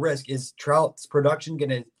full risk. Is Trout's production going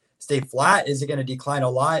to stay flat? Is it going to decline a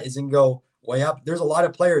lot? Is it going to go way up? There's a lot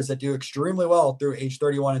of players that do extremely well through age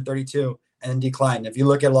 31 and 32 and then decline. If you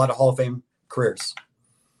look at a lot of Hall of Fame careers.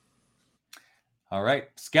 All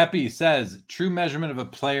right. Skeppy says, true measurement of a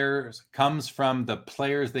player comes from the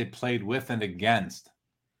players they played with and against.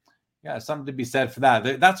 Yeah, something to be said for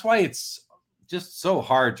that. That's why it's just so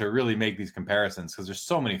hard to really make these comparisons because there's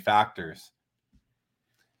so many factors.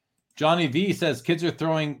 Johnny V says kids are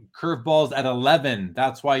throwing curveballs at 11.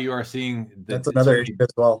 That's why you are seeing that's another issue as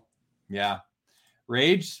well. Yeah.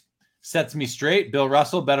 Rage sets me straight. Bill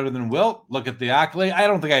Russell better than Wilt. Look at the accolade. I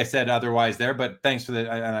don't think I said otherwise there, but thanks for that.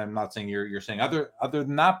 And I'm not saying you're saying other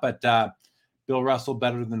than that, but Bill Russell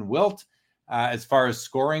better than Wilt. As far as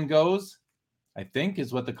scoring goes, I think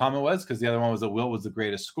is what the comment was, because the other one was that Wilt was the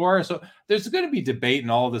greatest scorer. So there's going to be debate and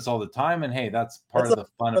all of this all the time. And hey, that's part of the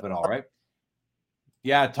fun of it all, right?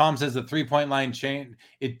 Yeah, Tom says the 3-point line changed.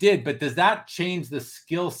 It did, but does that change the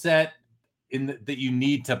skill set that you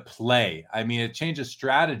need to play? I mean, it changes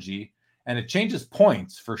strategy and it changes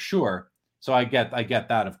points for sure. So I get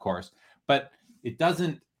that, of course, but it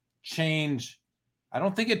doesn't change. I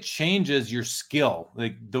don't think it changes your skill,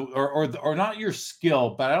 like or not your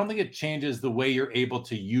skill, but I don't think it changes the way you're able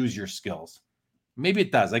to use your skills. Maybe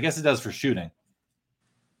it does. I guess it does for shooting.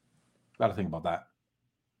 Got to think about that.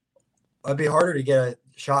 It'd be harder to get a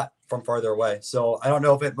shot from farther away. So I don't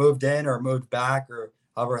know if it moved in or moved back or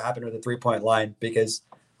however it happened with the 3-point line, because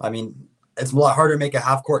I mean, it's a lot harder to make a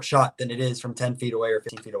half court shot than it is from 10 feet away or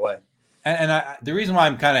 15 feet away. And the reason why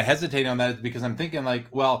I'm kind of hesitating on that is because I'm thinking like,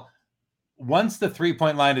 well, once the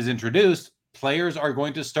 3-point line is introduced, players are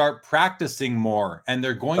going to start practicing more and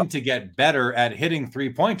they're going to get better at hitting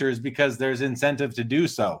 3-pointers because there's incentive to do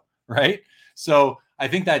so. Right. So I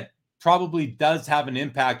think that probably does have an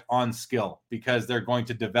impact on skill because they're going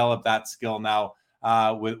to develop that skill now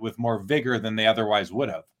with more vigor than they otherwise would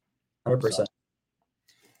have. 100%.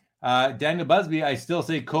 So, Daniel Busby, I still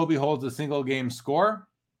say Kobe holds a single game score.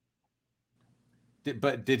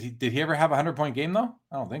 Did he ever have a 100-point game though?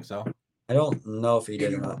 I don't think so. I don't know if he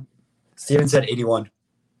did or not. Steven said 81.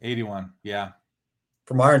 81, yeah.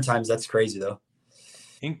 For modern times, that's crazy though.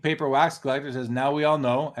 Ink Paper Wax Collector says, now we all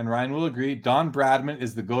know, and Ryan will agree, Don Bradman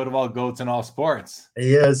is the goat of all goats in all sports.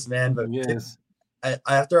 He is, man. But he is.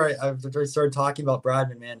 After I started talking about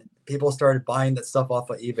Bradman, man, people started buying that stuff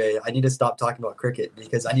off of eBay. I need to stop talking about cricket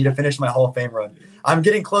because I need to finish my Hall of Fame run. I'm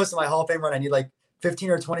getting close to my Hall of Fame run. I need like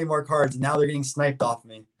 15 or 20 more cards, and now they're getting sniped off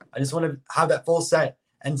me. I just want to have that full set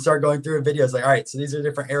and start going through videos like, all right, so these are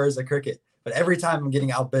different eras of cricket. But every time I'm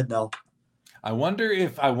getting outbid now. I wonder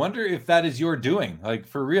if that is your doing, like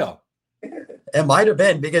for real. It might have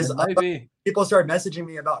been because people started messaging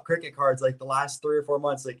me about cricket cards like the last 3 or 4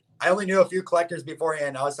 months. Like I only knew a few collectors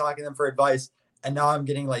beforehand. I was talking to them for advice, and now I'm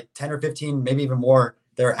getting like 10 or 15, maybe even more.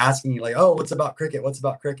 They're asking me like, "Oh, what's about cricket? What's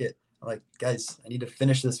about cricket?" I'm like, guys, I need to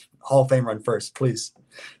finish this Hall of Fame run first, please.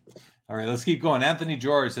 All right, let's keep going. Anthony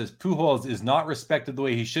George says Pujols is not respected the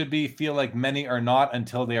way he should be. Feel like many are not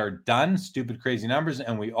until they are done. Stupid, crazy numbers,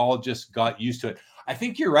 and we all just got used to it. I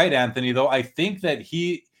think you're right, Anthony, though. I think that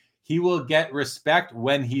he will get respect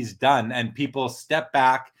when he's done and people step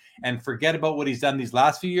back and forget about what he's done these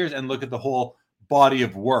last few years and look at the whole body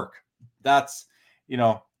of work. That's,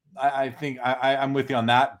 I think I'm with you on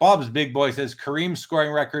that. Bob's Big Boy says Kareem's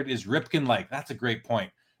scoring record is Ripken-like. That's a great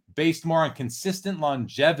point. Based more on consistent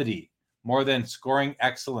longevity more than scoring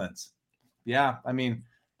excellence. Yeah, I mean,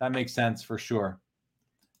 that makes sense for sure.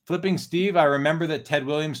 Flipping Steve, I remember that Ted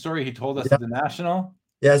Williams story he told us at the National.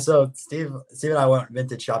 Yeah, so Steve and I went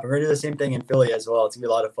vintage shopping. We're going to do the same thing in Philly as well. It's going to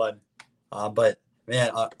be a lot of fun. But,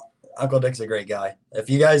 man, Uncle Dick's a great guy. If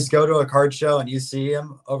you guys go to a card show and you see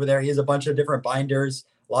him over there, he has a bunch of different binders,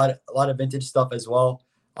 a lot of vintage stuff as well.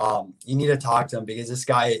 You need to talk to him because this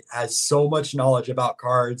guy has so much knowledge about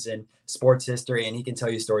cards and sports history, and he can tell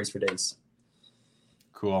you stories for days.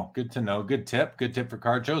 Cool. Good to know. Good tip. Good tip for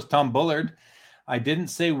card shows. Tom Bullard. I didn't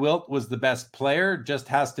say Wilt was the best player, just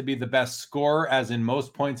has to be the best scorer, as in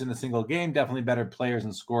most points in a single game. Definitely better players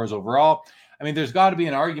and scores overall. I mean, there's got to be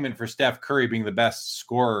an argument for Steph Curry being the best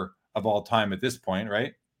scorer of all time at this point,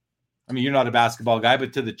 right? I mean, you're not a basketball guy,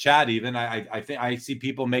 but to the chat, even I think I see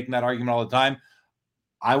people making that argument all the time.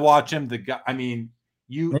 I watch him. The guy. I mean,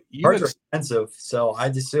 cards are expensive, so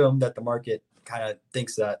I'd assume that the market kind of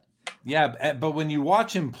thinks that. Yeah, but when you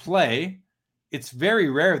watch him play, it's very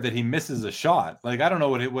rare that he misses a shot. Like, I don't know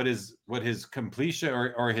what his completion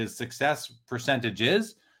or his success percentage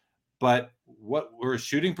is, but or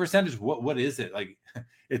shooting percentage, what is it? Like,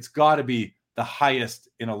 it's got to be the highest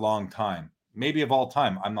in a long time, maybe of all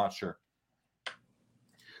time. I'm not sure.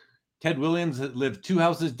 Ted Williams lived 2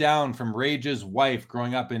 houses down from Rage's wife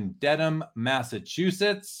growing up in Dedham,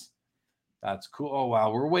 Massachusetts. That's cool. Oh,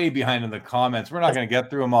 wow. We're way behind in the comments. We're not going to get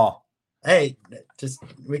through them all. Hey,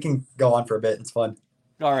 we can go on for a bit. It's fun.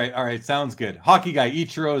 All right. Sounds good. Hockey guy,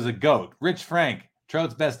 Ichiro is a GOAT. Rich Frank,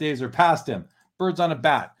 Trout's best days are past him. Birds on a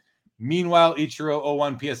bat. Meanwhile, Ichiro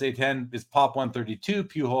 01 PSA 10 is pop 132.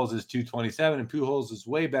 Pujols is 227. And Pujols is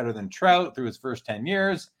way better than Trout through his first 10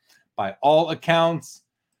 years by all accounts.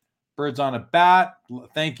 Birds on a bat.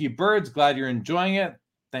 Thank you, Birds. Glad you're enjoying it.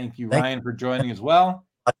 Thank you, Ryan, for joining as well.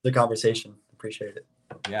 The conversation. Appreciate it.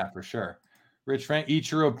 Yeah, for sure. Rich Frank,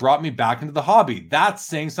 Ichiro brought me back into the hobby. That's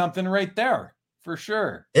saying something right there, for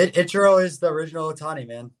sure. Ichiro is the original Ohtani,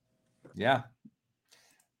 man. Yeah.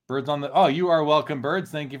 Birds on the... Oh, you are welcome, Birds.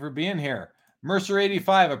 Thank you for being here. Mercer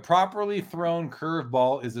 85, a properly thrown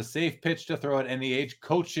curveball is a safe pitch to throw at any age.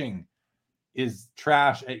 Coaching is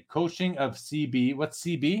trash at coaching of CB. What's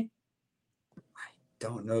CB? I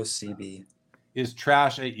don't know CB. Is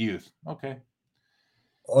trash at youth. Okay.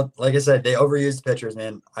 Well, like I said, they overused pitchers,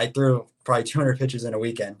 man. I threw probably 200 pitches in a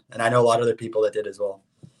weekend, and I know a lot of other people that did as well.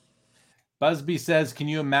 Busby says, can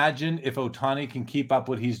you imagine if Ohtani can keep up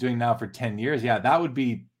what he's doing now for 10 years? Yeah, that would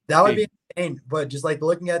be insane. But just like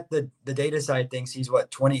looking at the data side things, he's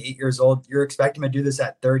 28 years old. You're expecting him to do this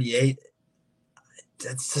at 38.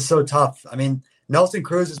 It's just so tough. I mean, Nelson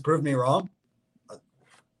Cruz has proved me wrong,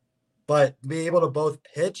 but being able to both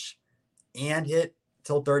pitch and hit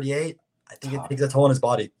till 38, I think it takes a toll on his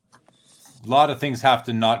body. A lot of things have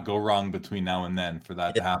to not go wrong between now and then for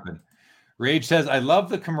that to happen. Rage says, I love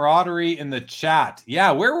the camaraderie in the chat.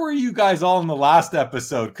 Yeah, where were you guys all in the last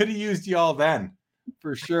episode? Could have used you all then,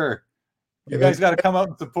 for sure. You guys got to come out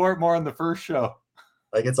and support more on the first show.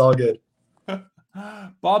 Like, it's all good.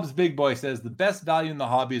 Bob's Big Boy says, the best value in the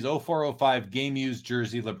hobby is 0405 game used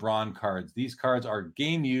jersey LeBron cards. These cards are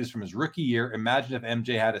game used from his rookie year. Imagine if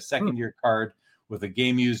MJ had a second year card with a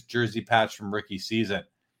game used jersey patch from rookie season.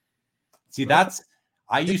 See, that's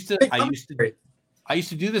I used to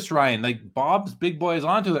do this, Ryan. Like, Bob's Big Boy is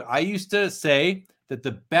onto it. I used to say that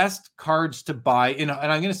the best cards to buy and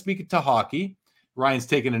I'm going to speak it to hockey. Ryan's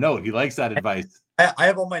taking a note. He likes that advice. I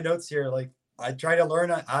have all my notes here. Like, I try to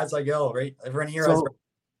learn as I go, right? Everyone here.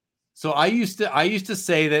 So I used to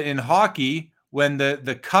say that in hockey, when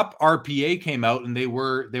the Cup RPA came out and they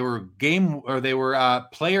were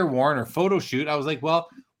player worn or photo shoot, I was like, well,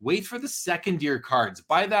 wait for the second year cards.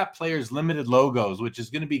 Buy that player's limited logos, which is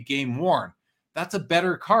going to be game worn. That's a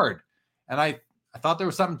better card. And I thought there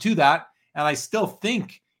was something to that, and I still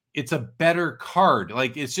think it's a better card.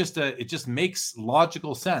 Like, it just makes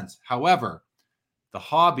logical sense. However, the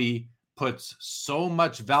hobby puts so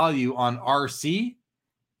much value on RC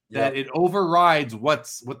that it overrides what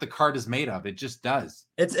the card is made of. It just does.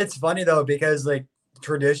 It's funny though, because like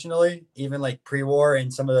traditionally, even like pre-war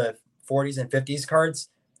and some of the 40s and 50s cards,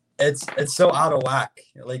 it's so out of whack.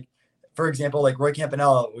 Like for example, like Roy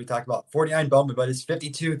Campanella, we talked about 49 Bowman, but his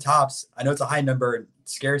 52 tops. I know it's a high number and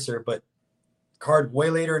scarcer, but card way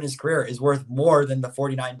later in his career is worth more than the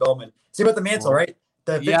 49 Bowman. See about the mantle, right?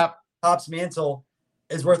 The 50 tops mantle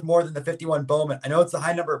is worth more than the 51 Bowman. I know it's the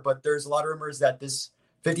high number, but there's a lot of rumors that this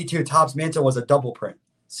 52 tops mantle was a double print.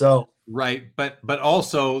 So right, but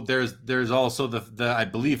also there's also the I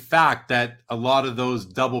believe fact that a lot of those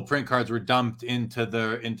double print cards were dumped into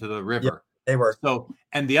the river. Yeah, they were. So,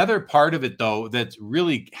 and the other part of it though that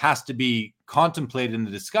really has to be contemplated in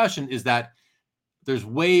the discussion is that there's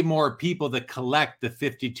way more people that collect the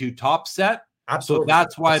 52 top set. Absolutely. So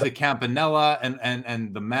that's why the Campanella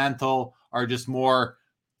and the mantle are just more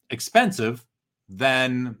expensive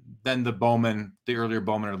than the Bowman, the earlier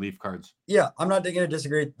Bowman or Leaf cards. Yeah, I'm not going to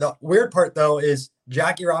disagree. The weird part though is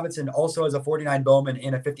Jackie Robinson also has a 49 Bowman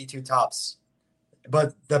and a 52 tops,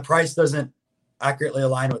 but the price doesn't accurately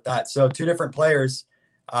align with that. So two different players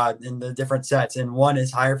in the different sets, and one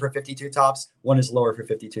is higher for 52 tops, one is lower for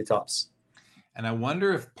 52 tops. And I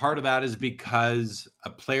wonder if part of that is because a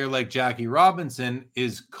player like Jackie Robinson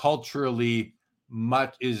is culturally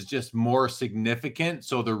just more significant.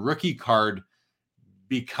 So the rookie card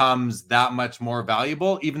becomes that much more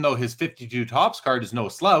valuable, even though his 52 tops card is no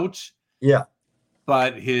slouch. Yeah.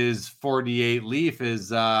 But his 48 Leaf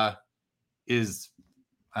is, and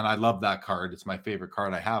I love that card. It's my favorite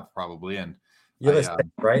card I have probably. And you have a 6,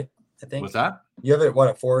 right? I think. What's that? You have it, what,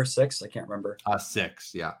 a 4 or 6? I can't remember.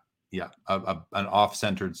 6. Yeah. Yeah. An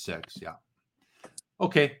off-centered 6. Yeah.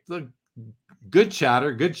 Okay. Look, good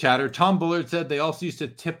chatter. Tom Bullard said they also used to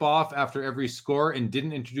tip off after every score and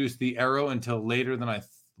didn't introduce the arrow until later than I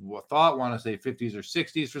thought. Want to say 50s or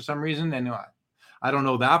 60s for some reason. Anyway, I don't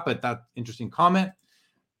know that, but that's interesting comment.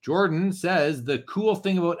 Jordan says the cool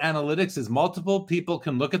thing about analytics is multiple people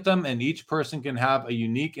can look at them and each person can have a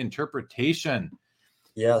unique interpretation.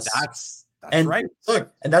 Yes. That's and right.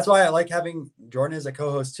 Look, and that's why I like having Jordan as a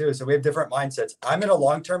co-host too. So we have different mindsets. I'm in a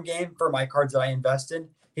long-term game for my cards that I invest in.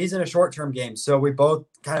 He's in a short-term game. So we both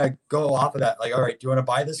kind of go off of that. Like, all right, do you want to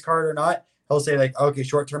buy this card or not? He'll say like, okay,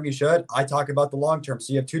 short-term you should. I talk about the long-term.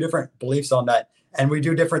 So you have two different beliefs on that. And we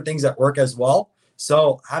do different things at work as well.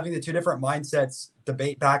 So having the two different mindsets,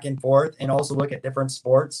 debate back and forth, and also look at different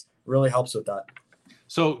sports really helps with that.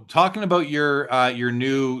 So talking about your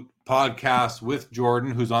new podcast with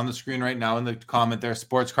Jordan, who's on the screen right now in the comment there,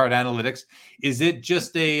 Sports Card Analytics. Is it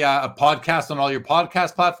just a podcast on all your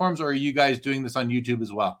podcast platforms, or are you guys doing this on YouTube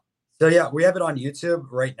as well? So yeah, we have it on YouTube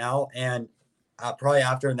right now, and probably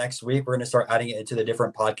after next week, we're going to start adding it into the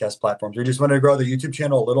different podcast platforms. We just want to grow the YouTube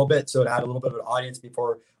channel a little bit, so it had a little bit of an audience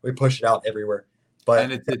before we push it out everywhere. But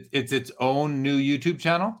and it's its own new YouTube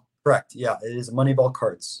channel? Correct. Yeah, it is Moneyball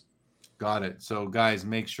Cards. Got it. So guys,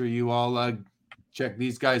 make sure you all check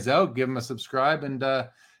these guys out, give them a subscribe, and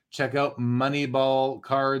check out Moneyball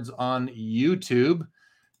Cards on YouTube.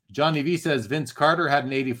 Johnny V says Vince Carter had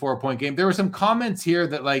an 84-point game. There were some comments here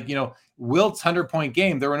that, like, Wilt's 100-point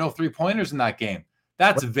game, there were no 3-pointers in that game.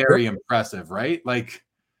 That's very impressive, right? Like,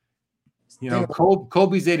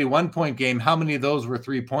 Kobe's 81-point game, how many of those were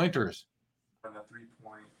 3-pointers?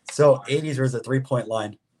 So 80s was a 3-point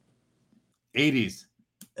line. 80s.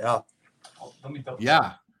 Yeah.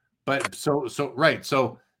 Yeah. But so right.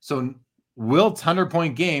 So Wilt's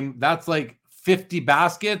 100-point game, that's like 50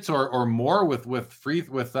 baskets or more with free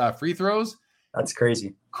throws. That's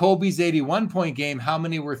crazy. Kobe's 81-point game, how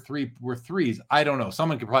many were threes? I don't know.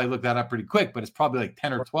 Someone could probably look that up pretty quick, but it's probably like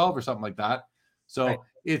 10 or 12 or something like that. So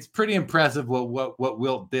It's pretty impressive what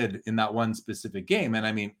Wilt did in that one specific game. And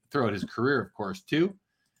I mean, throughout his career, of course, too.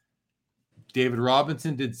 David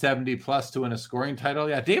Robinson did 70 plus to win a scoring title.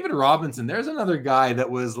 Yeah, David Robinson, there's another guy that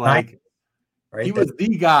was like, he was the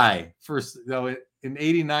guy first, in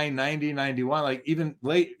 89, 90, 91, like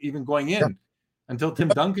even going in until Tim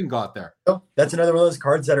Duncan got there. That's another one of those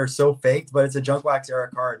cards that are so faked, but it's a junk wax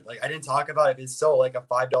era card. Like, I didn't talk about it. It's still like a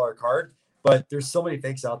 $5 card, but there's so many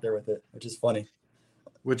fakes out there with it, which is funny.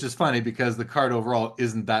 Which is funny because the card overall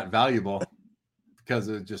isn't that valuable because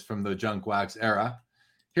of just from the junk wax era.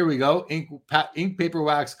 Here we go. Ink paper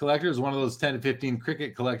wax collector is one of those 10 to 15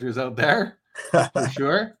 cricket collectors out there for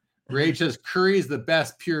sure. Ray says Curry is the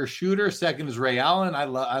best pure shooter. Second is Ray Allen. I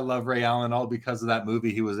love Ray Allen all because of that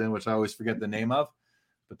movie he was in, which I always forget the name of,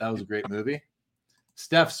 but that was a great movie.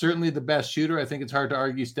 Steph, certainly the best shooter. I think it's hard to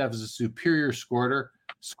argue Steph is a superior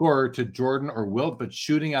scorer to Jordan or Wilt, but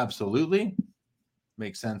shooting, absolutely.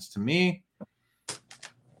 Makes sense to me.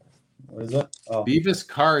 What is it? Beavis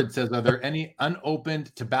Card says, are there any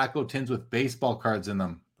unopened tobacco tins with baseball cards in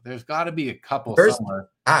them? There's got to be a couple There's somewhere.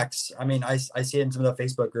 acts. I mean, I see it in some of the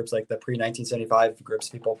Facebook groups, like the pre-1975 groups.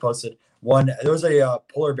 People posted one. There was a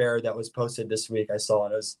polar bear that was posted this week. I saw,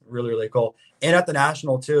 and it was really, really cool. And at the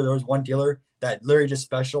National too, there was one dealer that literally just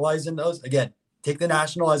specialized in those. Again, take the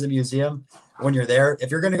National as a museum when you're there.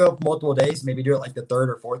 If you're going to go multiple days, maybe do it like the third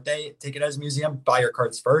or fourth day. Take it as a museum. Buy your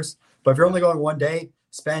cards first. But if you're only going one day,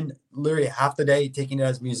 spend literally half the day taking it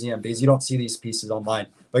as a museum, because you don't see these pieces online.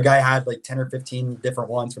 The guy had like 10 or 15 different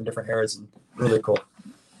ones from different eras, and really cool.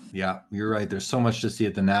 Yeah, you're right. There's so much to see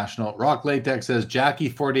at the National. Rock Latex says Jackie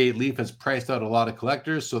 48 Leaf has priced out a lot of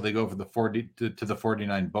collectors, so they go for the 40 to the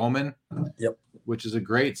 49 Bowman. Yep, which is a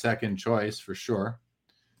great second choice for sure.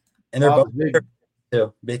 And they're both big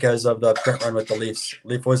too, because of the print run with the Leafs.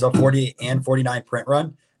 Leaf was a 40 and 49 print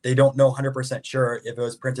run. They don't know 100% sure if it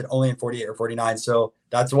was printed only in 48 or 49. So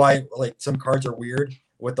that's why like some cards are weird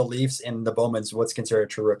with the Leafs and the Bowman's, what's considered a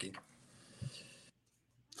true rookie.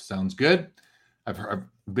 Sounds good. I've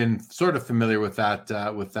been sort of familiar with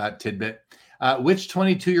that tidbit. Which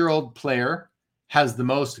 22-year-old player has the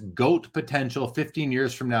most GOAT potential 15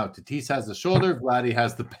 years from now? Tatis has the shoulder. Vladdy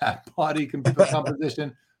has the bad body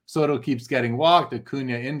composition. Soto keeps getting walked.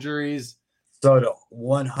 Acuna injuries. Soto,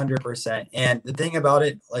 100%. And the thing about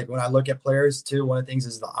it, like when I look at players too, one of the things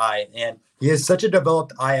is the eye. And he has such a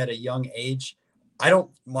developed eye at a young age. I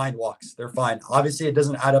don't mind walks. They're fine. Obviously, it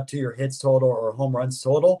doesn't add up to your hits total or home runs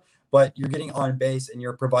total, but you're getting on base and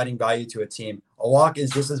you're providing value to a team. A walk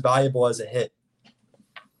is just as valuable as a hit.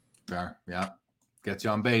 Fair, yeah. Gets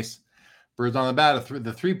you on base. Birds on the bat.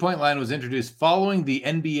 The three-point line was introduced following the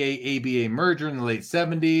NBA-ABA merger in the late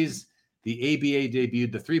 70s. The ABA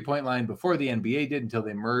debuted the three-point line before the NBA did until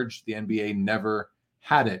they merged. The NBA never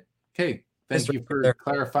had it. Okay, thank you for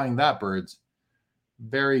clarifying that, Birds.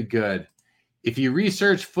 Very good. If you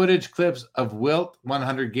research footage clips of Wilt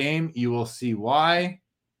 100 game, you will see why.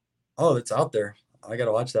 Oh, it's out there. I got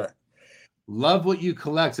to watch that. Love What You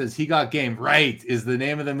Collect says He Got Game. Right is the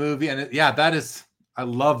name of the movie. And that is, I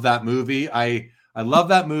love that movie. I love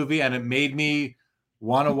that movie, and it made me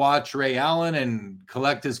want to watch Ray Allen and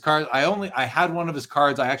collect his cards. I had one of his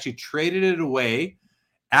cards. I actually traded it away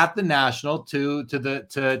at the National to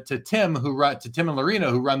Tim and Lorena,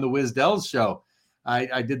 who run the Wisdells show.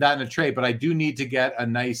 I did that in a trade, but I do need to get a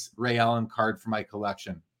nice Ray Allen card for my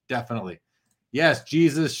collection. Definitely. Yes,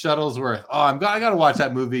 Jesus Shuttlesworth. Oh, I got to watch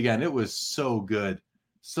that movie again. It was so good.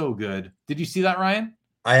 So good. Did you see that, Ryan?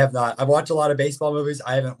 I have not. I've watched a lot of baseball movies.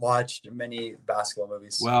 I haven't watched many basketball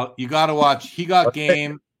movies. Well, you got to watch He Got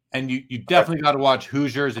Game, and you definitely got to watch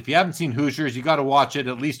Hoosiers. If you haven't seen Hoosiers, you got to watch it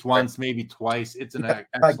at least once, maybe twice. It's an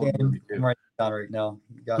excellent movie too. Right now.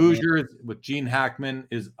 Hoosiers with Gene Hackman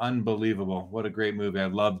is unbelievable. What a great movie. I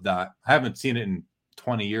loved that. I haven't seen it in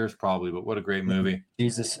 20 years probably, but what a great movie.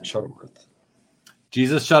 Jesus Shuttleworth.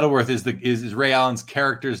 Jesus Shuttleworth is Ray Allen's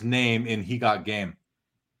character's name in He Got Game.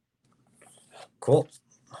 Cool.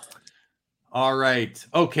 All right.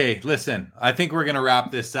 Okay. Listen, I think we're going to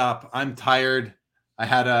wrap this up. I'm tired. I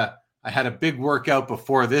had a big workout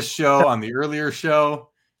before this show on the earlier show.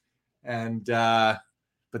 And,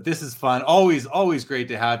 but this is fun. Always great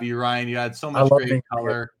to have you, Ryan. You had so much great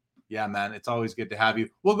color. Yeah, man. It's always good to have you.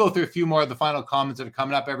 We'll go through a few more of the final comments that are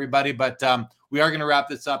coming up, everybody, but we are going to wrap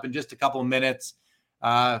this up in just a couple of minutes.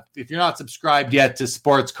 If you're not subscribed yet to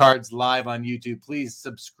Sports Cards Live on YouTube, please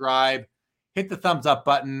subscribe. Hit the thumbs up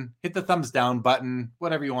button, hit the thumbs down button,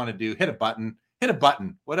 whatever you want to do. Hit a button,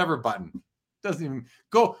 whatever button. Doesn't even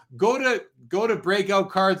go to Breakout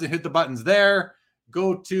Cards and hit the buttons there.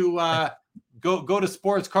 Go to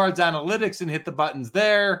Sports Cards Analytics and hit the buttons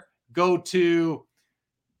there. Go to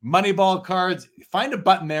Moneyball Cards, find a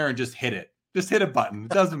button there and just hit it. Just hit a button.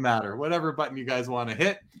 It doesn't matter. Whatever button you guys want to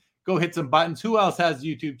hit, go hit some buttons. Who else has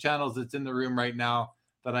YouTube channels that's in the room right now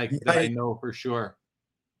that I know for sure?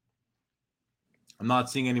 I'm not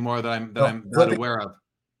seeing any more that I'm not aware of.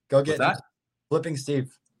 Go get that. Flipping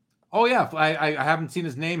Steve. Oh yeah, I haven't seen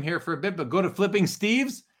his name here for a bit, but go to Flipping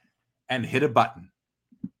Steve's and hit a button.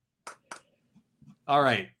 All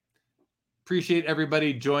right. Appreciate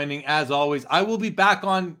everybody joining. As always, I will be back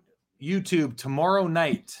on YouTube tomorrow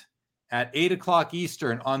night at 8:00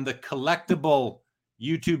 Eastern on the Collectible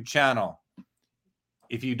YouTube channel.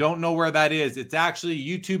 If you don't know where that is, it's actually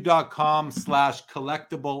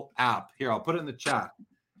youtube.com/collectible app. Here, I'll put it in the chat.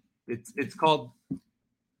 It's called, the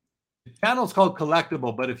channel's called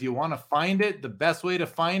Collectible, but if you want to find it, the best way to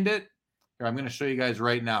find it, here, I'm going to show you guys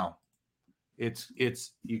right now. It's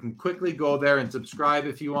you can quickly go there and subscribe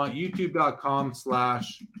if you want.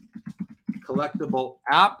 youtube.com/collectible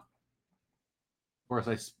app. Of course,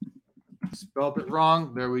 I spelled it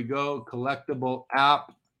wrong. There we go. Collectible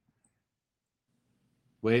app.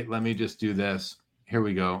 Wait, let me just do this. Here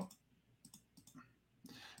we go.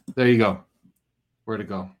 There you go. Where'd it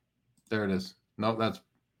go? There it is. No,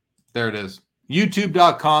 there it is.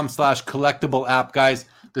 YouTube.com/collectible app, guys.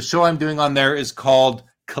 The show I'm doing on there is called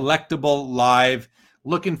Collectible Live.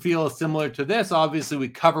 Look and feel similar to this. Obviously, we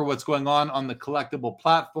cover what's going on the collectible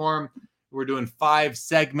platform. We're doing 5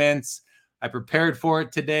 segments. I prepared for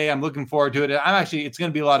it today. I'm looking forward to it. It's going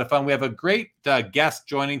to be a lot of fun. We have a great guest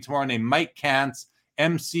joining tomorrow named Mike Kantz,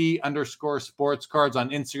 MC_sports cards on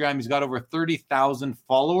Instagram. He's got over 30,000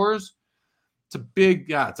 followers. It's a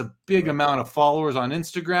big amount of followers on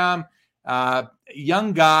Instagram.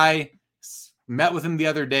 Young guy, met with him the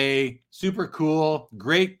other day. Super cool,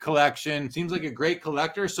 great collection. Seems like a great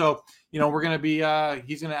collector. So, we're going to be,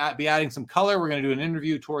 he's going to be adding some color. We're going to do an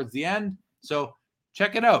interview towards the end. So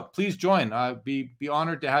check it out. Please join. Be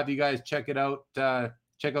honored to have you guys check it out.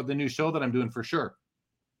 Check out the new show that I'm doing for sure.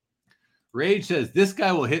 Rage says, this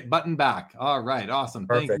guy will hit button back. All right. Awesome.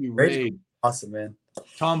 Perfect. Thank you, Rage. Awesome, man.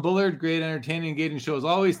 Tom Bullard, great, entertaining, engaging show as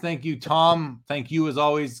always. Thank you, Tom. Thank you as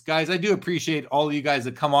always. Guys, I do appreciate all of you guys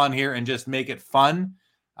that come on here and just make it fun.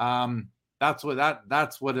 That's what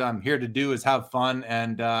I'm here to do, is have fun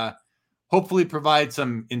and hopefully provide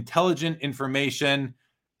some intelligent information,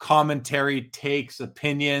 commentary, takes,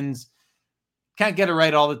 opinions. Can't get it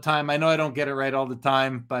right all the time. I know I don't get it right all the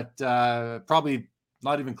time, but probably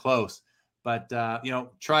not even close. But,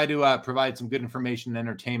 try to provide some good information and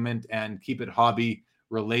entertainment and keep it hobby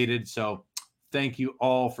related. So thank you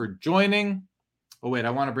all for joining. Oh, wait, I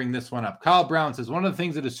want to bring this one up. Kyle Brown says, one of the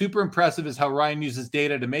things that is super impressive is how Ryan uses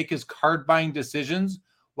data to make his card buying decisions.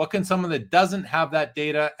 What can someone that doesn't have that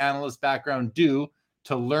data analyst background do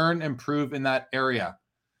to learn, improve in that area?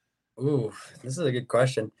 Ooh, this is a good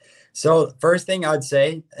question. So first thing I'd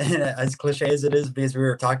say, as cliche as it is, because we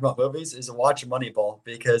were talking about movies, is watch Moneyball,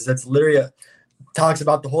 because it's literally talks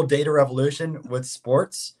about the whole data revolution with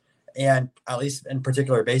sports, and at least in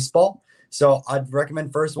particular baseball. So I'd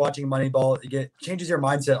recommend first watching Moneyball. It changes your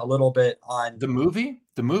mindset a little bit on the movie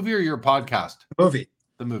or your podcast.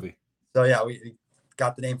 The movie. So yeah, we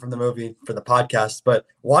got the name from the movie for the podcast, but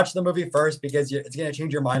watch the movie first, because it's going to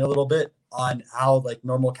change your mind a little bit on how like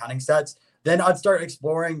normal counting stats. Then I'd start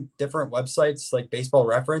exploring different websites like Baseball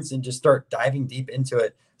Reference and just start diving deep into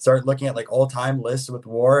it. Start looking at like all-time lists with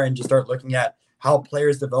WAR and just start looking at how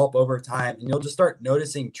players develop over time. And you'll just start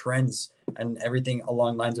noticing trends and everything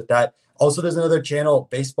along lines with that. Also, there's another channel,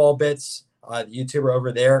 Baseball Bits, the YouTuber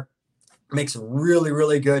over there, makes really,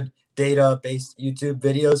 really good data-based YouTube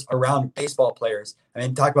videos around baseball players. I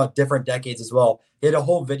mean, talk about different decades as well. He had a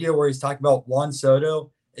whole video where he's talking about Juan Soto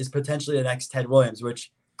is potentially the next Ted Williams,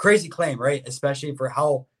 which crazy claim, right? Especially for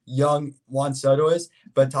how young Juan Soto is,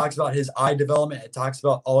 but it talks about his eye development. It talks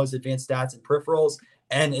about all his advanced stats and peripherals.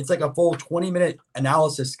 And it's like a full 20-minute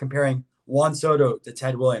analysis comparing Juan Soto to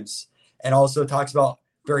Ted Williams. And also talks about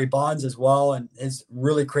Barry Bonds as well and his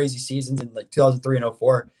really crazy seasons in like 2003 and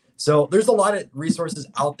 2004. So there's a lot of resources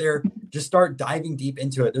out there. Just start diving deep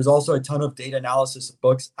into it. There's also a ton of data analysis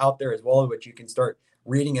books out there as well, which you can start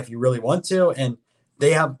reading if you really want to. And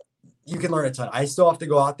you can learn a ton. I still have to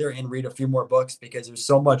go out there and read a few more books because there's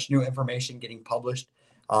so much new information getting published.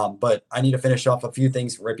 But I need to finish off a few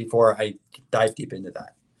things right before I dive deep into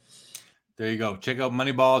that. There you go. Check out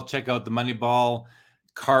Moneyball. Check out the Moneyball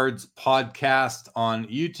Cards podcast on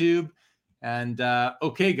YouTube. And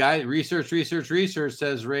okay, guys, research,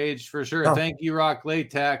 says Rage for sure. Oh. Thank you, Rock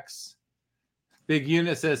Latex. Big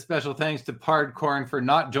Unit says special thanks to Pardcorn for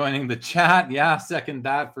not joining the chat. Yeah, second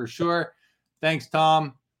that for sure. Thanks,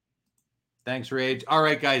 Tom. Thanks, Rage. All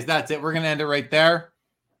right, guys, that's it. We're going to end it right there.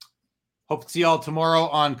 Hope to see y'all tomorrow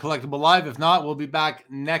on Collectible Live. If not, we'll be back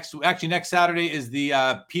next Saturday is the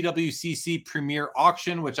PWCC Premier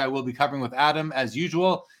Auction, which I will be covering with Adam as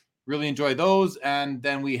usual. Really enjoy those. And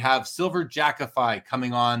then we have Silver Jackify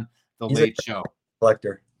coming on the late show.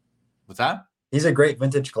 Collector. What's that? He's a great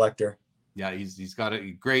vintage collector. Yeah, he's got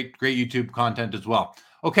a great YouTube content as well.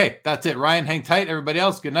 Okay, that's it. Ryan, hang tight. Everybody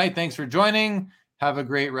else, good night. Thanks for joining. Have a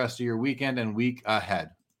great rest of your weekend and week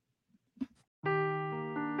ahead.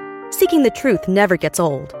 Seeking the truth never gets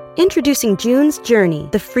old. Introducing June's Journey,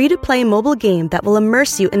 the free-to-play mobile game that will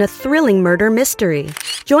immerse you in a thrilling murder mystery.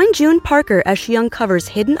 Join June Parker as she uncovers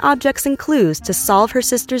hidden objects and clues to solve her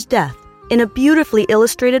sister's death in a beautifully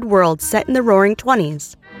illustrated world set in the Roaring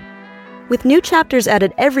 '20s. With new chapters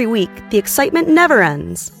added every week, the excitement never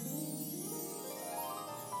ends.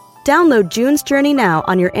 Download June's Journey now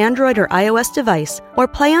on your Android or iOS device or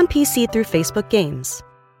play on PC through Facebook Games.